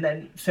night, and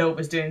then Phil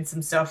was doing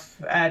some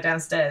stuff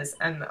downstairs,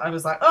 and I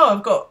was like, oh,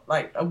 I've got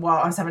like a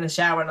while. I was having a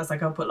shower, and I was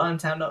like, I'll put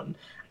Limetown on,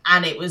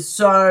 and it was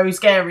so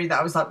scary that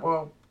I was like,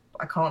 well,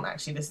 I can't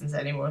actually listen to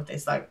any more of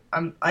this. Like,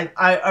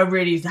 I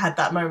really had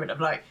that moment of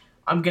like,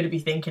 I'm going to be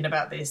thinking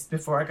about this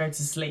before I go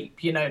to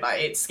sleep. You know,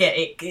 like it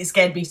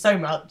scared me so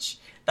much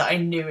that I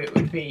knew it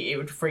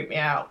would freak me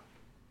out.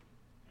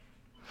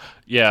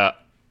 Yeah,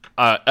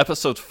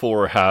 episode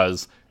 4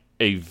 has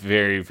a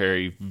very,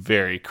 very,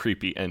 very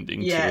creepy ending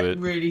to it. Yeah,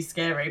 really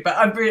scary. But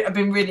I've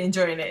been really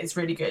enjoying it. It's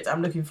really good.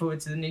 I'm looking forward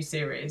to the new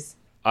series.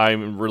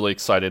 I'm really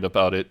excited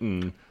about it,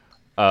 and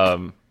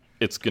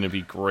it's going to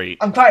be great.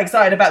 I'm quite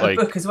excited about the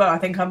book as well. I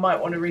think I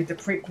might want to read the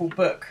prequel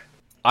book.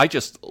 I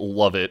just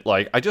love it.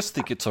 Like, I just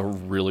think it's a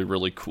really,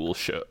 really cool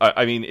show.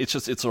 I mean,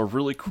 it's a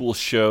really cool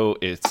show.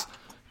 It's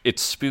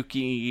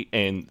spooky,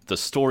 and the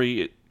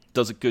story, it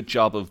does a good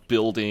job of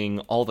building.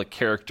 All the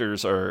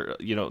characters are,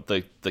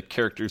 the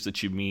characters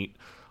that you meet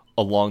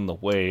along the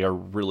way are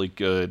really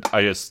good.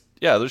 There's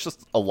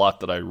just a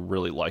lot that I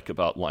really like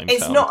about Limetown.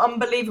 It's not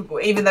unbelievable,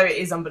 even though it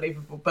is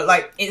unbelievable, but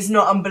like, it's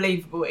not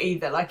unbelievable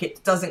either. Like,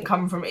 it doesn't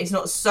come from, it's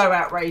not so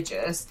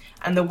outrageous,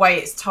 and the way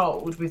it's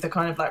told with the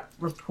kind of like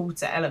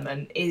reporter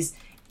element is,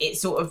 it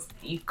sort of,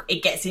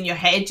 it gets in your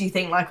head. You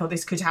think like, oh,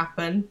 this could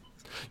happen.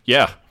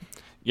 Yeah.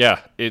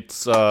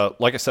 It's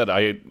like I said,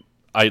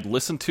 I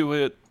listened to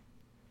it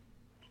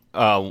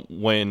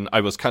when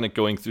I was kind of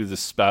going through this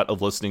spat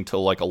of listening to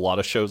like a lot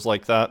of shows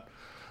like that.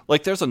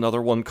 Like, there's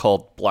another one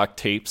called Black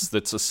Tapes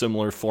that's a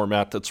similar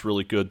format that's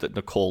really good that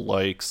Nicole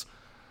likes.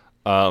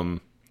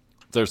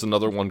 There's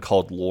another one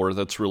called Lore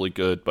that's really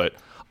good, but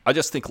I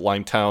just think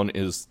Limetown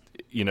is,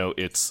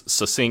 it's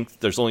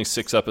succinct. There's only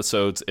 6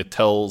 episodes. It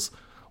tells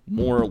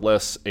more or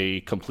less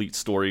a complete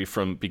story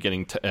from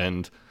beginning to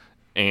end,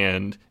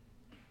 and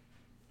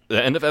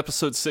the end of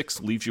episode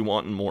 6 leaves you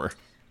wanting more.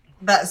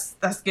 That's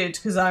good,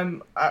 because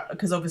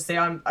obviously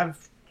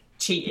I've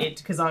cheated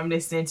because I'm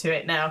listening to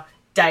it now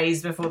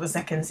days before the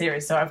second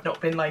series, so I've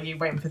not been like you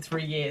waiting for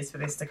 3 years for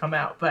this to come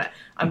out. But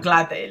I'm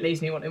glad that it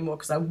leaves me wanting more,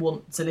 because I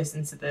want to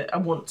listen to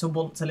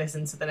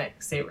the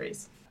next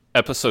series.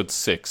 Episode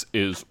 6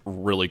 is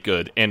really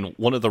good, and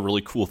one of the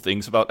really cool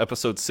things about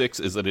episode 6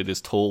 is that it is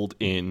told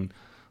in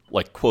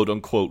like quote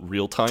unquote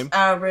real time.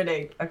 Oh,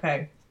 really?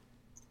 Okay.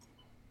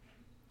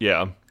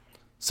 Yeah.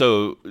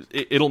 So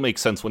it'll make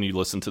sense when you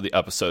listen to the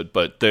episode,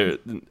 but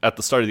at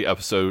the start of the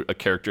episode, a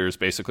character is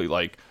basically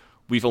like,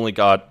 we've only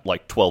got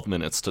like 12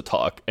 minutes to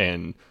talk,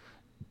 and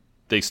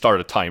they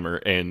start a timer,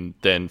 and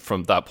then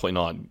from that point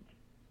on,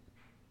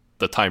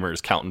 the timer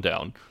is counting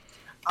down.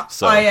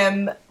 So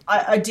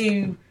I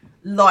do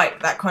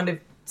like that kind of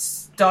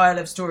style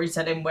of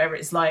storytelling where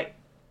it's like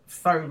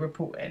faux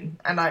reporting,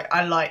 and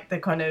I like the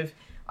kind of,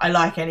 I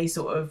like any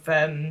sort of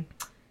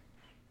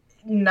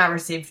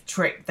narrative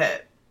trick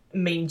that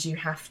means you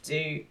have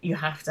to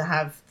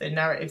have the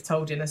narrative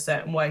told in a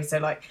certain way. So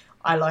like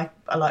I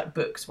like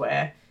books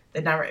where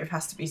the narrative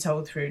has to be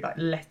told through like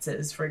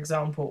letters, for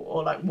example,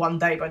 or like One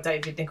Day by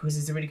David Nichols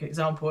is a really good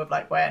example of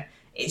like where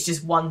it's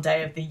just one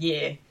day of the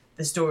year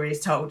the story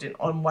is told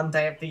on one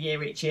day of the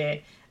year each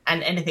year,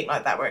 and anything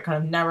like that where it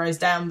kind of narrows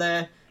down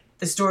the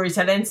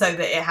storytelling so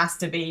that it has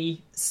to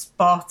be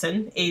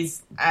Spartan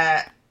is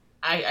I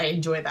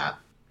enjoy that.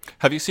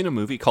 Have you seen a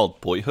movie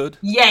called Boyhood?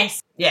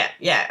 Yes.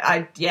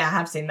 I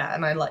have seen that,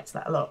 and I liked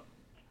that a lot.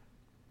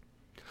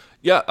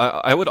 Yeah,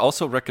 I would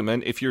also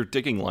recommend, if you're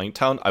digging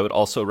Linetown, I would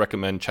also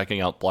recommend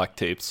checking out Black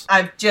Tapes.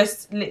 I've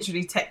just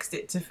literally texted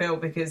it to Phil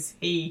because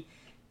he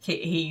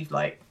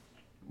like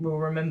will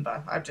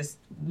remember. I've just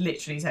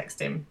literally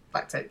texted him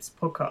Black Tapes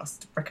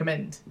podcast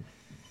recommend.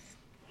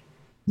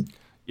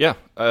 Yeah,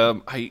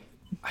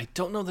 I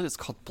don't know that it's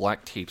called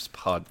Black Tapes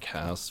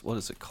podcast. What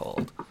is it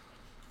called?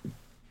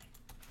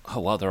 Oh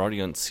wow, they're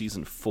already on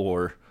season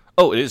 4.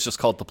 Oh, it is just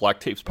called the Black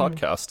Tapes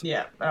podcast.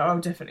 Yeah, I'll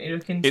definitely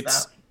look into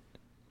that.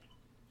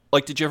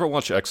 Like, did you ever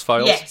watch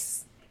X-Files?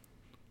 Yes.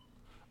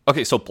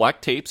 Okay, so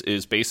Black Tapes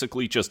is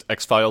basically just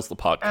X-Files, the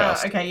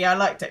podcast. Okay, yeah, I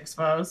liked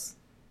X-Files.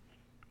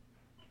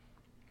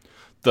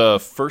 The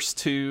first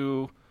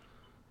 2...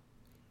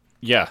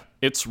 Yeah,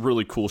 it's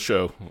really cool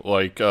show.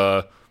 Like,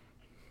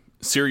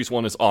 Series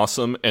 1 is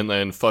awesome, and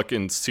then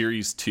fucking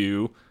Series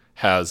 2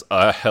 has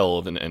a hell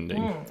of an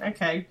ending.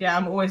 Okay, yeah,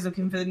 I'm always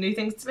looking for the new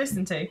things to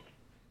listen to.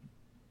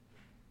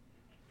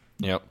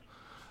 Yep.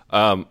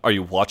 Are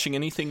you watching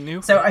anything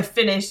new? So I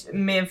finished,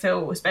 me and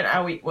Phil spent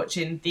our week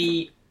watching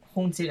The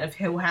Haunting of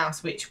Hill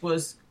House, which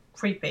was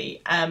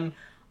creepy.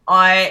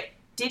 I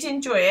did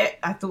enjoy it.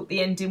 I thought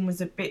the ending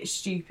was a bit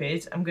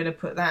stupid. I'm going to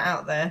put that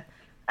out there.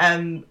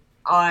 But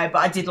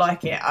I did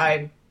like it.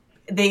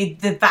 The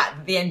fact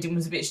that the ending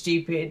was a bit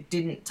stupid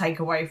didn't take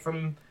away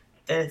from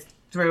the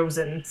thrills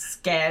and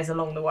scares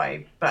along the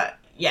way. But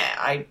yeah,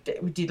 I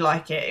did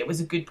like it. It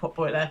was a good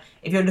potboiler.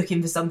 If you're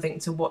looking for something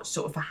to watch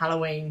sort of for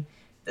Halloween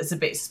that's a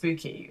bit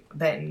spooky,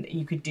 then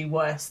you could do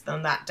worse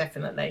than that,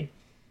 definitely.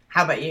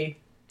 How about you?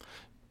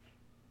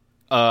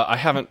 I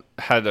haven't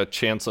had a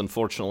chance,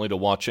 unfortunately, to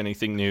watch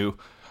anything new.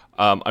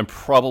 I'm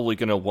probably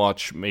going to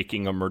watch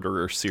Making a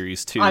Murderer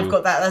Series 2. I've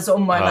got that. That's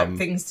on my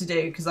things to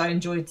do, because I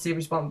enjoyed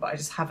Series 1, but I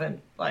just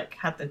haven't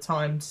had the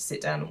time to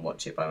sit down and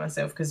watch it by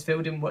myself, because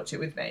Phil didn't watch it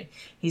with me.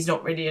 He's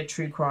not really a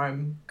true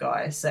crime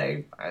guy,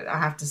 so I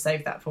have to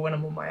save that for when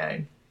I'm on my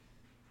own.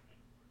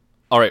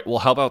 All right, well,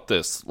 how about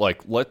this?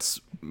 Let's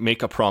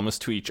make a promise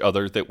to each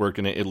other that we're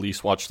going to at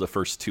least watch the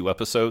first 2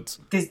 episodes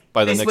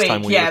by the next week,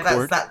 time we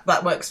record.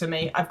 That works for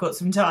me. I've got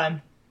some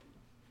time.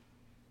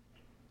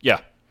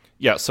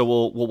 Yeah, so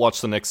we'll watch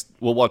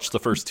the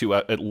first 2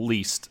 at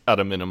least at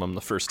a minimum,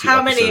 the first 2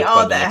 How episodes. many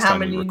are there? How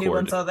many new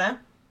ones are there?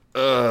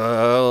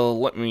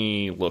 Let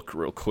me look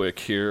real quick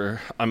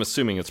here. I'm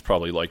assuming it's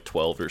probably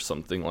 12 or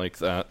something like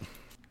that.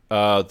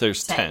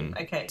 There's 10.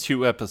 Okay.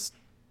 2 episodes.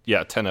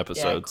 Yeah, 10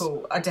 episodes. Yeah,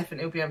 cool. I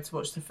definitely will be able to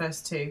watch the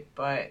first 2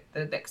 by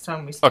the next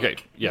time we speak. Okay,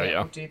 yeah.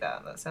 We'll do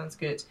that. That sounds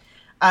good.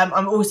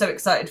 I'm also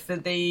excited for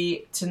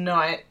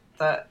tonight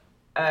that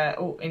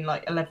in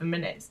 11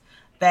 minutes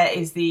there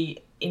is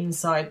the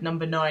Inside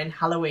Number 9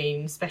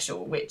 Halloween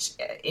special, which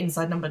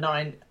Inside Number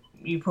 9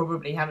 you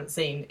probably haven't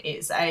seen.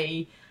 It's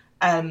a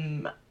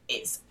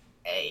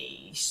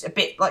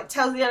bit like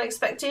Tales of the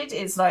Unexpected.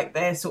 It's like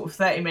their sort of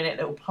 30-minute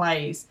little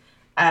plays,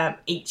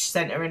 each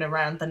centering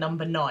around the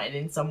number 9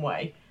 in some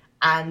way.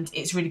 And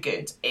it's really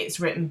good.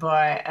 It's written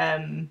by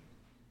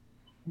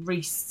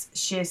Reese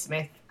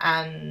Shearsmith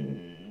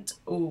and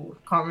I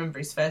can't remember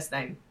his first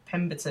name.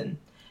 Pemberton,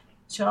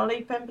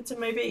 Charlie Pemberton,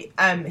 maybe.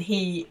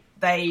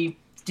 They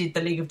did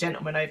the League of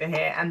Gentlemen over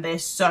here, and they're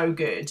so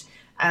good.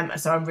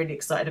 So I'm really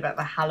excited about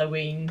the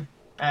Halloween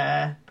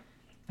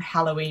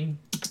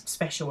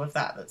special of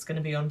that's going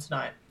to be on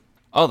tonight.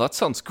 Oh, that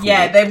sounds cool.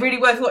 Yeah, they're really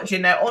worth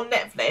watching. They're on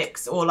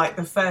Netflix, or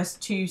the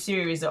first 2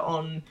 series are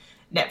on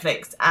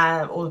Netflix,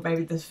 or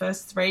maybe the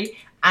first 3,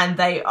 and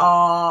they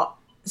are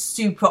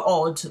super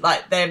odd.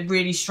 They're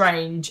really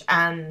strange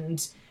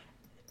and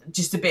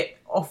just a bit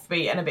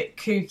offbeat and a bit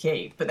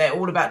kooky, but they're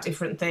all about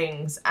different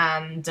things,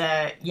 and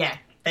they're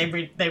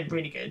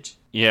really good.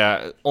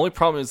 Yeah, only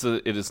problem is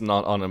that it is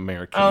not on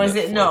American Netflix. Is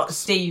it not?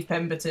 Steve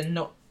Pemberton,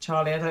 not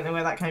Charlie. I don't know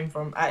where that came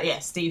from.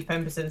 Steve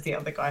Pemberton's the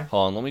other guy.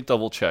 Hold on, let me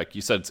double check.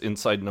 You said it's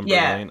Inside Number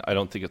 9. I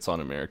don't think it's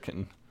on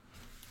American.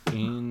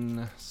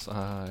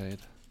 Inside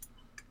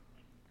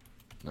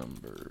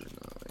Number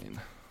 9.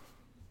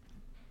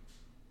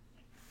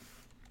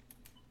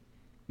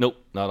 Nope,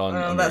 not on.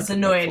 Oh, that's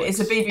annoying. Netflix. It's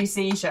a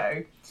BBC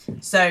show,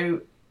 so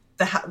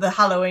the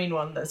Halloween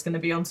one that's going to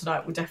be on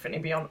tonight will definitely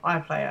be on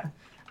iPlayer.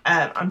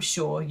 I'm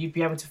sure you'd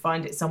be able to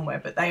find it somewhere,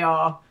 but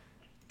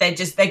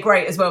they're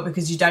great as well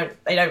because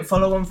they don't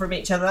follow on from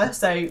each other,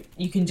 so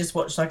you can just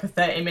watch like a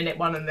 30-minute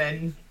one and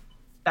then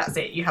that's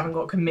it. You haven't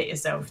got to commit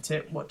yourself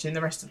to watching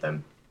the rest of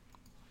them.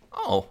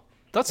 Oh,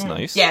 that's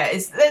nice. Yeah,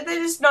 they're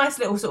just nice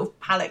little sort of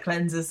palate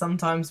cleansers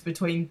sometimes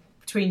between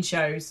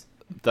shows.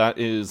 That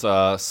is,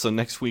 so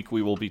next week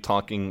we will be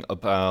talking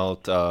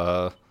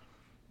about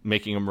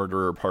Making a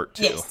Murderer Part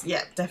 2. Yes,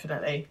 yeah,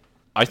 definitely.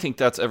 I think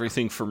that's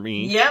everything for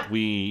me. Yep.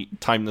 We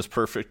timed this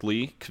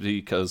perfectly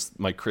because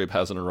my crib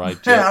hasn't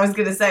arrived yet. I was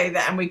going to say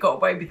that, and we got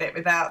away with it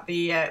without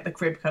the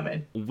crib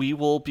coming. We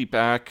will be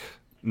back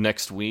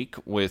next week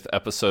with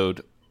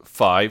episode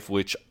 5,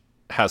 which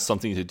has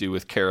something to do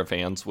with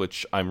caravans,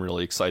 which I'm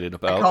really excited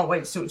about. I can't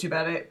wait to talk to you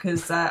about it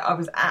because I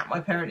was at my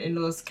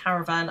parent-in-law's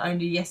caravan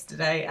only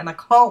yesterday, and I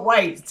can't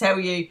wait to tell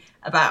you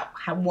about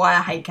why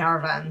I hate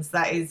caravans.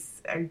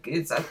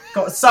 I've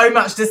got so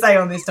much to say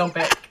on this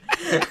topic.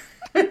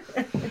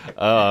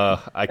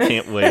 I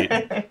can't wait.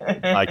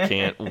 I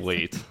can't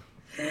wait.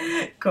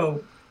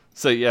 Cool.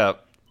 So yeah.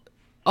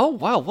 Oh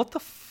wow, what the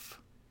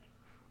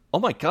oh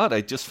my god,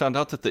 I just found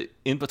out that the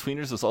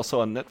Inbetweeners is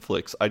also on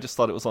Netflix. I just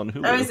thought it was on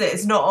Hulu. Oh, is it?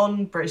 It's not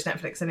on British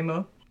Netflix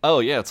anymore. Oh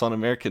yeah, it's on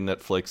American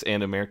Netflix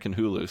and American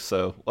Hulu.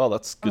 So, well,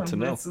 that's good to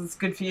know. That's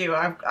good for you.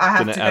 I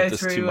have to go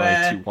through. To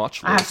my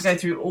to-watch list. I have to go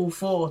through all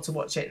 4 to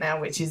watch it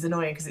now, which is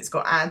annoying because it's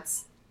got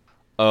ads.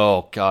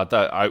 Oh god,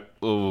 I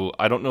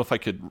don't know if I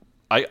could.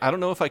 I don't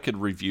know if I could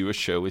review a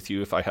show with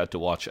you if I had to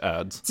watch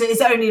ads. So it's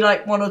only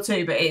like 1 or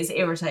 2, but it's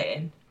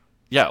irritating.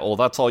 Yeah, well,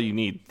 that's all you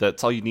need.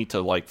 That's all you need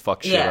to like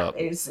fuck shit up.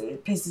 Yeah,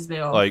 it pisses me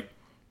off. Like,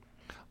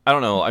 I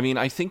don't know. I mean,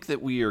 I think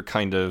that we are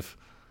kind of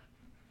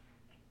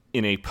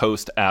in a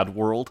post-ad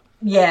world.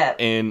 Yeah.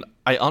 And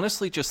I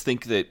honestly just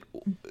think that,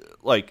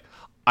 like,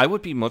 I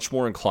would be much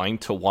more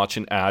inclined to watch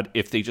an ad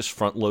if they just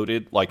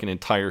front-loaded, like, an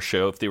entire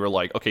show. If they were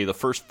like, okay, the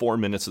first 4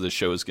 minutes of the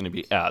show is going to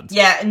be ads.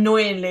 Yeah,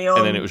 annoyingly on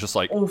and then it was just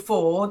like all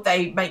 4,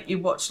 they make you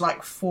watch,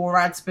 like, 4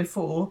 ads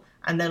before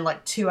and then,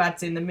 like, 2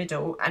 ads in the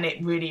middle, and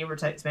it really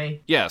irritates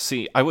me. Yeah,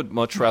 see, I would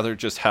much rather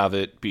just have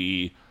it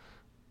be,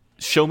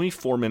 show me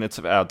 4 minutes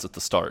of ads at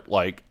the start.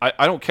 Like,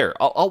 I don't care.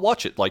 I'll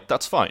watch it. Like,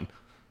 that's fine.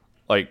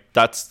 Like,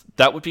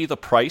 that would be the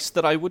price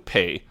that I would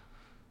pay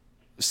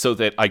so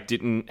that I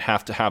didn't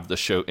have to have the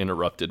show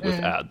interrupted with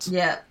ads.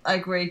 Yeah, I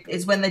agree.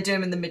 It's when they do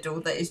them in the middle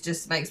that it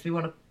just makes me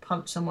want to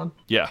punch someone.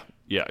 Yeah,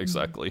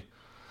 exactly.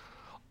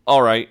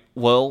 All right,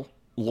 well,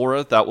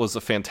 Laura, that was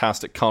a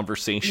fantastic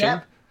conversation,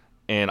 Yep.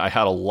 and I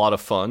had a lot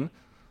of fun.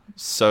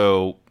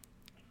 So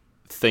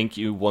thank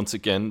you once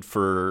again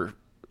for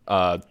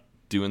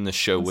doing this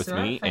show with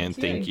me, and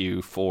thank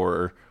you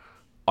for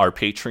our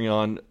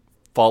Patreon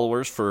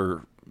followers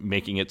for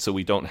making it so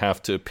we don't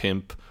have to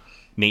pimp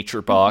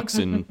Nature Box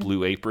and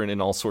Blue Apron and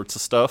all sorts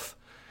of stuff.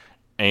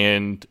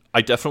 And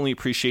I definitely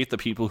appreciate the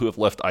people who have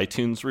left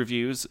iTunes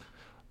reviews.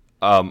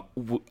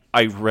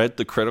 I read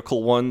the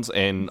critical ones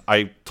and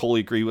I totally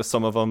agree with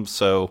some of them,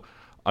 so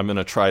I'm going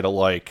to try to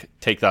like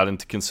take that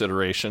into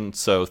consideration.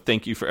 So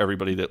thank you for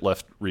everybody that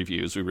left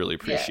reviews. We really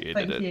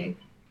appreciated it. Thank you.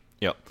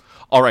 Yep.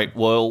 All right,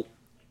 well,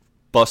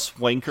 bus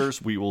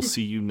wankers, we will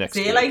see you next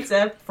week. See you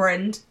later,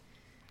 friend.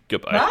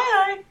 Goodbye.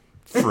 Bye.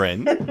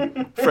 Friend,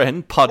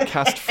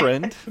 podcast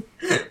friend.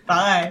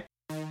 Bye.